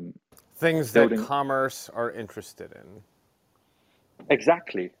things that commerce are interested in.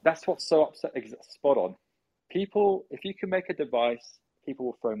 Exactly. That's what's so spot on. People, if you can make a device, people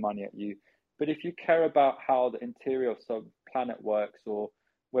will throw money at you. But if you care about how the interior of some planet works, or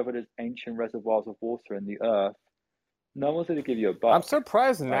whether there's ancient reservoirs of water in the Earth, no one's going to give you a buck. I'm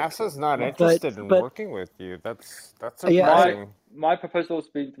surprised NASA's not interested in working with you. That's surprising. My proposal has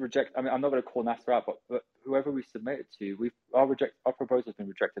been rejected. I mean, I'm not going to call NASA out, but whoever we submit it to, our proposal has been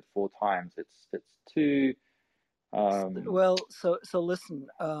rejected 4 times. It's too. Well, so listen,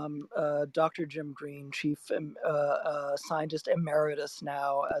 Dr. Jim Green, chief scientist emeritus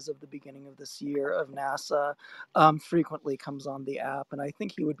now as of the beginning of this year of NASA, frequently comes on the app, and I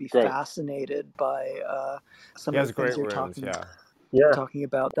think he would be fascinated by some of the things you're talking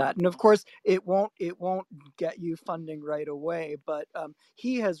about that. And of course, it won't get you funding right away, but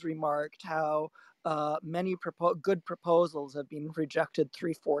he has remarked how many good proposals have been rejected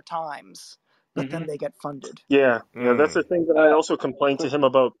 3-4 times. But then they get funded. Yeah, that's the thing that I also complained to him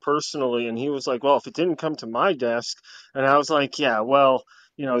about personally, and he was like, "Well, if it didn't come to my desk," and I was like, "Yeah, well,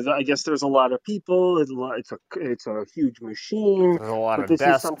 I guess there's a lot of people. It's a huge machine. There's a lot but of this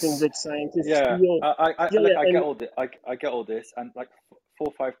desks. Is something that scientists feel." I get all this. I get all this, and like 4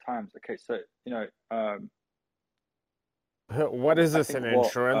 or 5 times. Okay, so what is this? An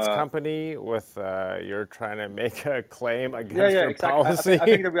insurance company with you're trying to make a claim against your policy? I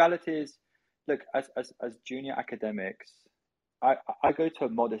think the reality is, look, as junior academics, I go to a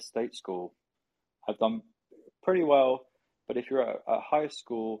modest state school. I've done pretty well, but if you're at a higher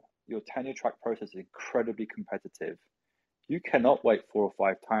school, your tenure track process is incredibly competitive. You cannot wait 4 or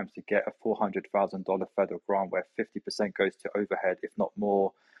 5 times to get a $400,000 federal grant where 50% goes to overhead, if not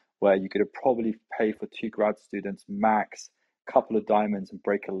more, where you could probably pay for 2 grad students max, couple of diamonds, and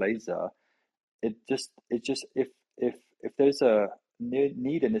break a laser. It just if there's a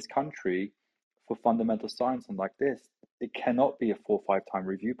need in this country for fundamental science and like this, it cannot be a 4 or 5 time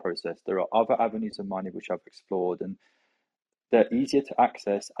review process. There are other avenues of money which I've explored, and they're easier to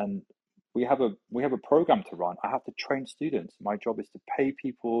access. And we have a program to run. I have to train students. My job is to pay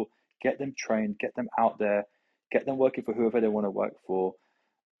people, get them trained, get them out there, get them working for whoever they want to work for.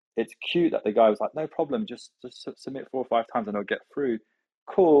 It's cute that the guy was like, "No problem, just submit 4 or 5 times and I'll get through."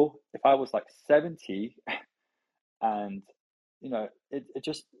 Cool. If I was like 70 and it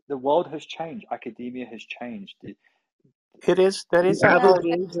just, the world has changed, academia has changed. That is the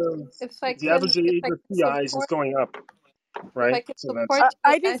average age of PIs is going up, right? If I can support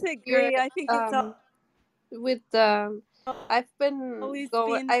I disagree. I think it's with I've been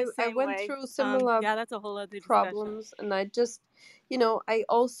going. I went through similar that's a whole other problems, and I just, I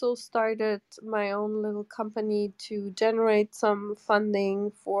also started my own little company to generate some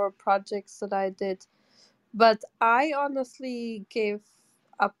funding for projects that I did, but I honestly gave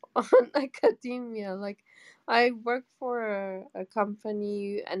up on academia. Like, I work for a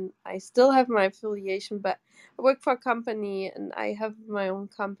company, and I still have my affiliation, but I work for a company and I have my own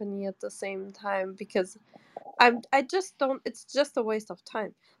company at the same time, because I just don't, it's just a waste of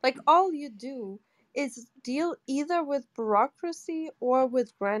time. Like, all you do is deal either with bureaucracy or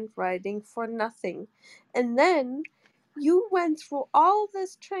with grant writing for nothing. And then you went through all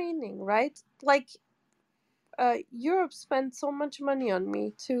this training, right? Like Europe spent so much money on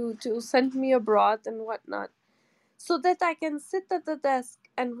me to send me abroad and whatnot, so that I can sit at the desk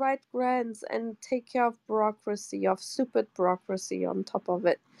and write grants and take care of bureaucracy, of stupid bureaucracy on top of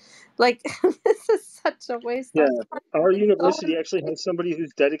it. Like this is such a waste Yeah, of time. our It's university so actually has somebody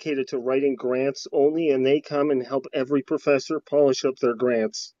who's dedicated to writing grants only, and they come and help every professor polish up their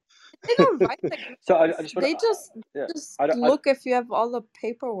grants. they don't write the So I grants. just want They to, just yeah, just look if you have all the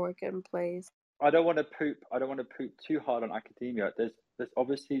paperwork in place. I don't want to poop. I don't want to poop too hard on academia. There's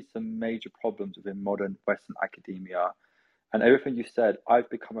obviously some major problems within modern Western academia, and everything you said. I've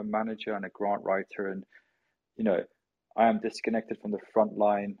become a manager and a grant writer, and you know, I am disconnected from the front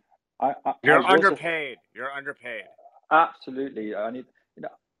line. I You're was a underpaid. You're underpaid. absolutely. I need, you know,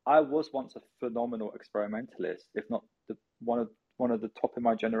 I was once a phenomenal experimentalist, if not one of the top in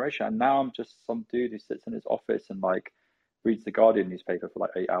my generation, and now I'm just some dude who sits in his office and like reads the Guardian newspaper for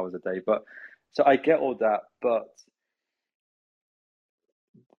like 8 hours a day. But so I get all that, but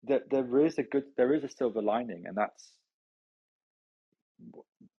there is a silver lining, and that's,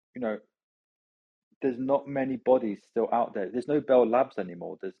 you know, there's not many bodies still out there. There's no Bell Labs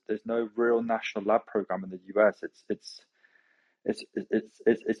anymore. There's no real national lab program in the US.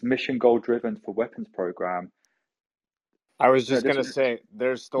 It's mission goal driven for weapons program. I was You know, just gonna say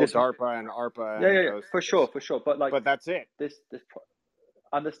there's still this DARPA and ARPA yeah, and yeah, yeah, those for things, sure. But like but that's it. this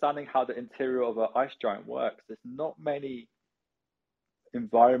understanding how the interior of an ice giant works. There's not many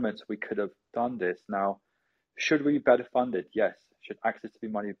environments we could have done this. Now, should we be better funded? Yes. Should access to be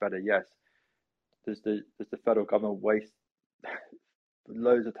money be better? Yes. Does the federal government waste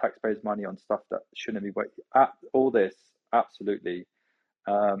loads of taxpayers' money on stuff that shouldn't be wasted? All this, absolutely.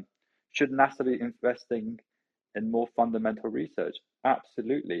 Um, should NASA be investing in more fundamental research?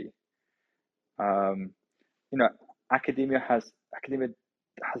 Absolutely. Um, you know, academia has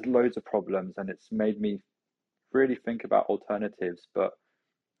loads of problems, and it's made me really think about alternatives. But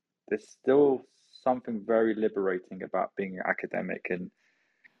there's still something very liberating about being an academic and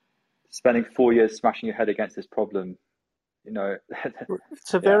spending 4 years smashing your head against this problem. You know,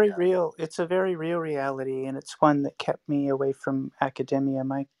 It's a yeah, very real. It's a very real reality, and it's one that kept me away from academia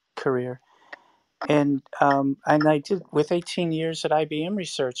my career. And I did with 18 years at IBM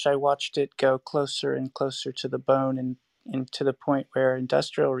Research. I watched it go closer and closer to the bone, and to the point where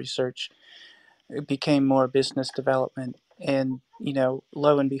industrial research became more business development. And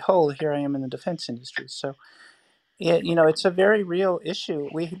lo and behold, here I am in the defense industry. So it's a very real issue.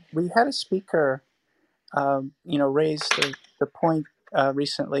 We had a speaker, raise the point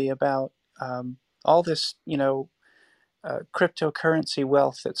recently about all this, cryptocurrency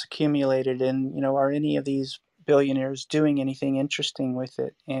wealth that's accumulated, and are any of these billionaires doing anything interesting with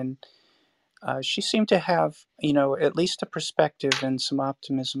it? And she seemed to have, at least a perspective and some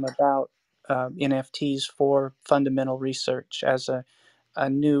optimism about NFTs for fundamental research as a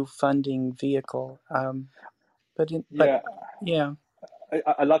new funding vehicle. But yeah. yeah.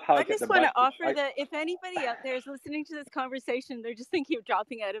 I love how I I get the just want to mic. offer that if anybody out there is listening to this conversation, they're just thinking of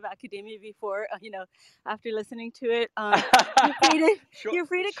dropping out of academia before, after listening to it, you're free to you're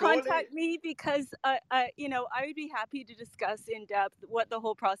free to Surely, contact me, because I would be happy to discuss in depth what the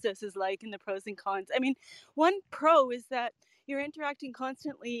whole process is like and the pros and cons. I mean, one pro is that you're interacting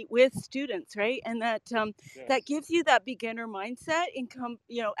constantly with students, right? And that that gives you that beginner mindset and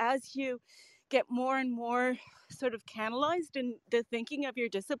as you get more and more sort of canalized in the thinking of your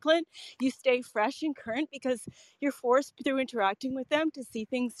discipline, you stay fresh and current because you're forced through interacting with them to see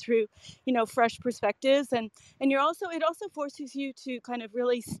things through, fresh perspectives. And it also forces you to kind of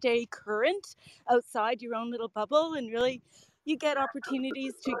really stay current outside your own little bubble, and really you get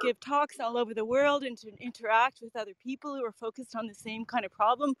opportunities to give talks all over the world and to interact with other people who are focused on the same kind of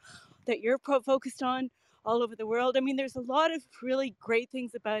problem that you're focused on all over the world. I mean, there's a lot of really great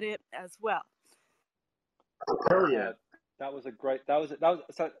things about it as well. Oh yeah. that was a great that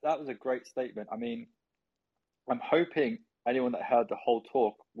was a great statement. I mean, I'm hoping anyone that heard the whole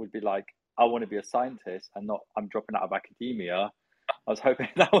talk would be like, I want to be a scientist and not I'm dropping out of academia. I was hoping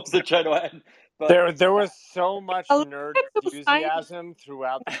that was the general end. But There was so much A lot nerd of science. enthusiasm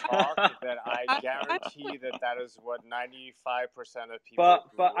throughout the talk that I guarantee that is what 95% of people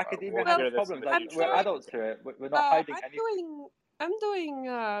but who academia will has Well, hear its this in problems. the Like I'm future we're doing. will adults agree. here. We're not hiding I'm anything.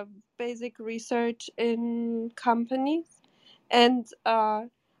 basic research in companies, and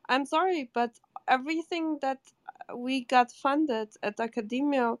I'm sorry, but everything that we got funded at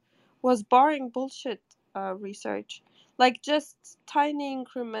academia was boring bullshit research, like just tiny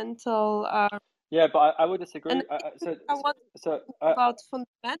incremental Yeah, but I would disagree. And about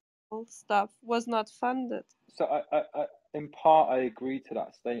fundamental stuff was not funded. So in part, I agree to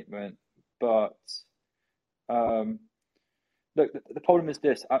that statement, but look, the problem is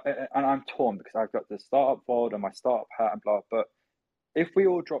this, and I'm torn because I've got the startup world and my startup hat and blah. But if we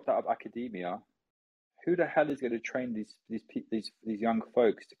all dropped out of academia, who the hell is going to train these young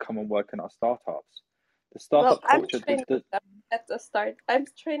folks to come and work in our startups? The startup culture. I'm training them at the start. I'm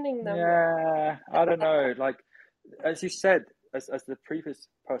training them. Yeah, I don't know. Like as you said, as the previous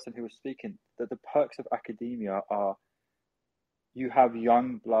person who was speaking, that the perks of academia are you have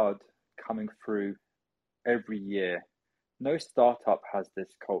young blood coming through every year. No startup has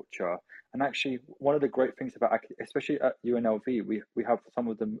this culture, and actually, one of the great things about, especially at UNLV, we have some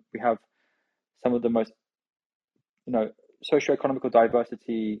of the most, socioeconomical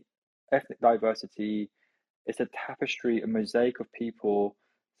diversity, ethnic diversity. It's a tapestry, a mosaic of people.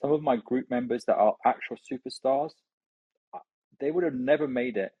 Some of my group members that are actual superstars, they would have never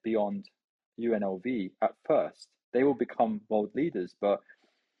made it beyond UNLV at first. They will become world leaders, but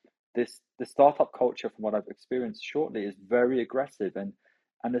the startup culture, from what I've experienced shortly, is very aggressive, and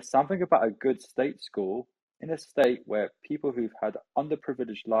there's something about a good state school in a state where people who've had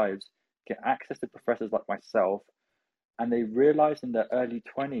underprivileged lives get access to professors like myself, and they realize in their early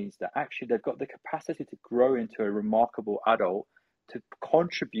 20s that actually they've got the capacity to grow into a remarkable adult to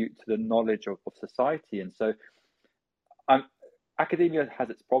contribute to the knowledge of society. And so academia has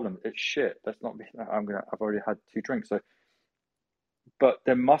its problems. It's shit. That's not. I've already had 2 drinks. So, but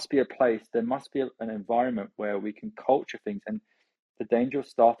there must be a place. There must be an environment where we can culture things. And the danger of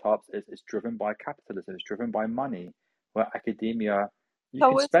startups is driven by capitalism. It's driven by money. Where academia, you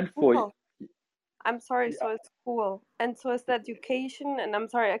can spend cool. I'm sorry. So it's cool, and so is the education. And I'm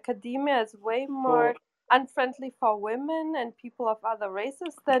sorry, academia is way more unfriendly for women and people of other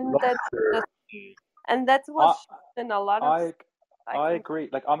races than that. And that's what's in a lot of. I agree.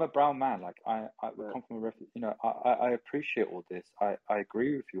 Like I'm a brown man. Like I come from a refugee. I appreciate all this. I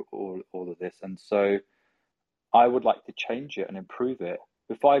agree with you all of this, and so I would like to change it and improve it.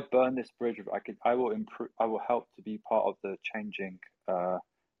 If I burn this bridge, I will improve. I will help to be part of the change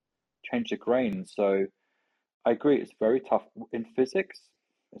the grain. So I agree. It's very tough in physics.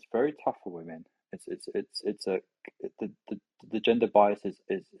 It's very tough for women. The gender bias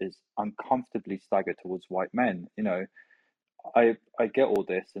is uncomfortably staggered towards white men. I get all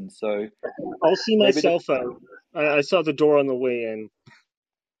this, and so I'll see myself out. I saw the door on the way in.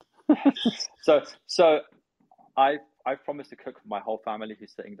 So I promised to cook for my whole family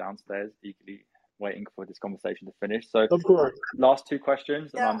who's sitting downstairs eagerly waiting for this conversation to finish. So of course, last 2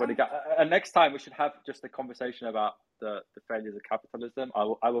 questions, and I'm going to get. And next time we should have just a conversation about the failures of capitalism.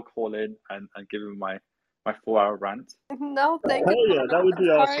 I will call in and give him my 4-hour rant. No, thank you. Yeah, that would be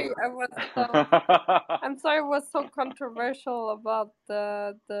awesome. I'm sorry it was so controversial about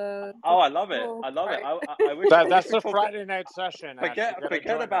the Oh, I love it. I love it. I wish that's a Friday night session.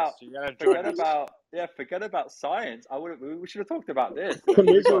 Forget about science. We should have talked about this.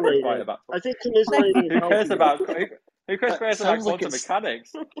 Commiserating. I think commiserating. Who cares about quantum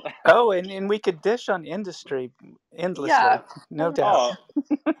mechanics? Oh, and we could dish on industry endlessly, no doubt.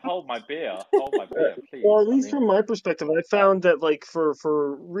 Hold my beer, please. Well, at least from my perspective, I found that like for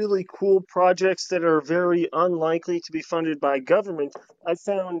really cool projects that are very unlikely to be funded by government, I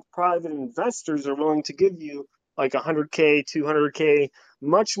found private investors are willing to give you like 100K, 200K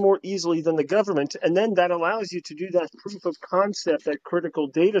much more easily than the government. And then that allows you to do that proof of concept, that critical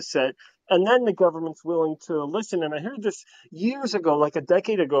data set. And then the government's willing to listen. And I heard this years ago, like a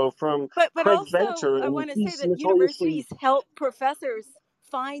decade ago, from Craig also, Venter. I want to say that universities help professors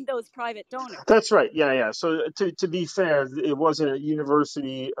find those private donors. That's right. Yeah. So to be fair, it wasn't a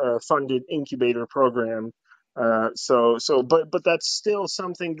university funded incubator program. But that's still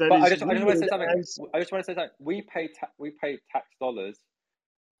something that is. I just want to say something. We pay tax dollars.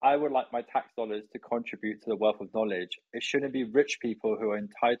 I would like my tax dollars to contribute to the wealth of knowledge. It shouldn't be rich people who are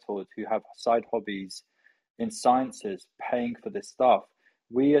entitled, who have side hobbies in sciences, paying for this stuff.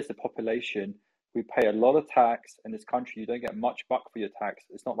 We as the population, we pay a lot of tax in this country. You don't get much buck for your tax.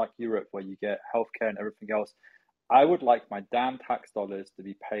 It's not like Europe where you get healthcare and everything else. I would like my damn tax dollars to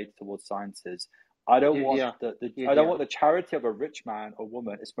be paid towards sciences. I don't want I don't want the charity of a rich man or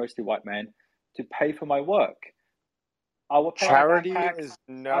woman, it's mostly white men, to pay for my work. Charity is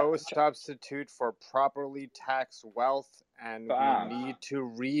no substitute for properly taxed wealth, and we need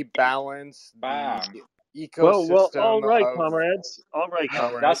to rebalance the ecosystem. Well, all right, comrades.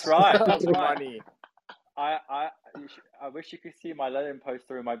 That's right. Money. I wish you could see my Lenin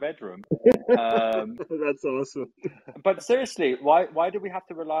poster in my bedroom. That's awesome. But seriously, why do we have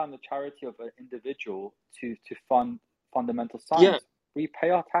to rely on the charity of an individual to fund fundamental Yeah, science? We pay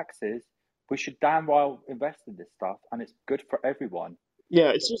our taxes. We should damn well invest in this stuff, and it's good for everyone.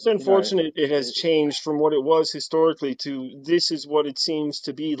 yeah. It's just You know, unfortunate it has changed from what it was historically to this is what it seems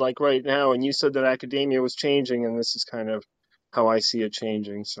to be like right now. And you said that academia was changing, and this is kind of how I see it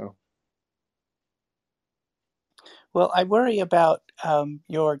changing. So. Well, I worry about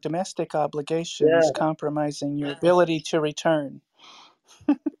your domestic obligations Yeah. compromising your ability to return.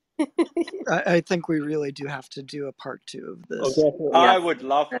 I think we really do have to do a part 2 of Oh, this. definitely. I Yes. would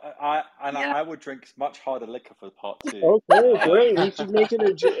love, Yeah. I would drink much harder liquor for part 2. Okay, great. We should make it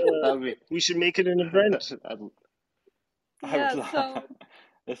That'd we should make it an event. I would Yeah. love. So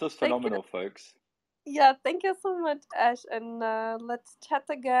This was thank you. phenomenal, folks. Yeah, thank you so much, Ash, and let's chat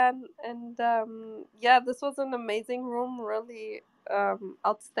again. And yeah, this was an amazing room, really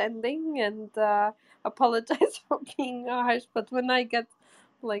outstanding. And apologize for being harsh, but when I get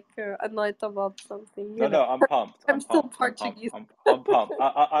like annoyed about something, you know, No, I'm pumped. I'm still I'm pumped. Portuguese. I'm pumped.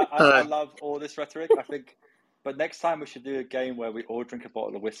 I love all this rhetoric. I think, but next time we should do a game where we all drink a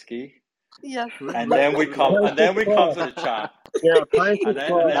bottle of whiskey, Yes. and then we come to the chat. Yeah, pints And of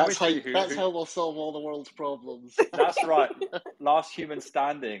then we That's see who. how we'll solve all the world's problems. That's right. Last human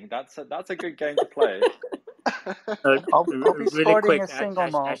standing. That's a good game to play. I'll be Really sporting quick, a single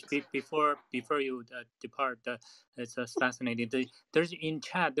malt. before you depart, it's fascinating. There's in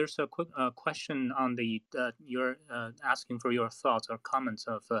chat. There's a quick question on the you're asking for your thoughts or comments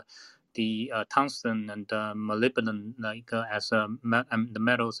of the tungsten and molybdenum, like as the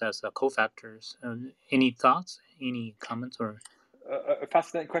metals as cofactors. Any thoughts? Any comments or? A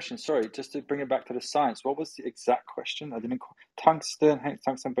fascinating question. Sorry, just to bring it back to the science. What was the exact question? I didn't. Tungsten,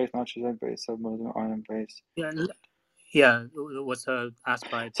 tungsten based, nitrogen based, molybdenum, iron based. Yeah, was asked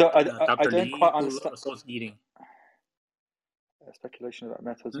by So I Dr. don't Lee, quite who understand. was leading. Speculation about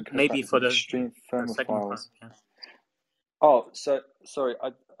metals and Maybe cofactors for and extreme the second part. thermophiles. Yeah. Oh, so sorry.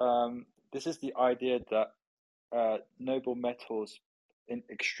 This is the idea that noble metals in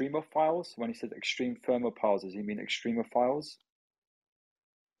extremophiles. When he says extreme thermophiles, does he mean extremophiles?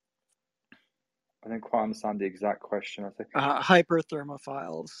 I don't quite understand the exact question. I think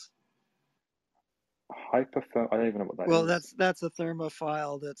Hyperthermophiles. hypertherm. I don't even know what that Well, is. that's a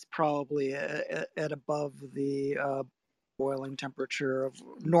thermophile that's probably at above the normal boiling temperature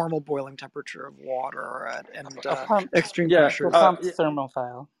of water and extreme pressures. A pumped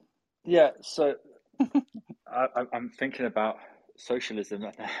thermophile. Yeah. So I'm thinking about socialism.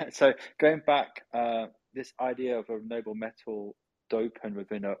 So going back, this idea of a noble metal dopant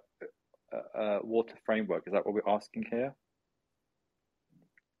within a water framework, is that what we're asking here?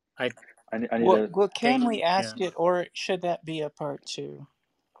 Can we ask it, or should that be a part 2?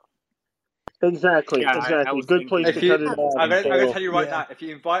 Exactly. I was Good place to cut it off. I'm going to tell you right now, if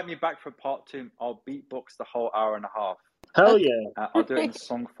you invite me back for part 2, I'll beatbox the whole hour and a half. Hell yeah. I'll do it in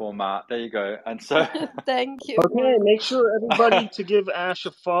song format. There you go. And so thank you. Okay, make sure everybody to give Ash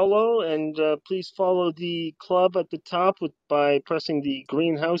a follow, and please follow the club at the top by pressing the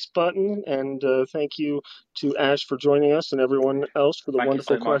greenhouse button. And thank you to Ash for joining us, and everyone else for the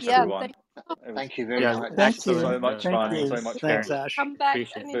wonderful questions. Everyone. Thank you very much. Thank you. So much fun. So much Thanks, fun. Ash. Come back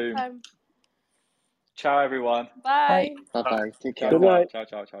Appreciate it. anytime. Boom. Ciao, everyone. Bye. Bye-bye. Take care. Good night. Ciao.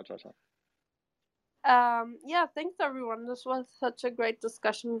 Yeah, thanks everyone. This was such a great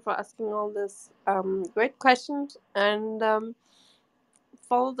discussion for asking all these great questions, and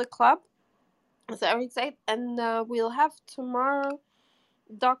follow the club, as I already said, and we'll have tomorrow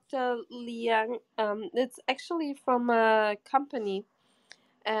Dr. Liang. It's actually from a company,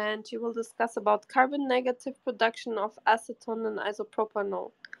 and she will discuss about carbon negative production of acetone and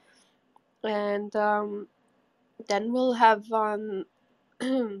isopropanol, and then we'll have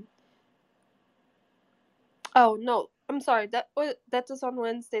oh no, I'm sorry. That is on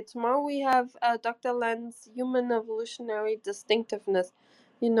Wednesday. Tomorrow we have Dr. Len's human evolutionary distinctiveness.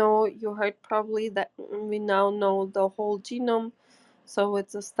 You heard probably that we now know the whole genome, so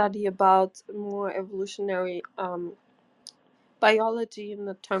it's a study about more evolutionary biology in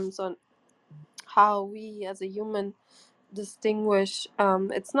the terms on how we as a human distinguish.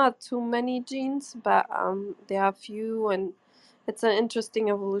 It's not too many genes, but there are few, and it's an interesting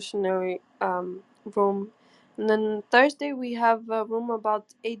evolutionary room. And then Thursday we have a room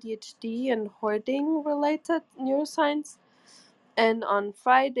about ADHD and hoarding related neuroscience. And on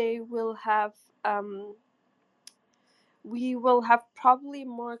Friday we will have probably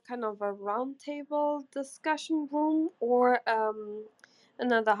more kind of a roundtable discussion room or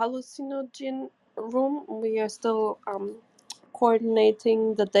another hallucinogen room. We are still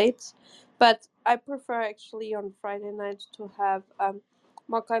coordinating the dates, but I prefer actually on Friday night to have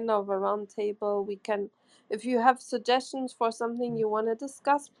more kind of a round table. We can, if you have suggestions for something you want to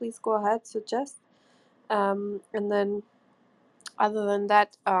discuss, please go ahead, suggest. And then other than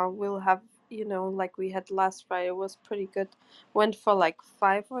that, we'll have, you know, like we had last Friday, it was pretty good. Went for like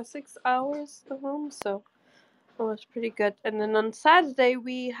 5 or 6 hours the room, so it was pretty good. And then on Saturday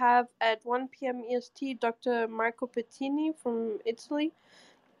we have at 1 p.m. EST Dr. Marco Pettini from Italy,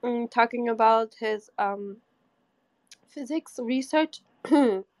 talking about his physics research,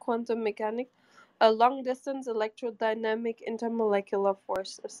 quantum mechanics, long distance electrodynamic intermolecular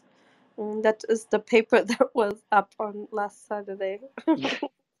forces. That is the paper that was up on last Saturday.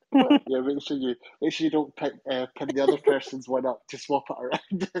 Yeah, make sure you don't pin the other person's one up to swap it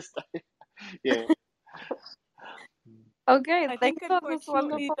around this time. Yeah. Okay, I thanks think for this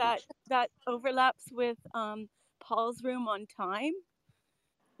unfortunately wonderful. that overlaps with Paul's room on time.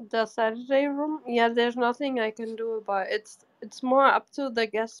 The Saturday room? Yeah, there's nothing I can do about it. It's more up to the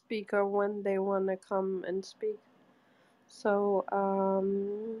guest speaker when they wanna come and speak. So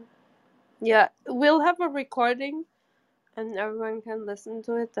yeah, we'll have a recording and everyone can listen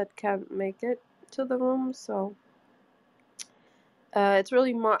to it that can't make it to the room, so it's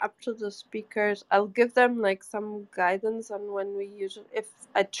really more up to the speakers. I'll give them like some guidance on when we usually, if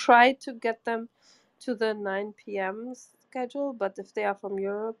I try to get them to the 9 p.m. schedule, but if they are from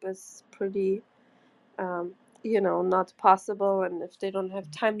Europe, it's pretty, you know, not possible. And if they don't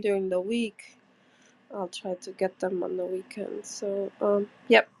have time during the week, I'll try to get them on the weekend. So,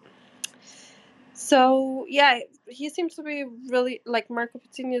 yep. So yeah, he seems to be really, like, Marco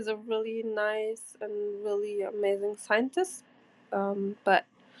Pettini is a really nice and really amazing scientist. But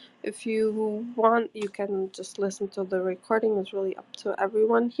if you want, you can just listen to the recording. It's really up to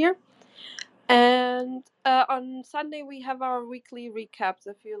everyone here. And on Sunday we have our weekly recaps.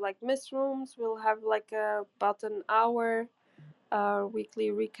 If you like miss rooms, we'll have like about an hour weekly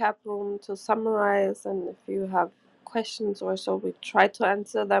recap room to summarize. And if you have questions or so, we try to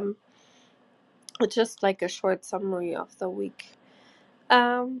answer them. It's just like a short summary of the week.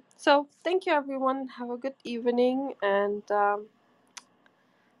 So thank you everyone. Have a good evening, and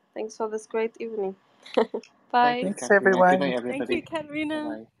thanks for this great evening. Bye. Thank you, Thanks, Katerina. Good night, everyone. Thank you, everybody. Katerina.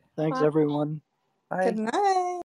 Bye-bye. Thanks, Bye. everyone. Bye. Good night.